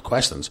ask tough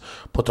questions,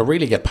 but to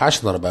really get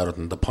passionate about it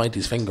and to point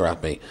his finger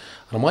at me.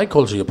 And in my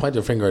culture, you point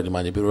your finger at the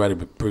man, you'd be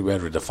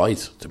ready to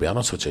fight, to be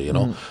honest with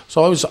you,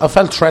 So I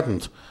felt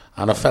threatened,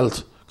 and I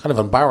felt kind of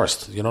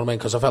embarrassed, you know what I mean?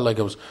 Because I felt like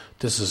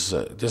this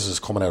is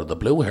coming out of the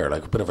blue here,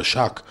 like a bit of a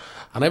shock.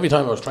 And every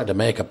time I was trying to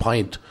make a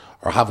point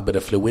or have a bit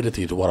of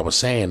fluidity to what I was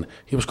saying,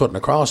 he was cutting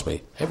across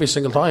me every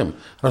single time.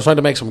 And I was trying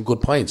to make some good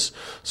points.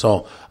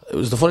 So it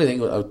was the funny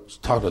thing, I was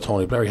talking to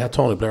Tony Blair. He had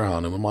Tony Blair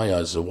on, and in my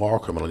eyes, a war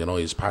criminal.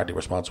 He's partly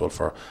responsible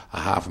for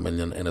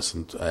 500,000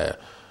 innocent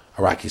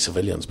Iraqi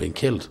civilians being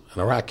killed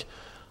in Iraq.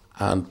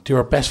 And they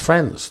were best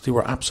friends. They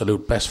were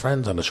absolute best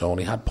friends on the show.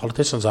 And he had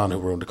politicians on who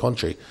were in the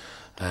country.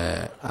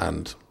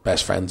 And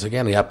best friends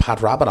again. He had Pat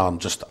Rabbitt on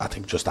just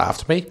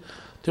after me.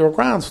 They were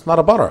grand, not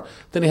a bother.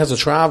 Then he has a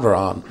traveller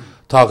on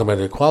talking about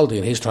equality,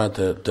 and he's trying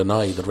to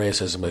deny that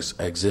racism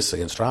exists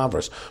against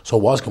travellers. So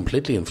it was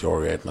completely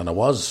infuriating, and I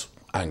was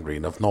angry,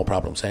 and I've no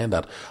problem saying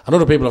that. And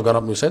other people have gone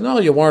up and said, no,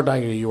 you weren't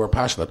angry, you were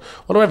passionate.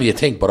 Well, whatever you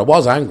think, but I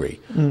was angry.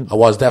 I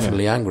was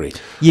definitely angry.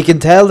 You can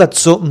tell that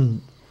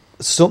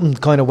something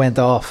kind of went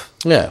off.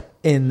 Yeah.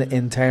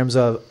 In terms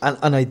of,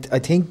 and I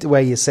think the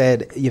way you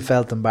said you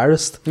felt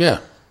embarrassed. Yeah.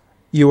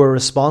 You were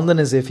responding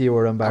as if you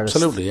were embarrassed.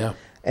 Absolutely, yeah.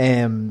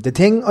 The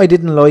thing I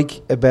didn't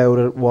like about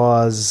it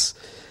was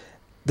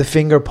the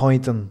finger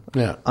pointing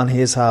on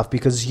his half,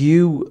 because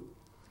you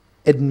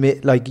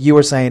admit, you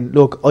were saying,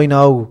 look, I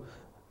know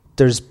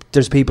there's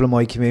people in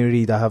my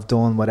community that have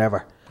done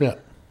whatever,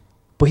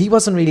 But he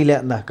wasn't really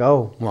letting that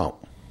go. No.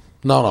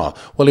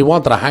 Well, he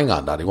wanted to hang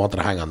on that. He wanted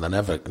to hang on the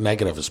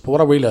negatives. But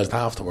what I realised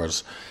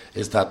afterwards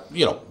is that,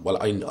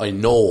 I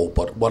know,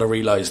 but what I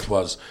realised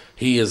was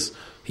he is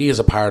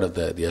a part of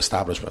the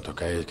establishment,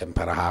 okay? He's getting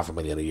paid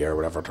 $500,000 a year,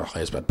 whatever, the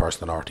highest paid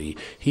person in RTE.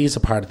 He's a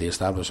part of the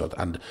establishment,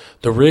 and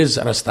there is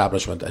an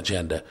establishment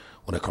agenda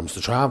when it comes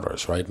to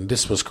travellers, right? And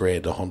this was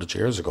created 100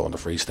 years ago when the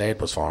Free State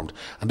was formed.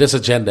 And this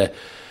agenda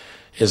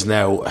is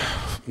now,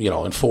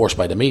 enforced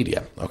by the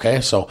media, okay?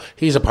 So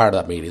he's a part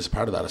of that media, he's a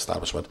part of that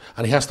establishment,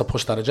 and he has to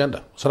push that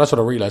agenda. So that's what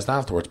I realised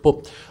afterwards.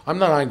 But I'm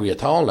not angry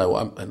at all now.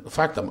 In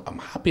fact, I'm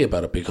happy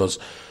about it, because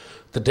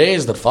the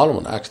days that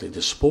following, actually,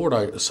 the support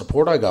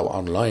I got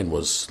online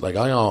was like,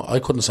 I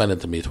couldn't sign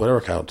into my Twitter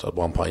account at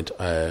one point,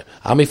 and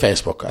my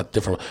Facebook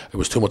it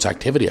was too much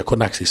activity. I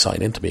couldn't actually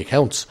sign into my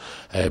accounts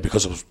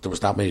because there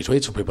was that many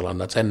tweets from people, and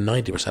that's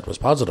 90% was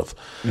positive.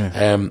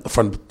 Yeah.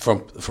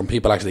 From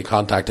people actually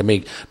contacting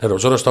me. Now there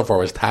was other stuff where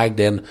I was tagged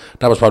in.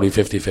 That was probably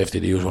 50-50,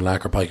 the usual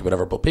knacker pike,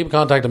 whatever. But people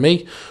contacting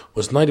me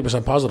was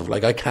 90% positive.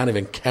 Like, I can't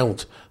even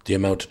count the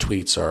amount of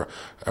tweets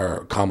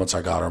or comments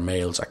I got or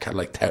mails. I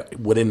can't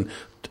within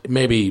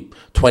maybe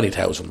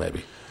 20,000,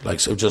 maybe. Like,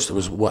 so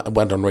it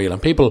went unreal,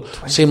 and people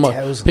had seen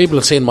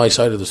my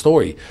side of the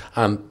story,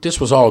 and this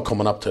was all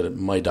coming up to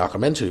my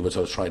documentary, which I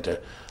was trying to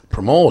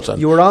promote. And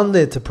you were on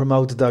there to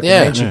promote the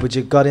documentary, but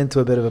you got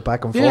into a bit of a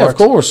back and forth. Yeah, of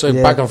course,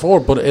 back and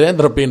forth, but it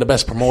ended up being the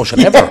best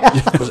promotion ever,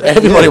 because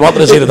everybody wanted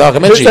to see the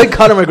documentary. It's like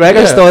Conor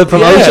McGregor style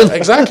promotion. Yeah,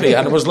 exactly.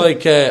 And it was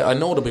like, I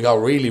know that we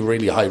got really,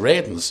 really high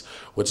ratings,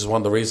 which is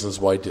one of the reasons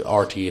why the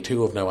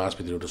RTE2 have now asked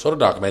me to do this other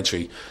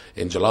documentary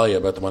in July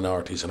about the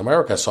minorities in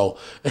America. So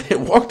it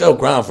worked out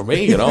grand for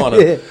me, And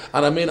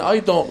I mean, I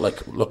don't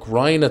look,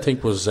 Ryan, I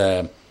think, was,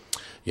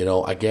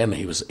 again,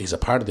 he's a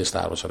part of the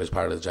establishment, he's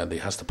part of the agenda,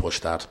 he has to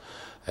push that.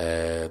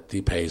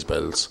 He pays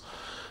bills,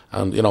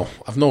 and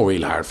I've no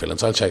real hard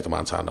feelings. I'll shake the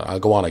man's hand. I'll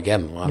go on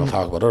again and I'll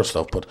talk about other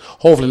stuff, but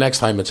hopefully next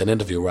time it's an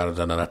interview rather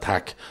than an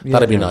attack.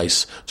 That'd be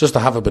nice, just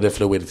to have a bit of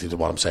fluidity to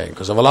what I'm saying,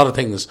 because I have a lot of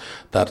things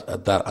that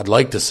I'd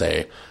like to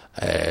say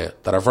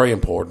that are very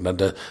important, and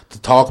to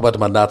talk about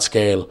them on that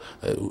scale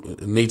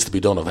needs to be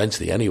done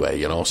eventually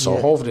anyway, so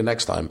hopefully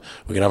next time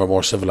we can have a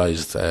more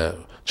civilised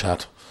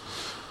chat.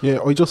 Yeah,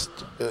 I just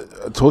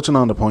touching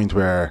on the point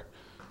where,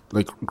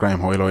 like,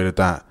 Graham highlighted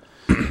that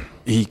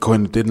he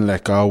kind of didn't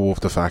let go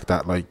of the fact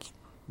that, like,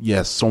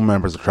 yes, some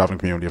members of the travelling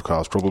community have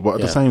caused trouble, but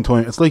at the same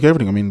time, it's like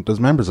everything. I mean, there's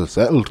members of the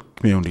settled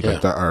community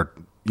like that are,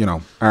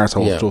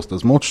 arseholes just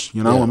as much,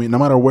 I mean, no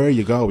matter where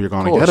you go, you're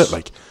going to get it,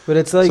 like. But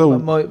it's like,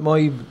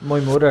 my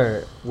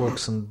mother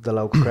works in the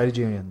local credit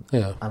union,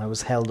 and I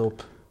was held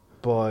up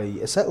by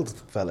a settled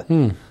fella.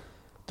 There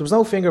was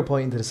no finger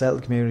pointing to the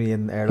settled community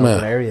in our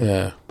local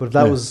area. But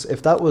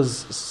if that was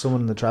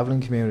someone in the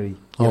travelling community,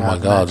 oh my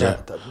God,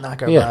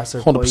 knacker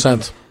bastard,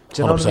 100%.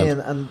 Do you know what I mean?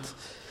 And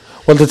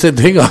well, the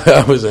thing,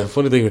 I was a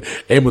funny thing.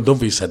 Eamon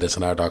Dunphy said this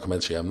in our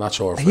documentary. I'm not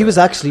sure if he was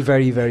actually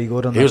very, very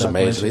good on that. He was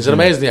amazing. He's an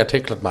amazingly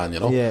articulate man,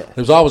 Yeah.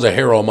 He was always a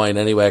hero of mine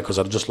anyway, because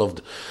I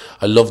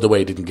loved the way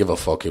he didn't give a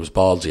fuck. He was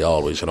ballsy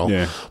always,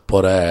 Yeah.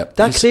 But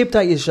that clip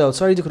that you showed,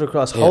 sorry to cut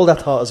across, hold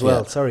that thought as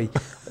well. Sorry,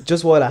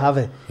 just while I have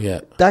it. Yeah.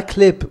 That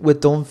clip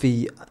with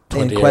Dunphy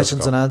in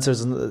questions and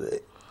answers and.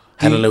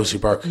 Helen Lucy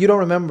Burke. You don't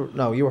remember?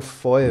 No, you were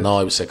 5. No,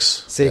 I was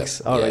 6.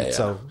 6. All right.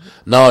 So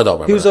no, I don't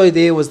remember. Whose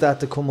idea was that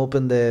to come up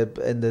in the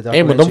documentary?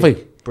 Eamon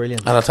Dunphy.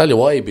 Brilliant. And I'll tell you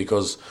why,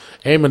 because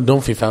Eamon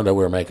Dunphy found out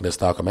we were making this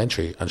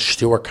documentary, and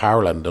Stuart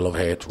Carlin, the Love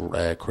Hate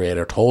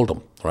creator, told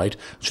him, right?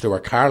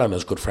 Stuart Carlin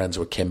is good friends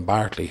with Kim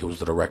Bartley, who was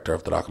the director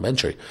of the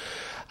documentary,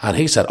 and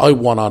he said, I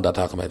want on that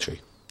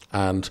documentary.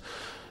 And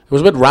it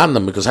was a bit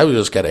random, because how do you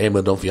just get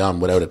Eamon Dunphy on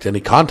without any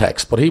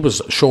context? But he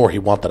was sure he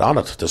wanted on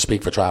it to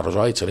speak for travellers'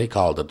 rights, and he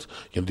called it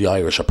the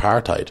Irish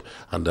apartheid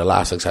and the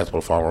last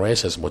acceptable form of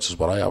racism, which is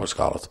what I always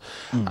call it.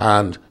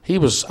 And he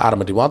was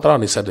adamant he wanted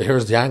on. He said,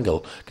 here's the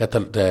angle, get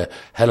the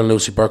Helen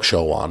Lucy Burke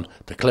show on,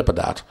 the clip of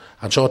that,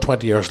 and show it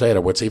 20 years later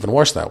where it's even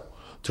worse now.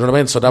 Do you know what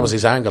I mean? So that was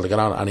his angle to get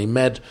on, and he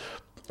made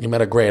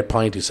a great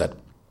point.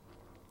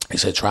 He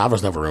said,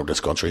 travellers never ruined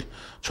this country.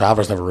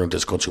 Travellers never ruined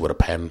this country with a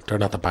pen. They're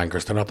not the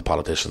bankers. They're not the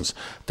politicians.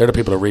 They're the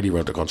people who really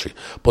ruined the country.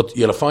 But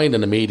you'll find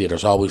in the media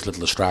there's always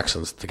little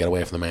distractions to get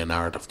away from the main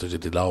narrative.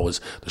 They'll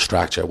always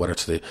distract you, whether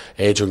it's the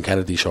Adrian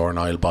Kennedy show or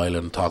Niall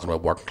Boylan talking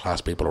about working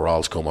class people or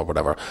all scum or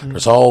whatever.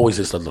 There's always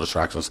these little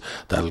distractions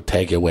that'll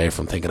take you away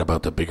from thinking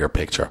about the bigger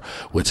picture,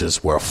 which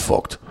is we're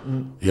fucked.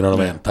 You know what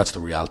I mean? That's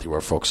the reality,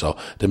 we're fucked. So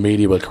the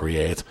media will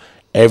create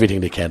everything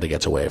they can to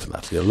get away from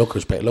that. Look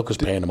who's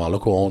paying them all.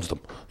 Look who owns them.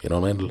 You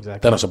know what I mean?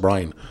 Exactly. Dennis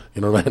O'Brien.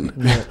 You know what I mean?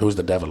 Who's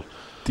the devil?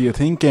 Do you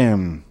think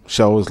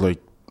shows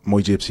like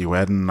My Gypsy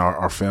Wedding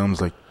or films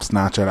like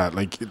Snatch or that,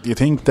 like, do you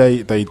think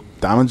they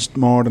damaged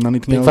more than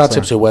anything else? Big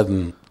Fat Gypsy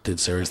Wedding did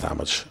serious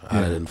damage,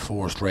 and it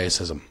enforced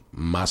racism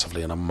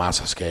massively on a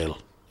massive scale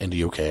in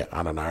the UK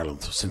and in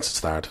Ireland since it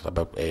started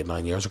about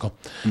 8-9 years ago.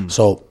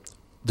 So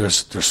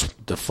there's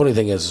the funny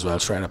thing is as well,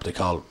 straight up they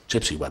call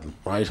Gypsy Wedding,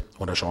 right?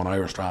 When they're showing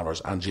Irish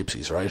travellers and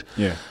gypsies, right?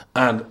 Yeah.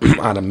 And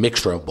a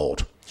mixture of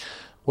both.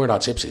 we're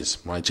not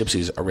gypsies, right?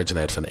 Gypsies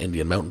originate from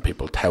Indian mountain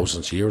people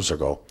thousands of years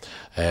ago.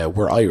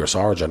 We're Irish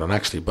origin, and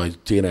actually by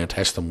DNA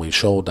testing we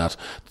showed that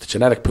the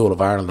genetic pool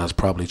of Ireland has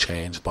probably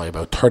changed by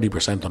about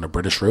 30% under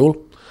British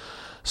rule.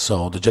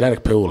 So the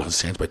genetic pool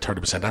has changed by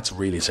 30%. That's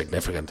really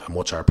significant, how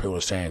much our pool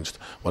has changed.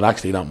 Well,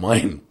 actually not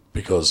mine,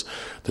 because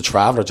the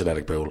traveller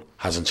genetic pool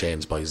hasn't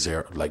changed by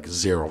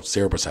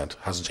 0%,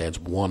 hasn't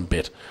changed one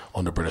bit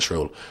under British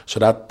rule. So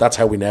that's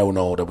how we now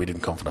know that we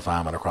didn't come from the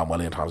famine or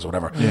Cromwellian times or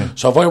whatever. Yeah.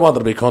 So if I wanted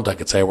to be cunt, I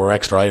could say we're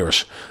extra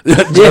Irish. Do you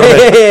know what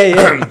I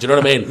mean? Do you know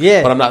what I mean?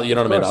 Yeah. But I'm not, you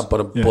know what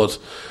I mean? But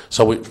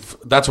so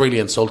that's really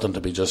insulting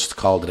to be just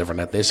called a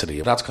different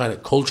ethnicity. That's kind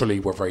of,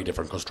 culturally we're very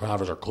different, because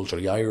travellers are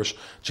culturally Irish,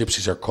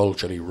 gypsies are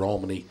culturally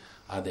Romany,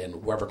 and then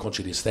wherever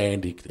country they stay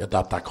in, they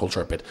adopt that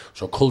culture a bit.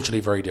 So culturally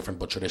very different,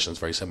 but traditions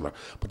very similar.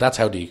 But that's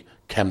how they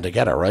came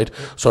together, right?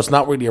 So it's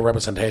not really a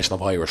representation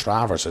of Irish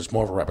travellers, it's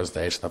more of a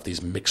representation of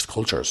these mixed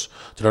cultures,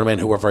 do you know what I mean,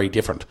 who are very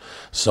different.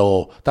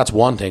 So that's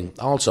one thing.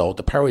 Also,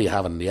 the power you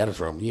have in the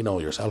edit room, you know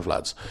yourself,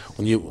 lads.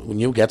 When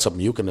you get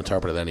something, you can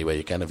interpret it any way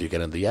you can if you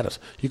get in the edit.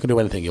 You can do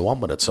anything you want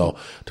with it. So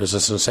there's a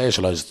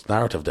sensationalised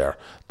narrative there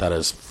that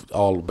is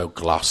all about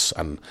gloss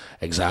and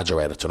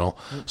exaggerated, you know.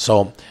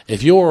 So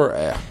if you're,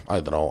 I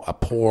don't know, a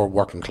poor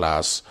working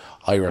class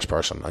Irish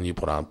person and you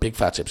put on big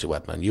fat gypsy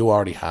wedding and you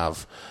already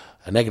have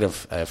a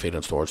negative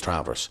feelings towards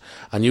travellers,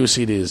 and you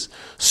see these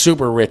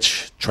super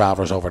rich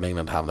travellers over in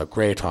England having a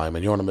great time,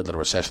 and you're in the middle of a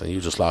recession and you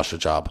just lost your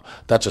job,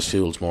 that just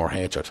fuels more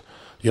hatred.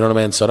 You know what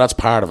I mean? So that's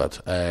part of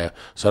it.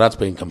 So that's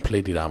been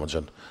completely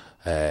damaging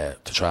to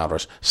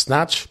travellers.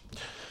 Snatch,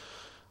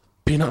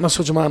 being honest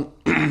with you, man,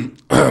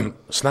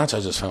 Snatch I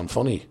just found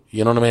funny.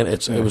 You know what I mean?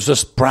 It was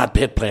just Brad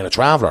Pitt playing a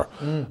traveller.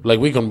 Like,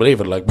 we couldn't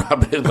believe it, like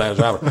Brad Pitt playing a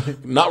traveller.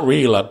 Not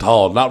real at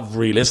all, not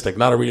realistic,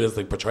 not a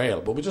realistic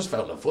portrayal, but we just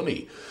found it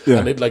funny. Yeah.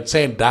 And it, like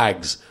saying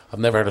dags, I've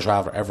never heard a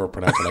traveller ever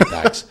pronounce it like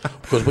dags.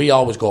 Because we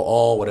always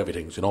go, with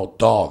everything. You know,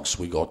 dogs,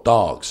 we go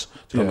dogs.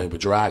 Do you know what I mean? We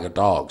drag at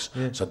dogs.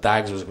 Yeah. So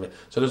dags was,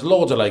 so there's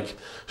loads of like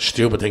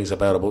stupid things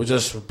about it, but we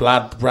just,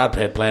 Brad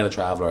Pitt playing a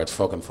traveller, it's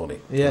fucking funny.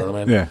 Yeah. You know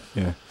what I mean?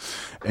 Yeah.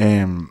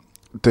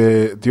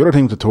 The other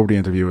thing with the Tubridy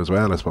interview as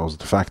well, I suppose,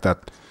 the fact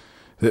that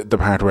the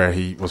part where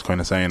he was kind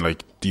of saying,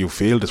 like, do you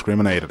feel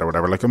discriminated or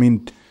whatever? Like, I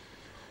mean,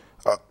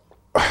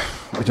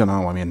 I don't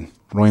know. I mean,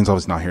 Ryan's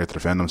obviously not here to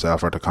defend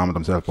himself or to comment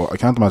himself, but I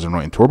can't imagine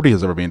Ryan Tubridy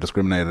has ever been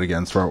discriminated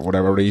against for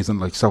whatever reason.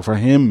 Like, so for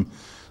him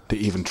to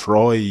even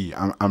try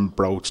and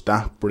broach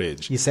that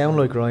bridge. You sound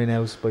like Ryan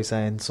House by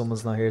saying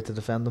someone's not here to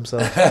defend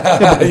himself.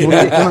 He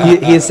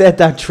has said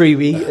that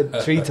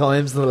 3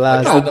 times in the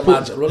last. I can't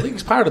imagine. Well,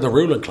 he's part of the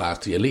ruling class,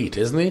 the elite,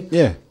 isn't he?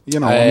 Yeah,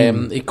 you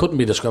know. He couldn't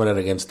be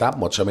discriminated against that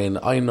much. I mean,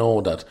 I know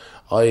that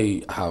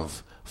I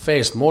have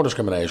faced more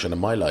discrimination in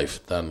my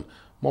life than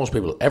most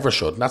people ever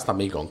should, and that's not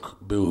me going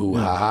boo-hoo,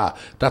 ha-ha.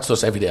 That's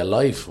just everyday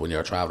life when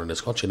you're travelling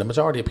this country. And the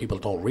majority of people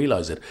don't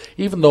realise it.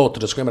 Even though to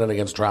discriminate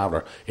against a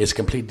traveller is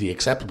completely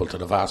acceptable to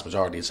the vast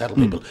majority of settled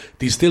people,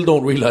 they still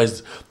don't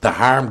realise the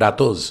harm that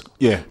does.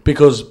 Yeah.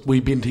 Because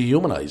we've been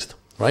dehumanised,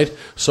 right?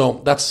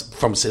 So that's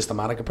from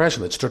systematic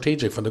oppression. It's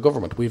strategic from the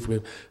government.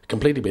 We've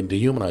completely been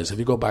dehumanised. If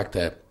you go back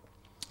to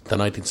the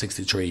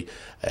 1963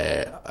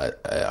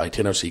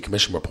 Itinerary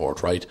Commission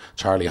report, right?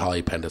 Charlie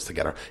High penned this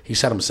together. He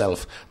said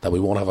himself that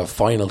we won't have a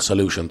final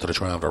solution to the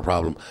traveller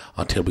problem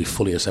until we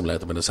fully assimilate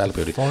them in the settled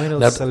community.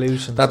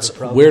 Solution. That's to the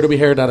problem. Where do we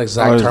hear that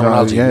exact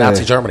terminology?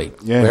 Nazi Germany.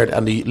 Yeah.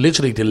 And he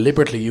literally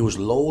deliberately used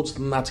loads of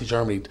Nazi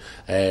Germany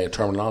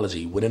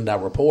terminology within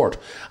that report.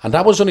 And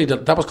that was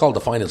that was called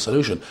the final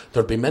solution.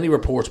 There'd been many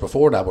reports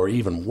before that were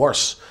even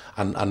worse.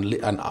 And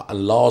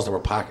laws that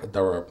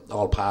were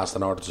all passed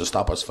in order to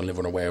stop us from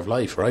living a way of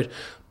life, right?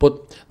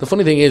 But the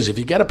funny thing is, if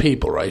you get a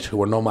people, right,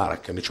 who are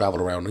nomadic and they travel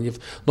around, and you've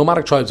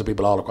nomadic tribes of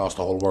people all across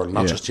the whole world,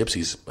 not just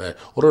gypsies,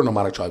 other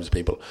nomadic tribes of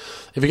people.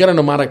 If you get a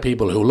nomadic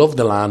people who love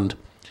the land,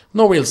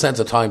 no real sense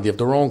of time, they have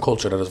their own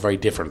culture that is very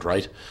different,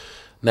 right?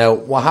 Now,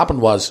 what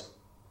happened was,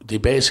 the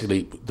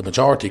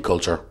majority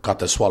culture got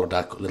to swallow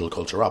that little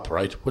culture up,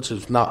 right? Which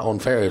is not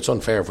unfair. It's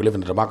unfair. If we live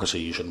in a democracy,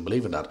 you shouldn't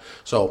believe in that.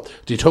 So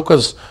they took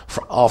us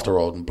off the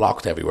road and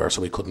blocked everywhere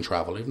so we couldn't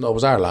travel. Even though it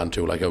was our land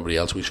too, like everybody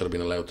else, we should have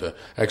been allowed to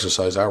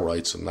exercise our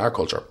rights and our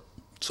culture.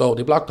 So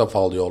they blocked off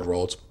all the old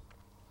roads.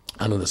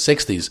 And in the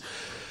 60s,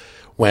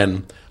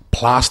 when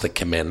plastic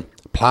came in,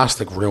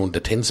 plastic ruined the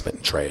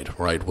tinsmithing trade,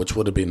 right? Which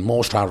would have been,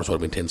 most travellers would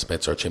have been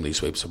tinsmiths or chimney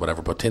sweeps or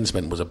whatever, but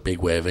tinsmithing was a big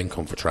way of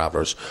income for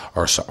travellers,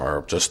 or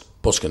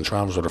just busking.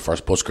 Travellers were the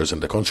first buskers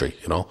in the country,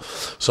 you know.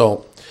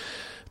 So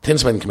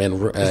tinsmithing came in.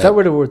 Is that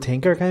where the word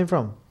tinker came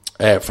from?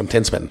 From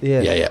tinsmithing.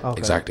 Yeah, okay.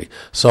 Exactly.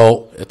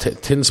 So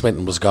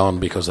tinsmithing was gone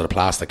because of the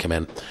plastic came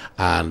in,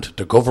 and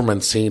the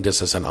government seen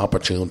this as an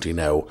opportunity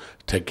now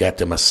to get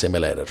them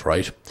assimilated,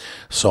 right?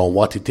 So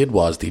what they did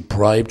was they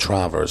bribed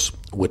travellers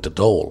with the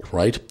dole,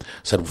 right?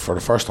 Said for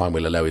the first time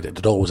we'll allow you. The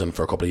dole was in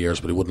for a couple of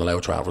years, but he wouldn't allow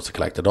travellers to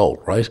collect the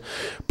dole, right?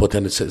 But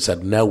then it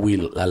said now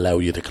we'll allow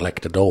you to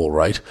collect the dole,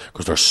 right?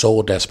 Because they're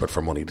so desperate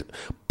for money.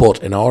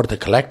 But in order to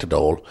collect the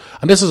dole,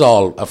 and this is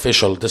all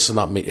official, this is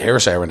not me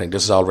hearsay or anything,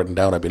 this is all written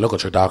down. I'd be looking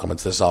through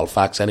documents, this is all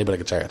facts, anybody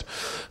can say it.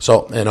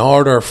 So in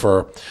order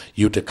for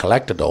you to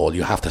collect the dole,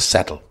 you have to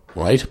settle,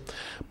 right?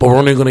 But we're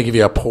only going to give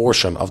you a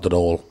portion of the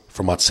dole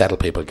from what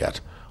settled people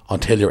get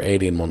until you're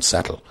 18 months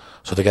settled.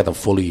 So they get them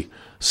fully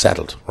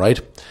settled,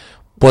 right?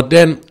 But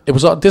then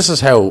this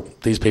is how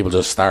these people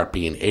just start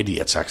being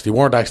idiots. Actually, they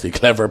weren't actually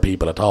clever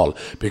people at all,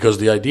 because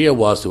the idea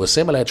was to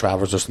assimilate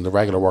travellers just in the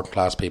regular working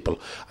class people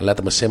and let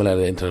them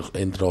assimilate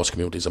into those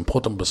communities and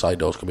put them beside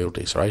those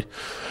communities, right?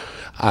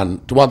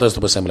 And they wanted us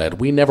to assimilate.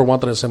 We never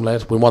wanted to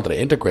assimilate. We wanted to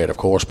integrate, of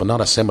course, but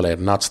not assimilate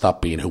and not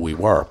stop being who we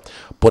were.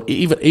 But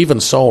even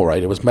so,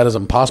 right, it was made as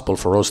impossible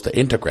for us to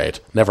integrate,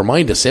 never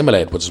mind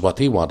assimilate, which is what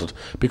they wanted,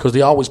 because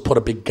they always put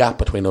a big gap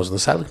between us and the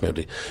settled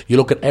community. You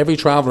look at every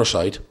traveller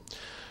site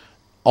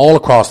all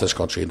across this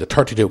country, in the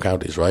 32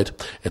 counties, right,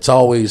 it's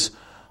always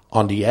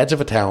on the edge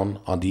of a town,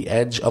 on the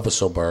edge of a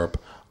suburb,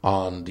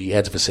 on the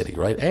edge of a city,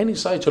 right? Any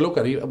site you look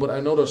at, but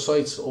I know there's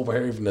sites over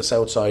here, even the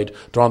south side,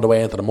 they're on the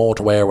way into the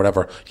motorway or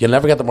whatever. You'll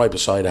never get them right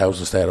beside a house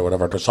instead or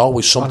whatever. There's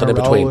always something in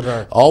between.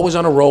 Always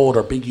on a road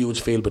or big,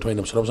 huge field between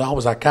them. So there was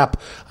always that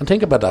gap. And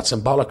think about that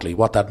symbolically,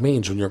 what that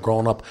means when you're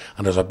growing up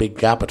and there's a big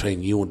gap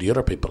between you and the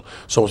other people.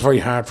 So it's very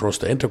hard for us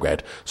to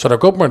integrate. So the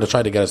government is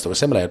trying to get us to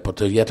assimilate,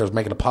 but yet they're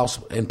making it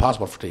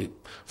impossible for to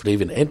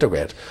even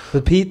integrate.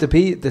 But Pete,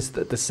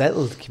 the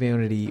settled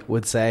community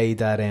would say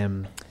that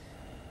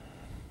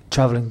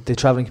the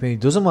travelling community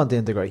doesn't want to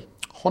integrate.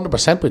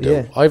 100% we do.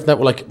 Yeah. I've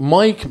never, like,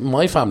 my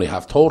family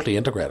have totally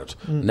integrated.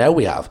 Now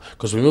we have,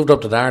 because we moved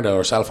up to Darndale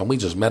ourselves and we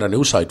just met a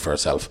new site for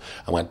ourselves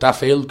and went, that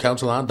field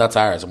council land, that's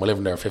ours, and we're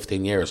living there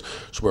 15 years.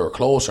 So we were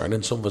closer, and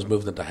then some of us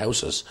moved into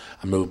houses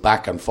and moved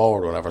back and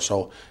forward or whatever.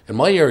 So in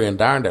my area in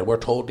Darndale, we're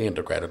totally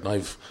integrated. And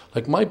I've,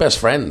 like, my best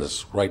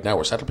friends right now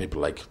are settled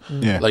people. Like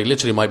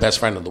literally my best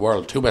friend in the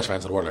world, two best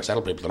friends in the world are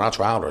settled people. They're not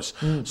travellers.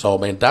 So,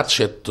 I mean, that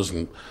shit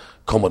doesn't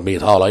come with me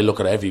at all. I look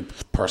at every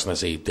person I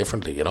see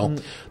differently, you know.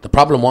 The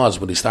problem was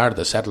when they started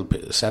to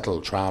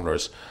settle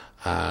travellers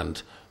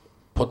and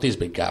put these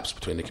big gaps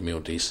between the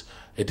communities,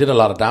 it did a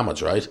lot of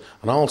damage, right?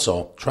 And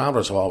also,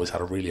 travellers have always had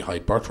a really high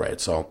birth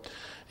rate. So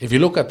if you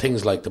look at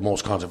things like the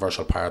most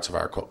controversial parts of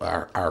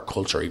our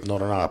culture, even though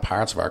they're not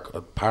part of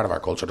our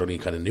culture, they're only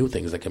kind of new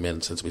things that came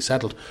in since we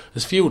settled,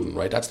 is feuding,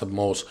 right? That's the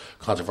most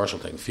controversial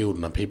thing,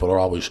 feuding, and people are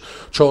always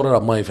throwing it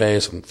up my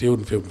face and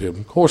feuding.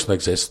 Of course it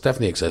exists,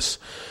 definitely exists.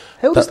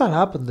 How does that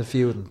happen, the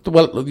feuding?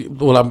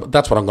 Well,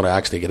 that's what I'm going to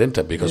actually get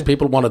into, because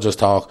people want to just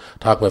talk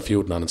about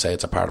feuding and say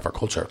it's a part of our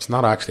culture. It's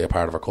not actually a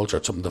part of our culture.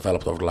 It's something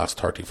developed over the last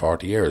 30,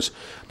 40 years.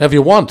 Now, if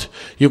you want,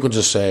 you can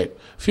just say,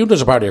 feuding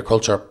is a part of your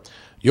culture.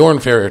 You're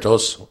inferior to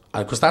us,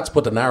 because that's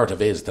what the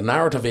narrative is. The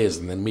narrative is,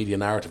 and the media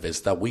narrative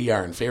is, that we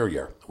are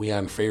inferior. We are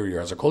inferior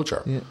as a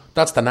culture. Yeah.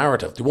 That's the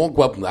narrative. They won't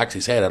go up and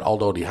actually say that,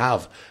 although they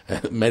have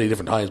many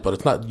different times, but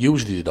it's not,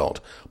 usually they don't.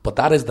 But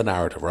that is the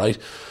narrative, right?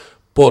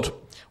 But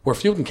where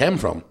feuding came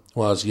from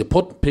was you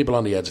put people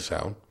on the edge of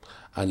town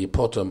and you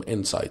put them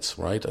in sites,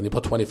 right? And you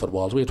put 20-foot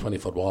walls. We had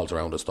 20-foot walls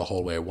around us the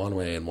whole way, one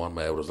way in, one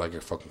way out. It was like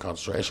a fucking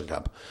concentration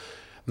camp.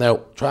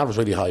 Now, travellers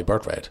really high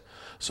birth rate.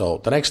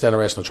 So the next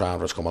generation of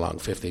travellers come along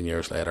 15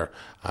 years later,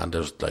 and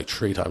there's like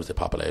 3 times the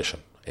population.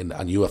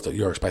 And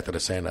you're expected to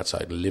stay on that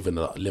side and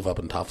live up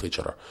on top of each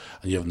other,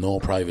 and you have no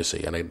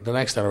privacy. And the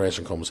next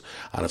generation comes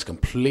and it's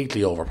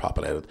completely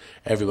overpopulated.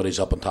 Everybody's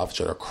up on top of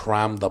each other,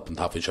 crammed up on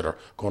top of each other,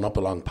 going up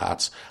along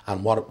paths.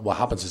 And what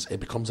happens is it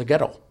becomes a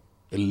ghetto.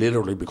 It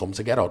literally becomes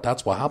a ghetto.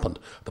 That's what happened.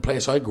 The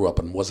place I grew up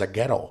in was a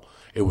ghetto.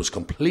 It was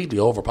completely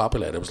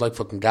overpopulated. It was like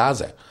fucking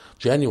Gaza,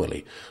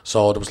 genuinely.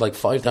 So there was like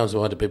 5 times the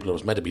amount of people that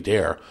was meant to be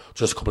there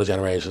just a couple of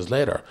generations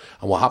later.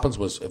 And what happens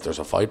was, if there's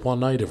a fight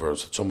one night, if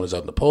someone's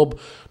out in the pub,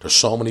 there's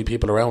so many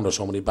people around, there's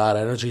so many bad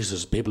energies,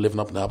 there's people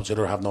living up in the opposite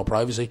other, have no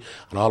privacy,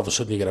 and all of a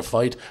sudden you get a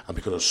fight, and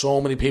because there's so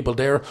many people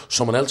there,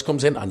 someone else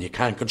comes in and you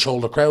can't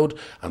control the crowd,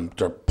 and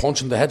they're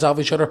punching the heads off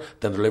each other,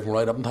 then they're living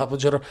right up on top of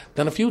each other,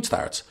 then a feud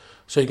starts.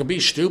 So you can be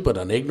stupid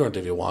and ignorant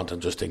if you want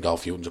and just think,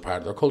 feuding's a part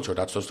of their culture.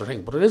 That's just their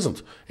thing. But it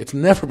isn't. It's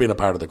never been a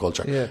part of the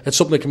culture. Yeah. It's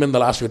something that came in the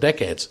last few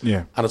decades.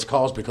 Yeah. And it's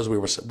caused because we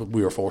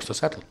were forced to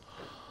settle.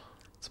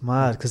 It's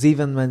mad. Because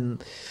even when,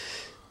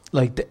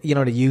 like, the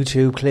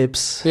YouTube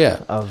clips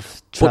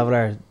of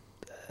Traveller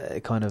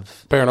kind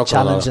of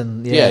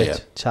challenging,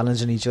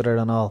 challenging each other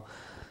and all,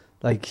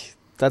 like,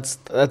 that's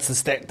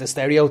the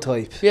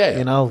stereotype. Yeah.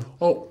 You know?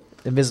 Oh.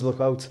 Invisible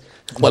quotes.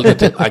 Well,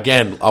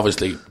 again,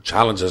 obviously,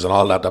 challenges and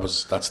all that.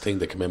 That's the thing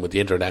that came in with the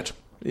internet.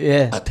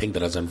 Yeah, a thing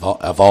that has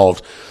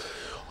evolved.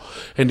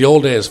 In the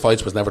old days,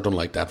 fights was never done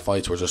like that.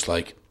 Fights were just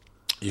like,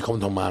 you come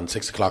to a man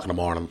 6 o'clock in the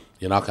morning,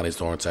 you knock on his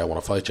door and say, I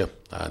want to fight you,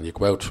 and you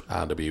go out,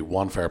 and there'd be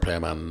one fair play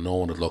man, no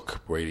one would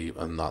look really,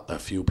 and not a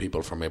few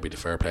people from maybe the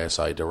fair play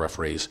side, the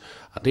referees,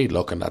 and they'd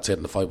look, and that's it,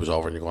 and the fight was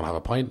over, and you're going to have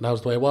a pint, and that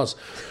was the way it was.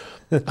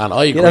 And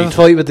I agree. You have a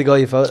fight with the guy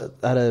you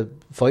had a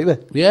fight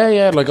with?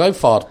 Yeah. Like, I've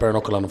fought bare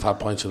knuckle and I've had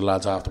pints with the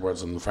lads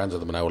afterwards and friends of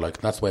them now. Like,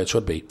 that's the way it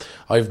should be.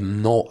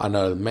 And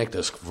I'll make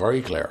this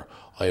very clear,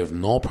 I have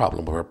no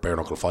problem with bare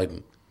knuckle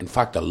fighting. In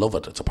fact, I love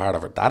it. It's a part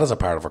of it. That is a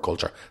part of our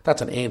culture.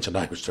 That's an ancient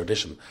Irish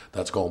tradition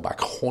that's going back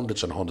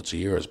hundreds and hundreds of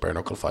years, bare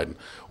knuckle fighting.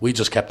 We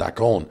just kept that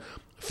going.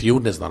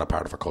 Feuding is not a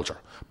part of our culture.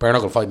 Bare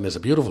knuckle fighting is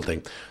a beautiful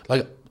thing.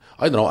 Like,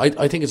 I don't know,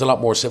 I think it's a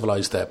lot more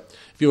civilised that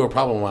if you have a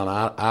problem,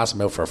 man, ask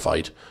them out for a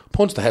fight,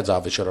 punch the heads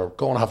off each other,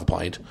 go and have a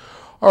pint.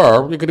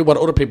 Or you can do what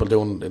other people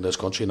do in this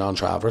country,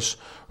 non-travellers.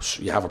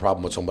 You have a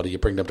problem with somebody, you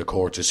bring them to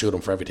court, you sue them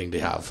for everything they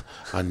have,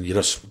 and you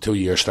just 2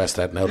 years stressed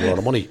out and out a lot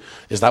of money.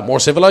 Is that more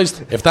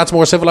civilised? If that's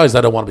more civilised,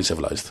 I don't want to be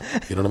civilised.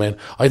 You know what I mean?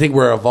 I think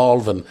we're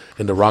evolving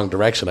in the wrong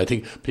direction. I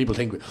think people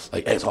think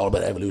like it's all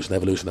about evolution,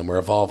 and we're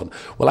evolving.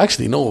 Well,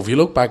 actually, no. If you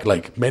look back,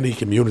 like many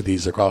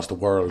communities across the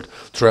world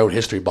throughout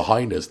history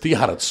behind us, they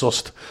had it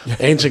sussed.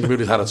 Ancient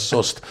communities had it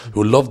sussed,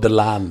 who loved the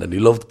land and they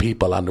loved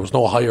people, and there was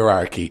no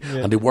hierarchy,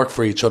 and they worked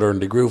for each other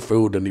and they grew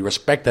food and they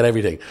respected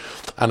everything.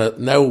 And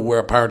now we're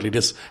apparently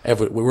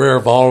we're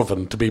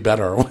evolving to be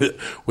better,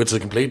 which is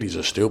completely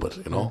just stupid,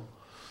 you know.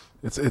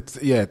 It's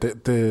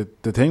the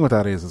thing with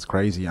that is it's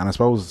crazy, and I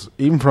suppose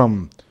even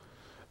from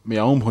my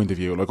own point of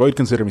view, like I'd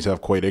consider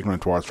myself quite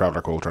ignorant towards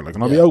traveller culture, like,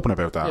 and I'll be open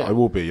about that. I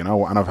would be, you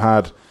know. And I've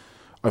had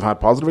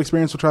positive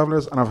experience with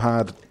travellers, and I've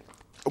had,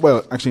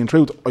 well, actually in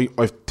truth,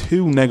 I've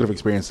 2 negative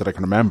experiences that I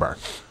can remember,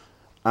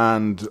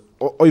 and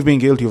I've been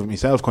guilty of it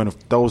myself. Kind of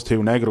those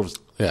 2 negatives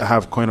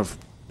have kind of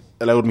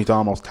allowed me to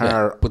almost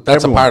tar. But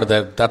that's everyone. a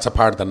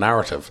part of the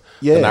narrative.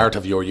 The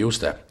narrative you're used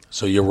to.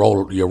 So you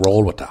roll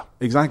with that.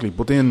 Exactly.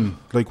 But then,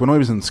 like when I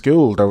was in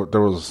school, there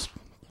was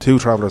 2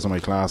 travellers in my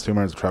class, 2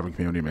 members of the travelling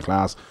community in my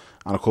class,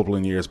 and a couple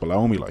in years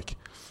below me. Like,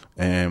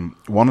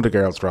 one of the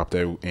girls dropped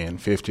out in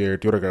 5th year.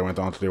 The other girl went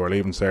on to do her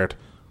leaving cert.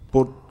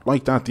 But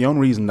like that, the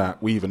only reason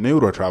that we even knew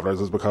they were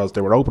travellers is because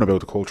they were open about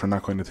the culture and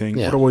that kind of thing.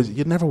 Yeah. Otherwise,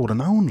 you never would have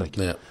known. Like,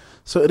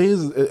 so it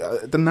is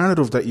the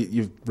narrative that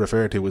you've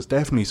referred to is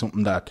definitely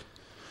something that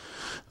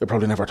I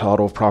probably never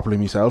thought of properly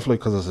myself, like,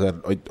 because I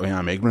said I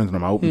am ignorant and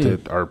I'm open to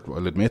it, or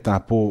I'll admit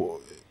that, but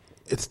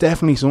it's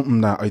definitely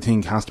something that I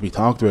think has to be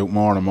talked about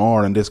more and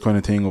more, and this kind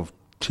of thing of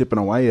chipping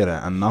away at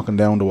it and knocking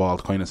down the wall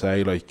to kind of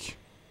say, like,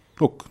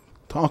 look,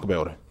 talk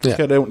about it. Just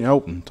get out in the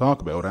open,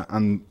 talk about it,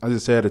 and as I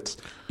said, it's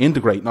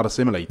integrate, not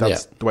assimilate.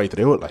 That's the way to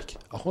do it, like.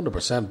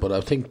 100%, but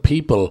I think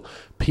people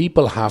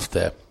have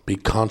to be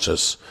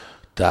conscious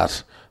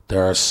that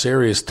there are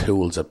serious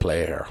tools at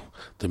play here.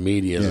 The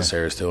media is a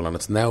serious tool, and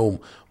it's now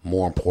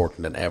more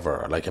important than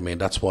ever. Like, I mean,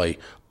 that's why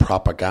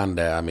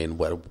propaganda, I mean,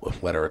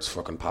 whether it's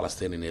fucking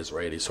Palestinian,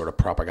 Israeli sort of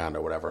propaganda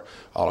or whatever,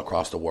 all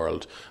across the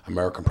world,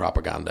 American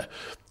propaganda,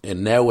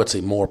 and now it's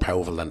more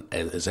powerful than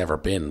it has ever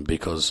been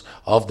because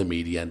of the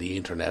media and the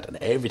internet, and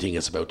everything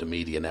is about the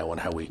media now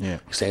and how we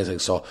say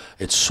things. So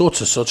it's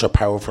such a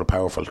powerful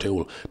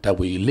tool that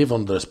we live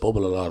under this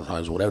bubble a lot of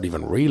times without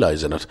even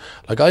realising it.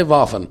 Like, I've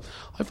often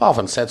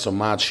said some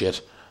mad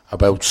shit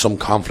about some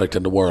conflict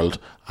in the world,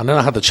 and then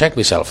I had to check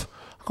myself.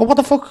 I go, what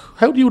the fuck?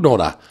 How do you know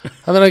that?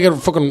 And then I get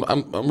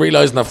I'm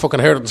realising I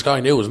fucking heard it in Sky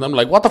News, and I'm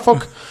like, what the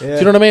fuck? Do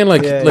you know what I mean?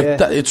 Like,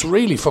 that, it's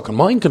really fucking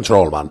mind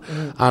control, man.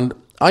 And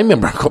I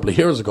remember a couple of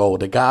years ago,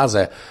 the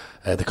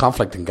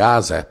conflict in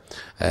Gaza,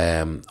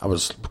 I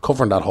was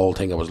covering that whole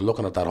thing, I was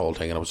looking at that whole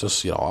thing, and I was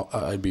just, you know,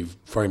 I'd be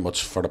very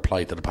much for the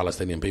plight of the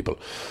Palestinian people.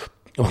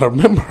 But I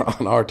remember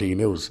on RT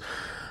News,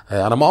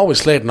 and I'm always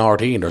slating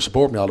RT and they're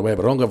supporting me all the way,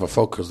 but I don't give a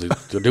fuck because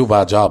they do a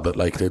bad job. But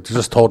like, they're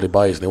just totally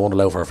biased and they won't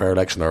allow for a fair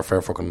election or a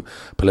fair fucking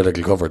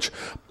political coverage.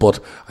 But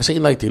I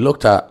seen like they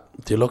looked at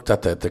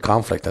the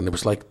conflict, and it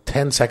was like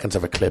 10 seconds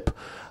of a clip,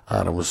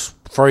 and it was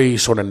very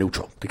sort of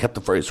neutral. They kept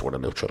it very sort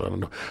of neutral,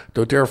 and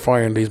they're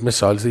firing these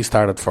missiles. These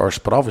started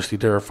first, but obviously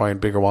they're firing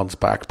bigger ones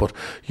back. But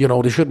you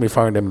know, they shouldn't be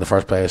firing them in the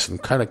first place,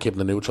 and kind of keeping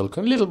the neutral,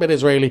 a little bit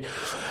Israeli.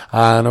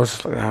 And I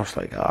was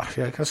like, oh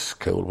yeah, that's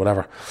cool,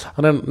 whatever.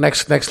 And then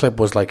next clip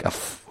was like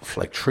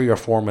like 3 or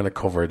 4 minute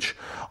coverage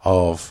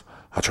of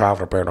a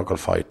traveller bare knuckle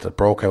fight that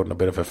broke out in a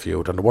bit of a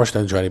feud, and the worst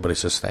injury anybody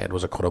sustained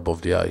was a cut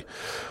above the eye.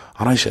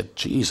 And I said,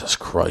 Jesus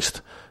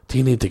Christ, do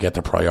you need to get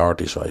the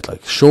priorities right?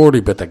 Like, surely,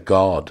 but to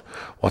God,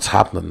 what's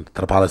happening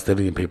to the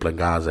Palestinian people in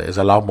Gaza is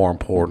a lot more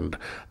important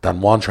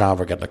than one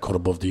traveller getting a cut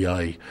above the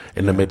eye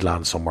in the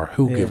Midlands somewhere.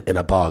 In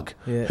a bog?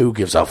 Who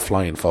gives a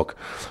flying fuck?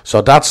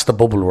 So that's the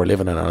bubble we're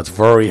living in, and it's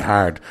very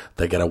hard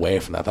to get away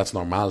from that. That's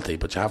normality,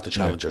 but you have to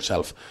challenge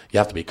yourself. You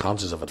have to be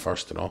conscious of it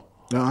first, you know?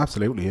 No,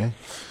 absolutely,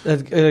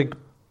 yeah.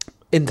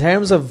 In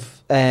terms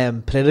of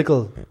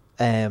political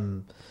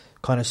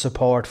kind of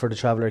support for the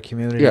traveller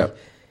community,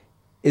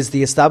 is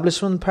the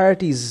establishment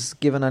parties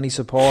given any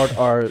support,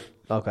 or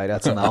okay,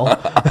 that's a no.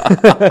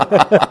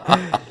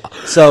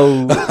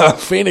 So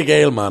Fine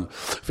Gael, man,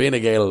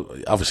 Fine Gael,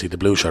 obviously the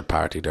blue shirt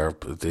party.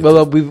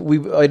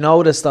 I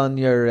noticed on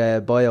your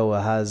bio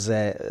it has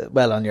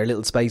on your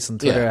little space on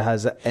Twitter it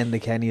has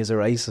Enda Kenny as a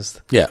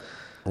racist. Yeah.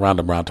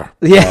 Random ranter.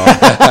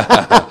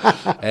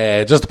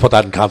 Yeah. Just to put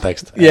that in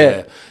context.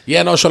 Yeah.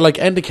 No, so like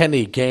Enda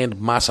Kenny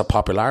gained massive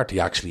popularity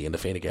actually in the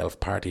Fine Gael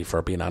party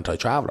for being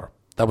anti-traveller.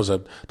 That was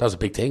a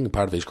big thing,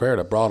 part of his career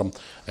that brought him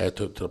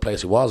to the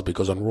place he was,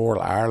 because in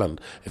rural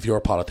Ireland, if you're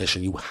a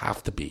politician, you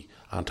have to be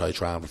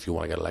anti-travel if you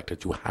want to get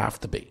elected. You have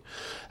to be.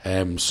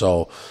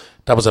 So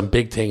that was a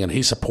big thing, and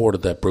he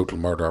supported the brutal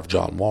murder of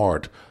John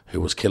Ward,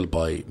 who was killed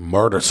by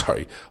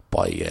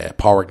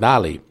Pádraig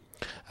Nally.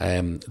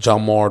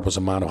 John Ward was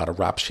a man who had a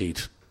rap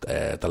sheet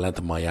the length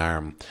of my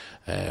arm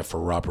for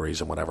robberies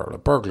and whatever,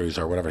 burglaries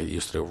or whatever he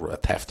used to do,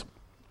 theft.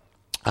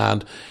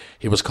 And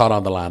he was caught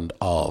on the land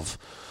of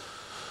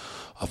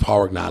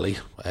Pádraig Nally,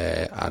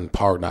 and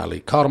Pádraig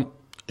Nally caught him,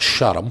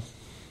 shot him.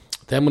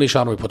 Then when he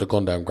shot him, he put the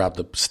gun down, grabbed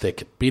the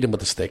stick, beat him with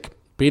the stick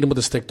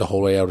the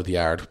whole way out of the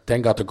yard,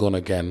 then got the gun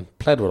again,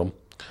 pled with him,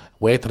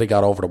 waited till he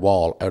got over the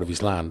wall out of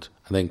his land,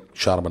 and then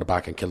shot him in the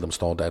back and killed him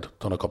stone dead.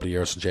 Done a couple of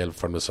years in jail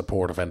from the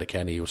support of Enda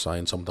Kenny, who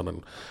signed something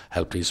and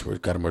helped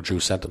get him a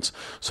reduced sentence.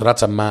 So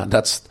that's a man.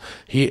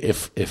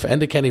 If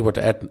Enda Kenny were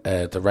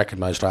to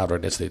recognise traveller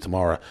ethnicity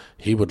tomorrow,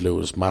 he would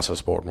lose massive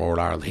support in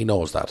rural Ireland. He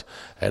knows that.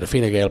 The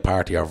Fine Gael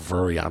party are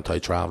very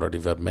anti-traveller.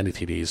 They've had many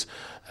TDs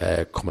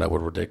coming out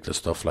with ridiculous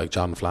stuff, like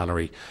John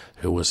Flannery,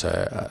 who was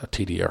a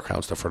TD or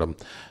councillor for them,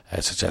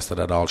 suggested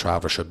that all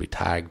travellers should be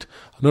tagged.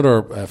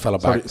 Another fellow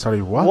back...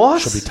 Sorry,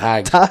 what? Should be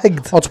tagged.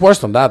 Tagged? Oh, it's worse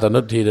than that.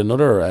 Another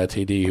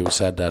TD who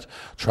said that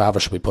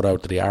travellers should be put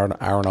out to the Aran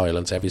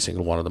Islands, every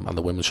single one of them, and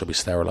the women should be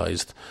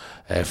sterilised.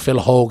 Phil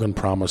Hogan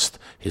promised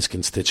his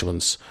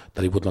constituents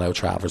that he wouldn't allow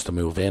travellers to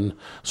move in.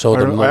 So I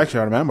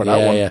remember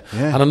that one. Yeah.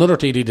 And another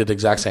TD did the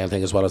exact same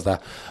thing as well as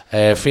that.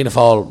 Fianna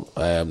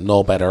Fáil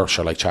know better,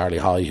 sure, like Charlie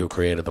High, who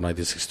created the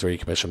 1963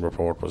 Commission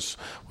report, was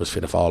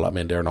Fianna Fáil. I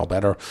mean, they're no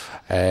better.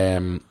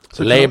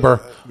 So Labour...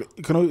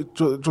 Can I,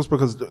 just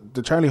because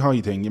the Charlie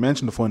High thing, you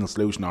mentioned the final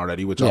solution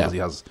already, which obviously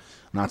has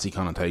Nazi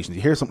connotations.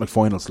 You hear something like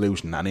final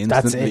solution and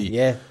instantly... That's it,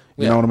 yeah.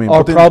 You know what I mean?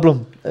 Or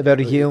problem about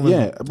a human.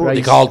 Yeah. Right.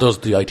 They called us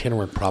the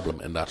itinerant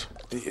problem in that.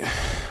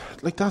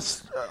 Like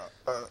that's...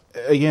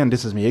 again,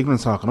 this is me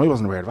ignorance talking. I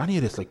wasn't aware of any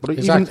of this. Like, but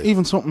exactly.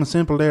 even something as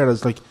simple there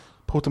as like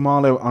put them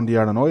all out on the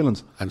Aran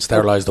Islands and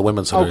sterilise the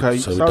women so they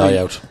die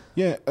out.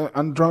 Yeah,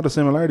 and draw the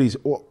similarities.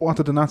 What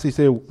did the Nazis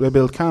do? They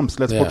built camps.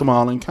 Let's put them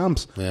all in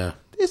camps. Yeah,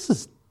 this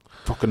is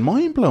fucking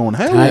mind blowing.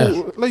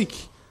 How? Like,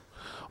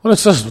 well,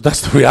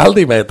 that's the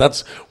reality, mate.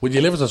 That's when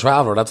you live as a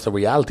traveller. That's the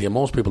reality, and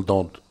most people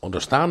don't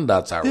understand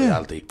that's our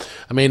reality.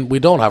 I mean, we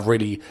don't have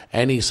really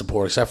any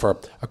support except for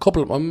a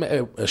couple.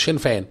 Sinn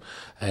Féin.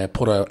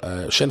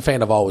 Sinn Féin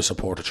have always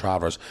supported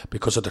travellers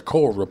because at the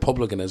core,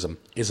 republicanism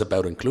is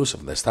about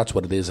inclusiveness. That's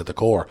what it is at the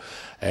core.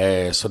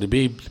 So they'd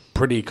be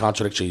pretty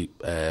contradictory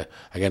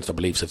against their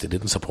beliefs if they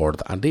didn't support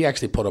it. And they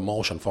actually put a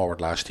motion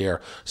forward last year,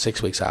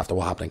 6 weeks after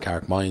what happened in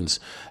Carrickmines,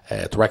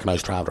 to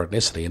recognise traveller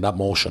ethnicity, and that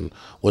motion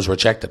was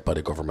rejected by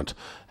the government.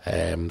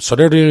 So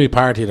they're the only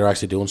party that are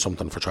actually doing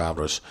something for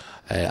travellers.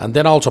 And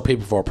then also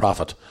People for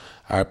Profit.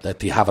 That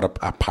they have it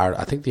a part.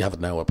 I think they have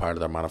it now a part of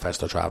their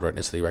manifesto, traveller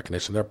ethnicity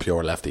recognition. They're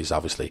pure lefties,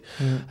 obviously,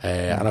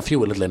 and a few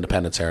little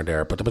independents here and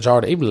there. But the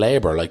majority, even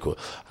Labour, I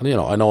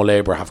know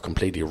Labour have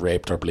completely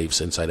raped their beliefs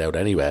inside out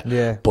anyway.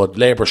 Yeah. But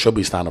Labour should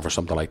be standing for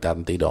something like that,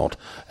 and they don't.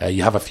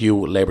 You have a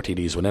few Labour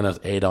TDs within it,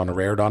 Aidan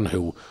O'Riordan,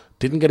 who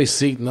didn't get his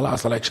seat in the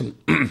last election,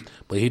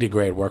 but he did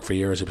great work for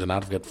years. He was an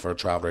advocate for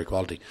traveller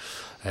equality.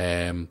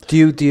 Do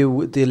you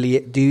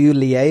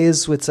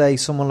liaise with, say,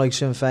 someone like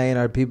Sinn Féin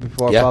or People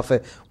for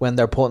Profit when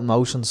they're putting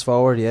motions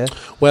forward? Yeah.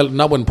 Well,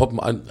 not when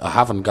I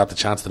haven't got the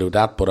chance to do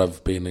that, but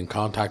I've been in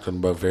contact with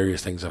them about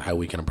various things and how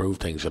we can improve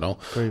things. You know,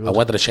 I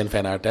went to the Sinn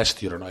Féin Art Desk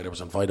the other night. I was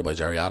invited by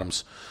Jerry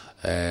Adams,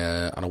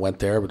 and I went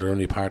there with the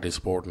only party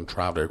supporting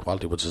traveller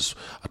equality, which is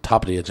a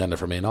top of the agenda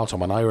for me. And also,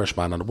 I'm an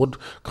Irishman, and I would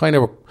kind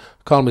of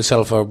call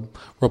myself a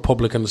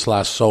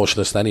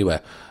Republican/socialist anyway.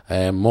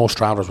 Most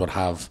travellers would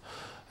have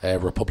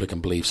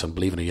Republican beliefs and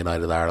believe in a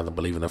united Ireland and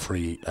believe in a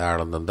free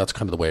Ireland, and that's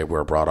kind of the way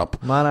we're brought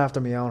up. Man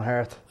after my own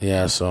heart.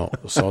 Yeah, so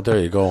there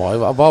you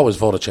go. I've always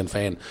voted Sinn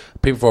Féin.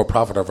 People for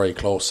Profit are very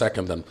close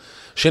second, and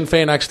Sinn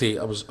Féin actually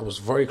I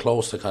was very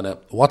close to kind of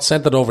what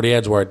sent it over the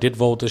edge where I did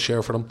vote this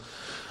year for them.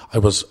 I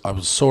was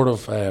sort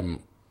of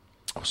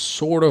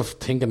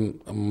thinking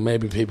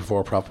maybe People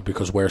for Profit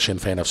because where Sinn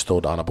Féin have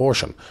stood on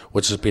abortion,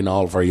 which has been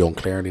all very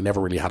unclear, and they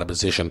never really had a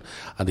position,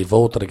 and they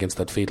voted against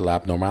that fetal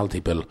abnormality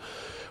bill,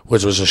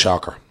 which was a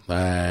shocker.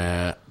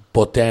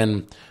 But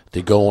then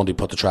they go and they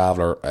put the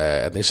traveller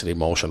ethnicity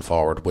motion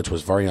forward, which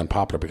was very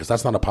unpopular because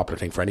that's not a popular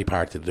thing for any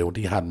party to do.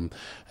 They had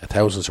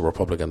thousands of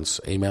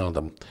Republicans emailing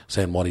them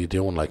saying, "What are you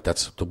doing? Like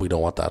we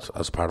don't want that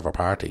as part of our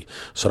party."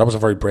 So that was a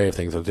very brave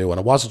thing to do, and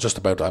it wasn't just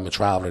about I'm a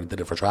traveller and did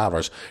it for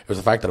travellers. It was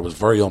the fact that it was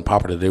very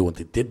unpopular to do when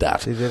they did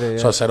that. They did it, yeah.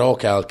 So I said,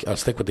 "Okay, I'll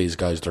stick with these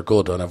guys. They're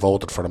good," and I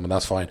voted for them, and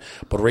that's fine.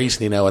 But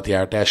recently now at the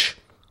Ardèche,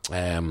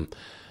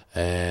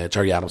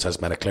 Jerry Adams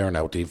has made it clear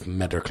now. They've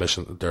made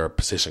their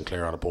position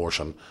clear on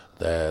abortion.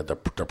 They're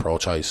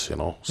pro-choice, you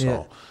know.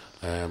 So,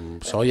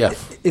 yeah.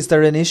 Is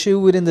there an issue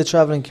within the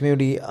travelling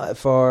community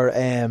for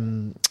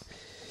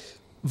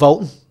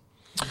voting?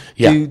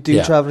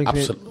 Do travelling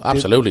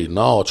absolutely.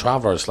 No,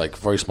 travellers, like,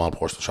 very small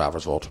portion of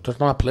travellers vote. They're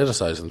not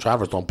politicised, and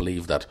travellers don't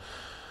believe that.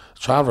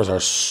 Travellers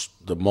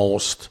are the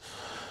most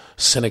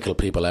cynical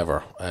people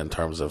ever in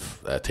terms of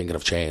thinking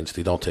of change.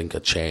 They don't think a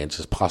change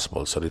is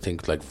possible, so they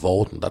think, like,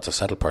 voting, that's a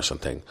settled person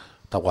thing.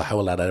 How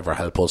will that ever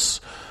help us?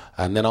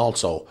 And then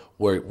also,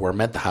 we're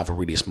meant to have a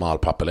really small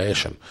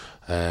population.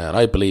 And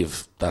I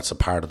believe that's a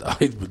part of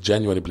I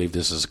genuinely believe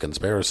this is a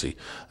conspiracy,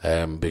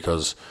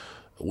 because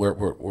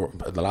we're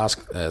in the last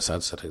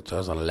census, I think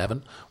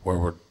 2011, where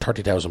we're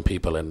 30,000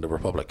 people in the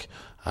Republic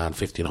and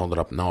 1,500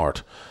 up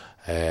north.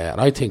 And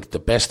I think the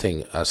best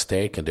thing a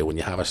state can do when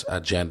you have an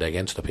agenda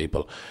against the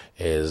people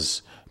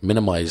is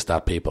minimise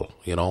that people.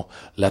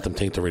 Let them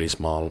think they're really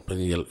small,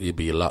 and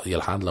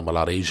you'll handle them a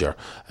lot easier,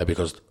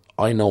 because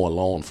I know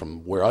alone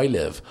from where I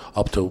live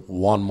up to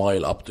 1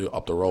 mile up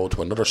the road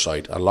to another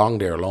site, along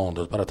there alone,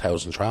 there's about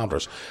 1,000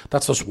 travellers.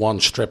 That's just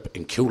one strip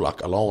in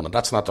Coolock alone, and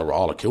that's not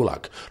all of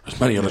Coolock. There's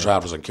many other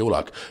travellers in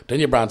Coolock. Then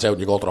you branch out and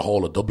you go to the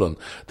whole of Dublin.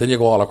 Then you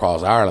go all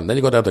across Ireland. Then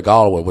you go down to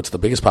Galway, which is the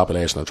biggest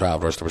population of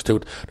travellers.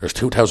 There's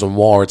 2,000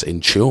 wards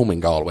in Tuam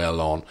in Galway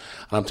alone.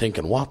 And I'm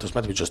thinking, what? There's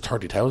meant to be just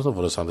 30,000 of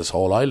us on this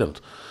whole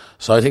island.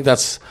 So I think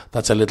that's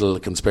a little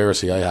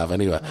conspiracy I have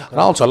anyway. Okay. And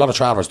also, a lot of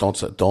travellers don't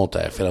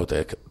fill out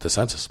the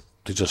census.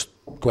 They just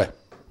go away.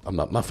 I'm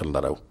not filling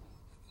that out.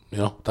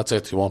 That's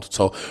it. You want it.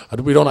 So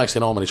we don't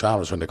actually know how many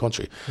travellers are in the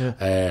country.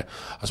 Yeah.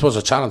 I suppose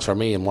the challenge for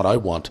me and what I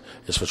want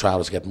is for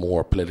travellers to get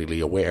more politically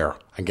aware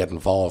and get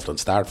involved and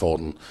start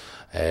voting,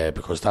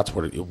 because that's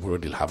where you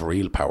really have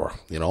real power.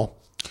 Do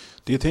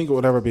you think it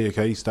would ever be a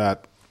case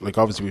that, like,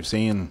 obviously we've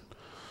seen,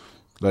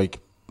 like,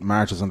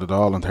 marches on the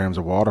Dáil in terms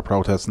of water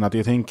protests? Now, do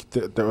you think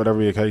there would ever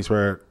be a case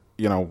where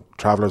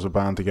travellers would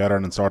band together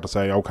and start to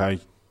say,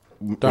 okay?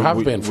 There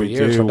have been for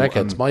years, for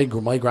decades. My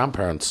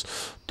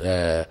grandparents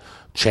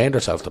chained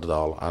themselves to the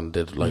Dáil and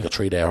did like a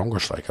 3-day hunger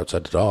strike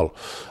outside the Dáil,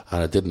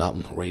 and it did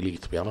nothing really,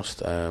 to be honest.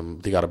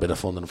 They got a bit of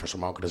funding for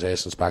some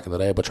organisations back in the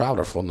day, but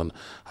traveller funding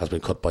has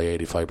been cut by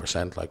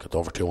 85%, like it's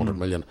over 200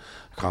 million.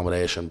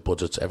 Accommodation,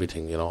 budgets,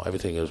 everything,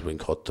 everything has been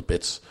cut to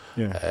bits.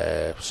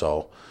 Yeah.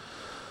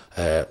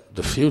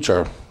 The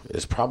future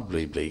is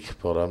probably bleak,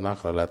 but I'm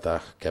not going to let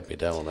that get me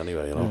down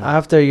anyway.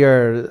 After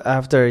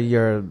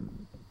your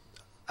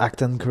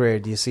acting career,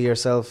 do you see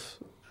yourself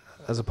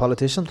as a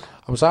politician?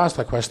 I was asked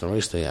that question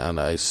recently, and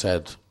I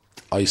said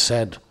I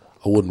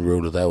wouldn't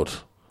rule it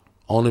out,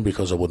 only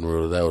because I wouldn't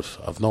rule it out.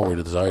 I've no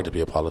real desire to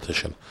be a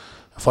politician.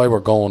 If I were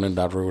going in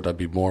that route, I'd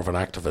be more of an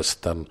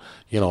activist than,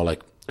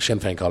 like Sinn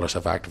Féin call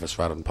themselves activists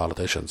rather than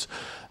politicians.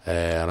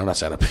 And I'm not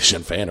saying I'd be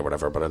Sinn Féin or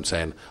whatever, but I'm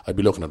saying I'd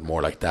be looking at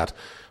more like that.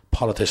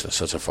 Politician is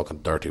such a fucking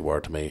dirty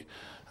word to me.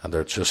 And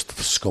they're just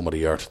scum of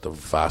the earth, the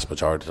vast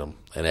majority of them,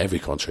 in every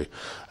country.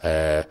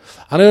 And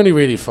I only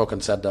really fucking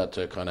said that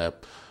to kind of,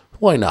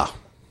 why not?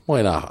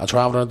 Why not? A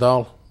traveller in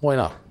Dáil? Why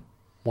not?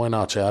 Why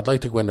not? Yeah, I'd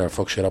like to go in there and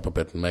fuck shit up a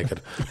bit and make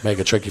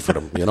it tricky for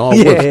them,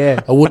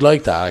 I would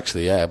like that,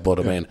 actually, yeah. But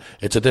I mean,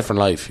 it's a different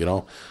life,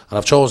 And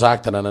I've chose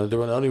acting, and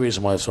the only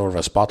reason why I've sort of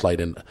a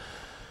spotlight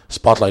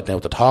now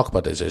to talk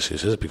about these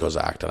issues is because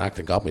of acting.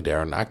 Acting got me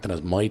there, and acting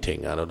is my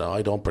thing.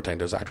 I don't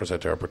pretend there's actors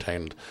out there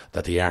pretend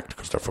that they act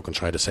because they're fucking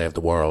trying to save the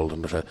world.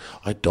 And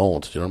I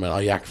don't. Do you know what I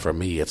mean? I act for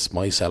me. It's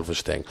my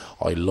selfish thing.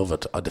 I love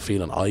it. The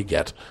feeling I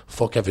get.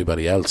 Fuck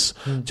everybody else.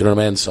 Do you know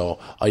what I mean? So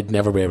I'd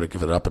never be able to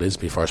give it up. It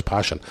is my first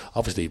passion.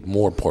 Obviously,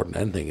 more important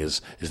than anything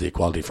is the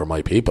equality for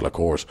my people, of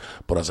course.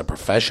 But as a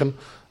profession,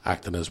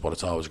 acting is what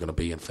it's always going to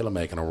be, and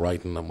filmmaking and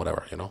writing and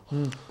whatever,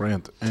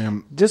 Brilliant.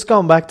 Just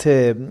going back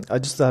to, I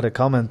just had a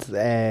comment.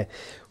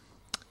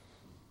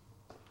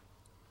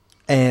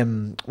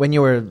 When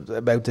you were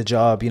about the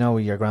job,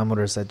 your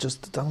grandmother said,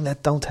 just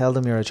don't tell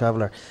them you're a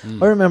traveller.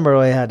 I remember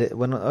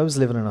when I was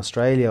living in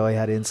Australia, I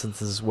had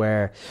instances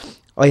where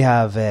I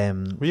have.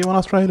 Were you in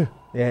Australia?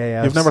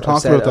 Yeah. You've never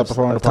talked about that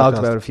before on the podcast? I've talked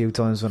about it a few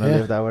times when I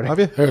lived out there. Have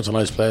you? Here, it's a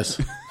nice place.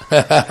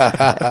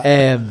 But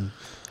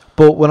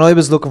when I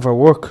was looking for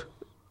work,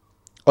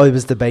 I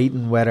was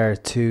debating whether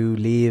to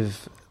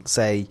leave,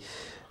 say,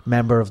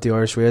 member of the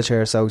Irish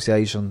Wheelchair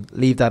Association,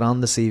 leave that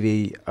on the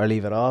CV or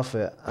leave it off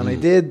it. And I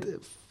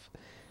did,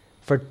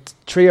 for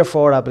 3 or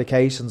 4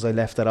 applications, I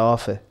left it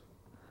off it.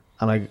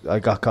 And I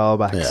got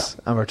callbacks. Yeah.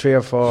 And for 3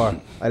 or 4,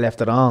 I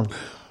left it on.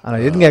 And I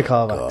didn't get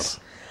callbacks.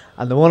 God.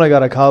 And the one I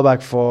got a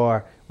callback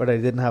for, where I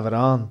didn't have it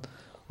on,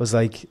 was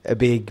like a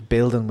big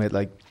building with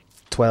like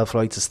 12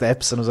 flights of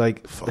steps. And I was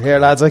like, here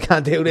lads, I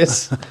can't do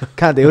this.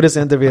 Can't do this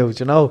interview,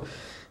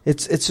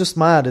 It's just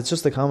mad. It's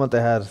just a comment they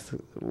had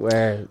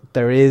where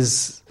there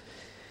is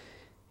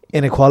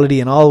inequality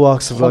in all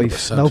walks of 100%.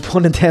 Life. No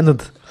pun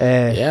intended.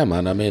 Yeah,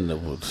 man. I mean,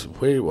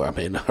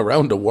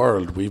 around the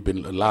world, we've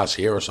been last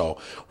year or so,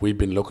 we've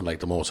been looking like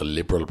the most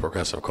liberal,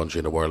 progressive country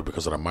in the world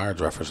because of the marriage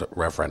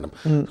referendum.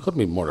 It couldn't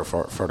be more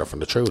further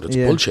from the truth. It's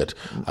bullshit.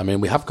 I mean,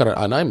 we have got to,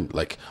 and I'm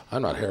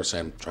not here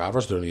saying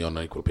travellers are the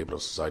unequal people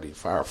of society.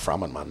 Far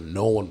from it, man.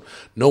 No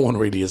one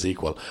really is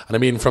equal. And I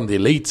mean, from the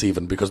elites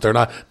even, because the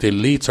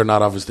elites are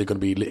not obviously going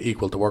to be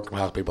equal to working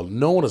class people.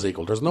 No one is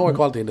equal. There's no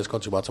equality in this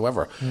country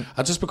whatsoever.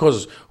 And just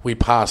because we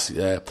pass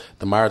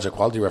the marriage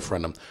equality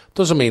referendum,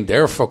 doesn't mean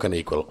they're fucking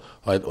equal.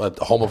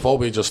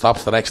 Homophobia just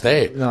stops the next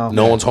day.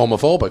 No one's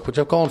homophobic, but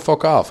you're going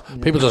fuck off.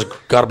 People just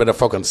got a bit of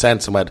fucking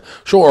sense and went,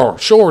 sure,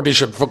 they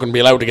should fucking be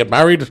allowed to get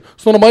married.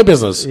 It's none of my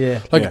business.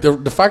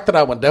 The fact that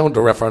I went down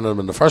to referendum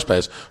in the first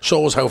place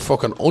shows how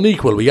fucking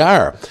unequal we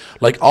are.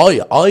 Like,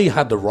 I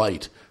had the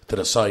right to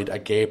decide a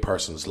gay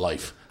person's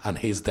life and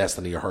his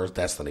destiny or her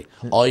destiny.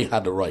 I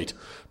had the right.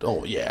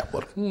 Oh, yeah,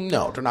 but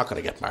no, they're not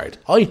going to get married.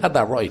 I had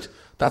that right.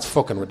 That's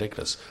fucking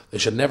ridiculous. They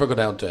should never go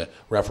down to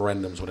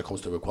referendums when it comes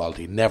to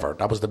equality. Never.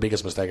 That was the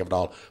biggest mistake of it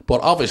all.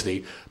 But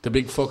obviously, the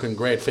big fucking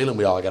great feeling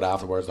we all get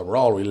afterwards that we're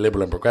all really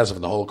liberal and progressive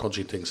and the whole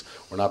country thinks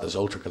we're not this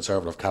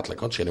ultra-conservative Catholic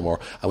country anymore.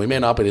 And we may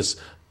not be this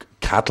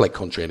Catholic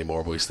country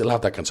anymore, but we still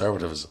have that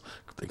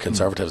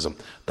conservatism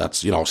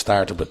that's,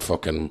 started with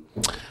fucking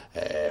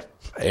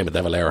Eamon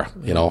De Valera,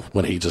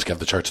 when he just gave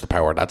the church the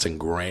power. That's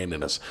ingrained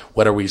in us.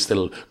 Whether we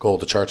still go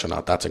to church or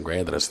not, that's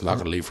ingrained in us. It's not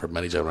going to leave for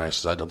many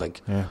generations, I don't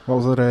think. Yeah.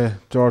 What was it,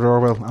 George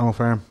Orwell, Animal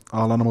Farm?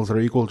 All animals are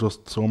equal,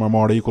 just some are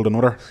more equal than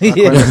other.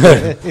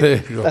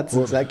 That's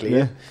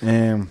exactly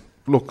it.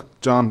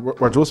 Look, John,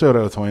 we're just out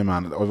of time,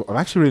 man.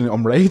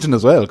 I'm raging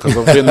as well because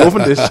I've been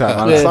loving this chat,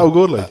 man. It's so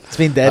good, like. It's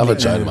been deadly. Have a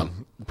child, man.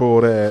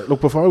 But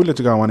look, before we let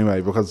you go anyway,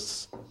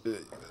 because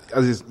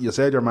as you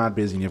said, you're mad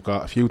busy and you've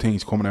got a few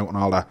things coming out and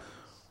all that.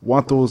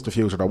 What does the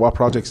future, or what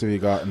projects have you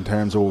got in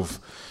terms of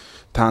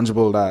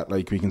tangible that,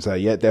 like, we can say,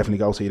 yeah, definitely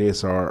go see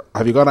this? Or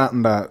have you got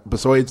anything that,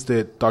 besides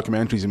the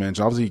documentaries you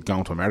mentioned, obviously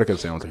going to America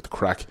sounds like the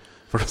crack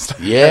for the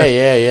start.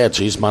 Yeah.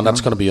 Jeez, man,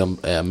 that's going to be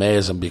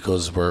amazing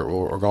because we're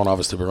going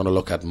to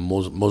look at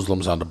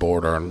Muslims on the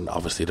border, and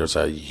obviously there's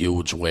a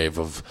huge wave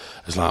of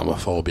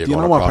Islamophobia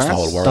going across the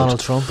whole world. Donald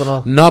Trump and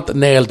all. Not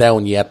nailed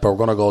down yet, but we're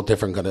going to go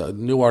different.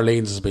 New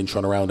Orleans has been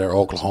thrown around there,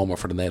 Oklahoma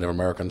for the Native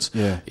Americans.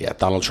 Yeah,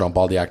 Donald Trump,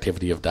 all the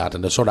activity of that,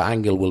 and the sort of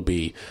angle will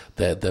be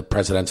the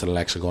presidential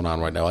election going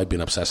on right now. I've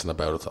been obsessing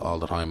about it all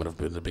the time, and I've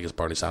been the biggest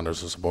Bernie Sanders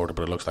supporter,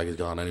 but it looks like he's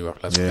gone anywhere.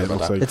 Let's forget about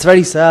that. Like it's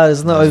very sad,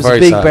 isn't it? I was a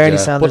big Bernie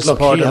Sanders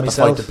supporter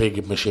myself. Fight the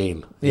big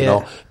machine,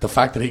 the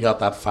fact that he got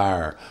that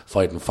far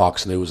fighting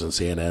Fox News and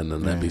CNN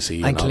and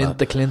NBC and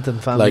the Clinton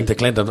family, like the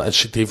Clinton,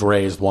 they've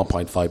raised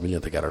 1.5 million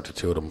together, to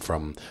two of them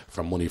from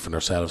money from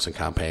themselves and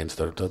campaigns.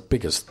 They're the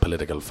biggest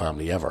political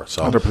family ever.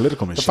 So they're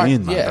political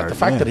machine. The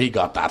fact that he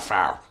got that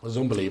far was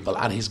unbelievable,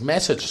 and his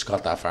message has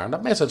got that far, and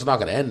that message is not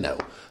going to end now.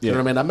 You know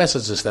what I mean? That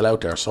message is still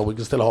out there, so we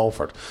can still hope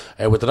for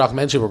it. With the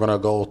documentary, we're going to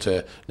go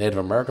to Native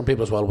American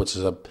people as well, which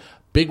is a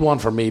big one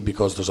for me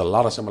because there's a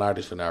lot of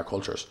similarities between our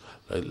cultures,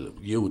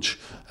 huge.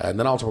 And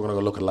then also we're going to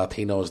go look at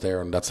Latinos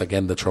there, and that's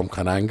again the Trump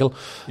kind of angle.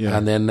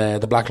 And then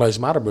the Black Lives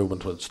Matter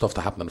movement with stuff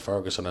that happened in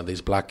Ferguson and these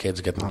black kids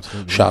getting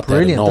shot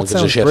dead and no one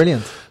gives a shit.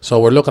 Brilliant.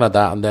 So we're looking at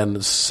that, and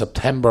then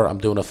September I'm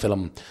doing a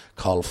film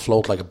called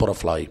Float Like a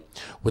Butterfly,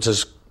 which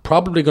is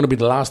probably going to be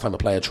the last time I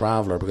play a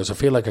traveller, because I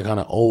feel like I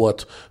kind of owe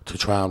it to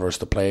travellers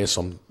to play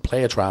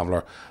a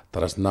traveller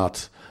that is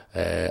not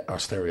or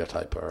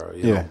stereotype, or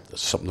know,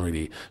 something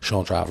really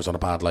showing travellers on a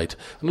bad light.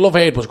 And Love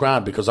Hate was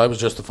grand because I was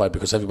justified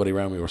because everybody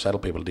around me were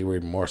settled people. They were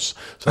even worse,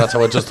 so that's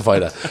how I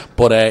justified it.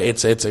 But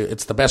it's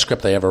the best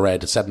script I ever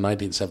read. It's set in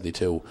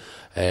 1972,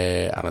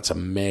 and it's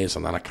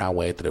amazing, and I can't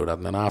wait to do that.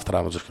 And then after that,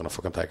 I'm just going to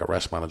fucking take a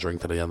rest, man, and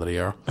drink to the end of the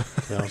year.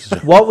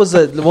 What was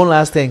the one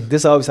last thing?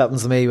 This always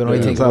happens to me when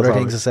I think of other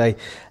things to say.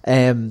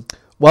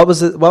 What was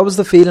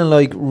the feeling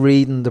like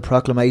reading the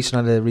proclamation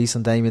at a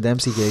recent Damien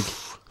Dempsey gig?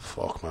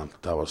 Fuck, man,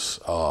 that was,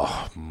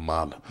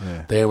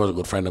 Dave was a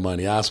good friend of mine.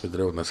 He asked me to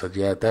do it, and I said,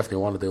 yeah, definitely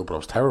want to do it, but I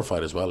was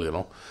terrified as well,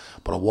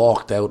 But I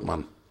walked out,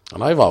 man,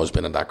 and I've always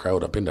been in that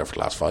crowd. I've been there for the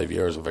last 5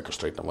 years in Vicar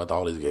Street, and I went to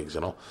all these gigs,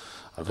 And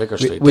Vicar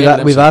Street, we've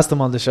asked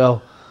him on the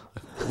show.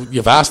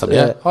 You've asked him,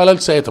 yeah? I'll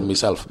say it to him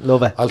myself.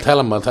 Love it. I'll tell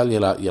him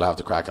you'll have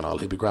the crack and all.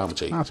 He'll be grand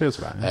with you. Cheers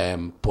for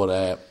that.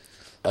 But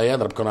I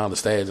ended up going on the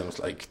stage, and it was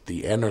like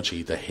the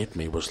energy that hit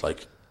me was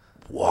like,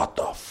 what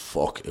the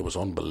fuck? It was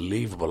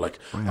unbelievable. Like,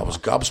 I was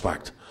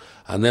gobsmacked.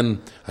 And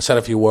then I said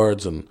a few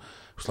words, and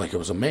it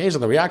was amazing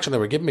the reaction they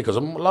were giving me, because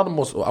a lot of them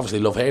must, obviously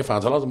Love Hate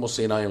fans, a lot of them must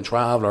see I Am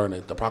Traveller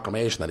and the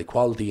proclamation and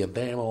equality and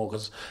Demo,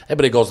 because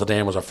everybody goes to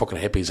Demos are fucking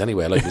hippies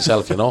anyway, like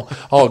myself,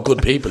 all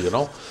good people,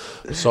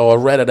 So I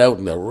read it out,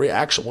 and the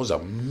reaction was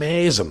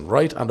amazing,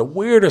 right? And the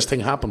weirdest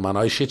thing happened, man,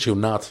 I shit you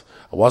not,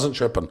 I wasn't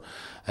tripping.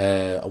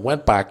 I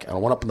went back and I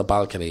went up on the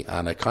balcony,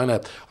 and I kind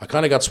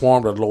of got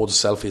swarmed with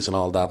loads of selfies and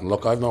all that. And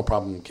look, I've no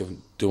problem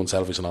doing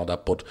selfies and all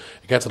that, but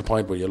it gets to the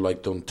point where you're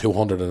like doing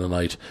 200 in a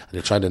night and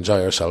you're trying to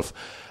enjoy yourself,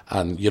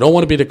 and you don't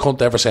want to be the cunt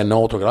to ever say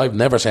no to it. I've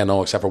never said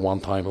no except for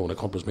one time when a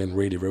cunt was being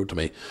really rude to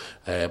me,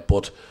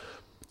 but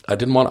I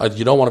didn't want.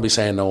 You don't want to be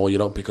saying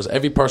no, because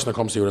every person that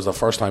comes to you is the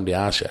first time they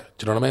ask you.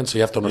 Do you know what I mean? So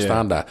you have to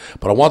understand that.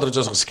 But I wanted to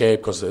just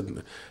escape because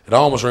it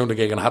almost ruined the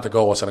gig, and I had to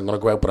go. I said I'm going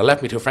to go out, but I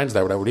left me two friends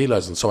there without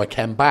realising. So I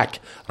came back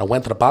and I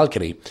went to the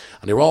balcony,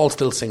 and they were all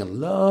still singing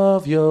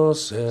 "Love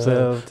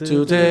Yourself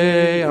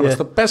Today," and it's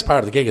the best part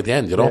of the gig at the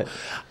end,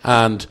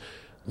 And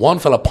One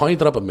fella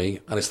pointed up at me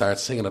and he started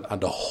singing it, and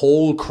the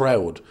whole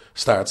crowd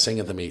started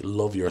singing to me,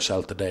 "Love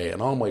Yourself Today."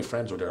 And all my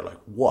friends were there like,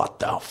 what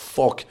the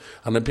fuck?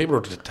 And then people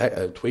were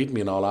tweeting me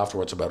and all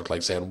afterwards about it,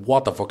 like saying,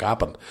 what the fuck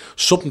happened?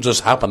 Something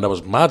just happened that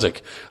was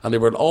magic. And they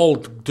were all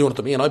doing it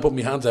to me, and I put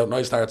my hands out and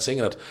I started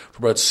singing it for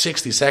about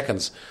 60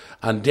 seconds.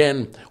 And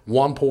then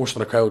one portion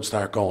of the crowd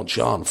started going,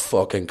 "John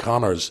fucking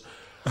Connors."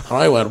 And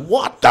I went,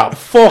 what the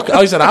fuck?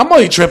 I said, am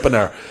I tripping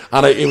there?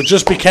 And it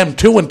just became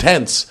too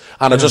intense,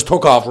 and I just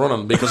took off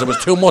running because it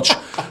was too much.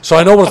 So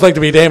I know what it's like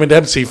to be Damon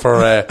Dempsey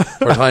for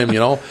time, you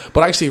know.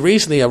 But actually,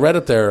 recently I read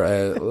it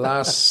there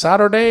last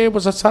Saturday.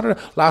 Was it Saturday?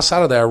 Last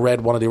Saturday I read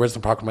one of the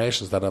original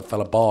proclamations that a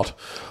fella bought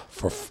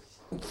for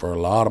a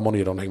lot of money.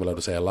 I don't think I'm allowed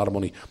to say a lot of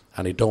money,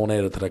 and he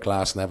donated to the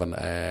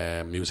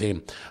Glasnevin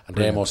Museum. And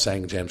Damo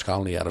sang James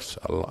Connolly at it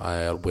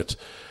with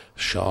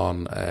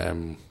Sean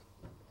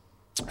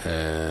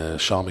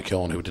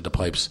McKeown, who did the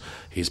pipes.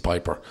 He's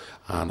Piper,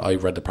 and I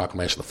read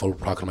the full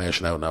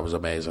proclamation out, and that was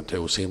amazing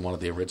too. Seeing one of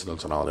the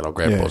originals and all, you know,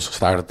 great buzz.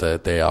 Started the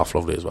day off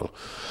lovely as well.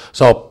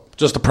 So,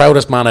 just the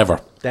proudest man ever.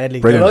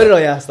 Deadly. Brilliant. Why did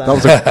I ask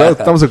that?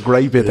 That was a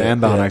great bit to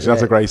end on, actually.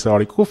 That's a great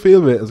story. Good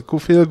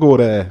feel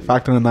good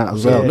factor in that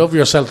as well. Love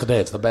Yourself Today.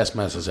 It's the best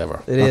message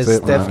ever. That's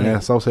it, definitely. Yeah,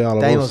 so say all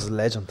of Damo's us. a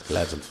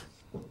legend.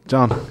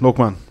 John, look,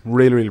 man,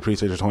 really, really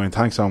appreciate your time.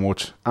 Thanks so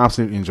much.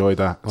 Absolutely enjoyed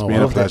that. It's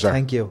been a pleasure.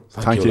 Thank you.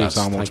 Thank you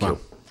so much, man.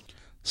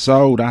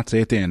 So that's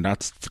it then.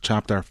 That's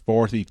chapter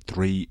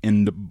 43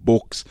 in the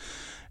books.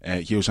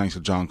 Huge thanks to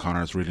John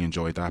Connors. Really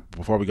enjoyed that.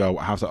 Before we go,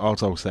 I have to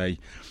also say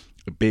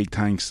a big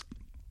thanks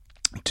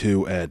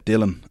to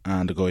Dylan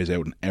and the guys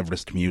out in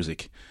Everest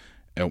Music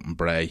out in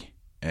Bray.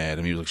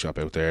 The music shop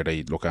out there.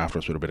 They look after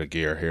us with a bit of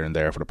gear here and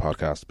there for the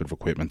podcast, a bit of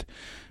equipment,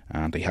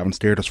 and they haven't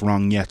steered us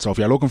wrong yet. So if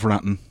you're looking for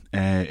anything,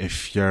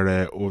 if you're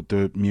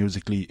the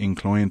musically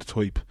inclined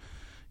type,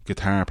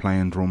 guitar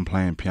playing, drum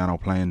playing, piano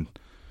playing,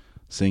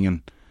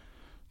 singing,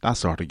 that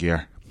sort of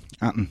gear,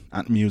 anything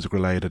music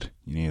related,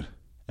 you need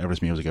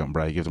Everest Music out in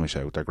Bray. Give them a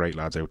shout. They're great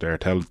lads out there.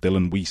 Tell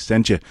Dylan we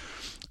sent you.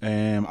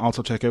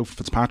 Also check out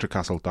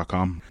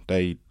fitzpatrickcastle.com.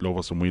 They love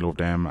us and we love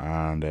them,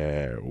 and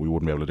we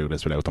wouldn't be able to do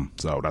this without them,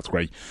 so that's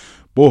great.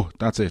 But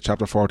that's it,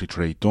 chapter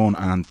 43 done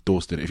and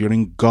dusted. If you're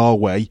in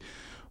Galway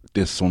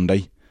this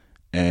Sunday,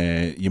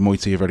 you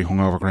might see a very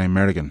hungover Graham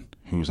Merrigan,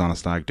 who's on a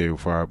stag do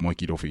for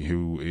Mikey Duffy,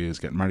 who is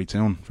getting married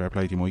soon. Fair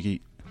play to you,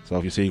 Mikey. So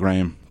if you see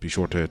Graham, be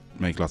sure to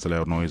make lots of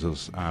loud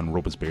noises and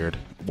rub his beard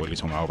while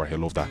he's hungover. He'll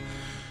love that.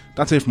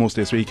 That's it from us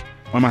this week.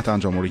 I'm at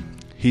Dan John Murray.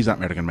 He's at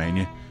Merrigan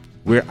Mania.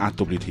 We're at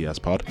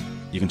WTS Pod.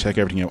 You can check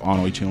everything out on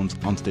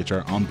iTunes, on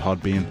Stitcher, on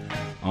Podbean,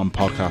 on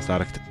Podcast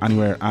Addict,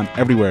 anywhere and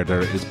everywhere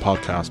there is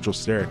podcast.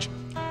 Just search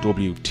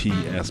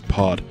WTS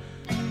Pod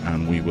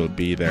and we will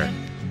be there.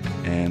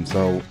 And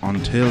so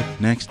until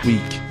next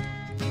week,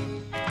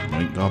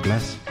 God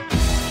bless.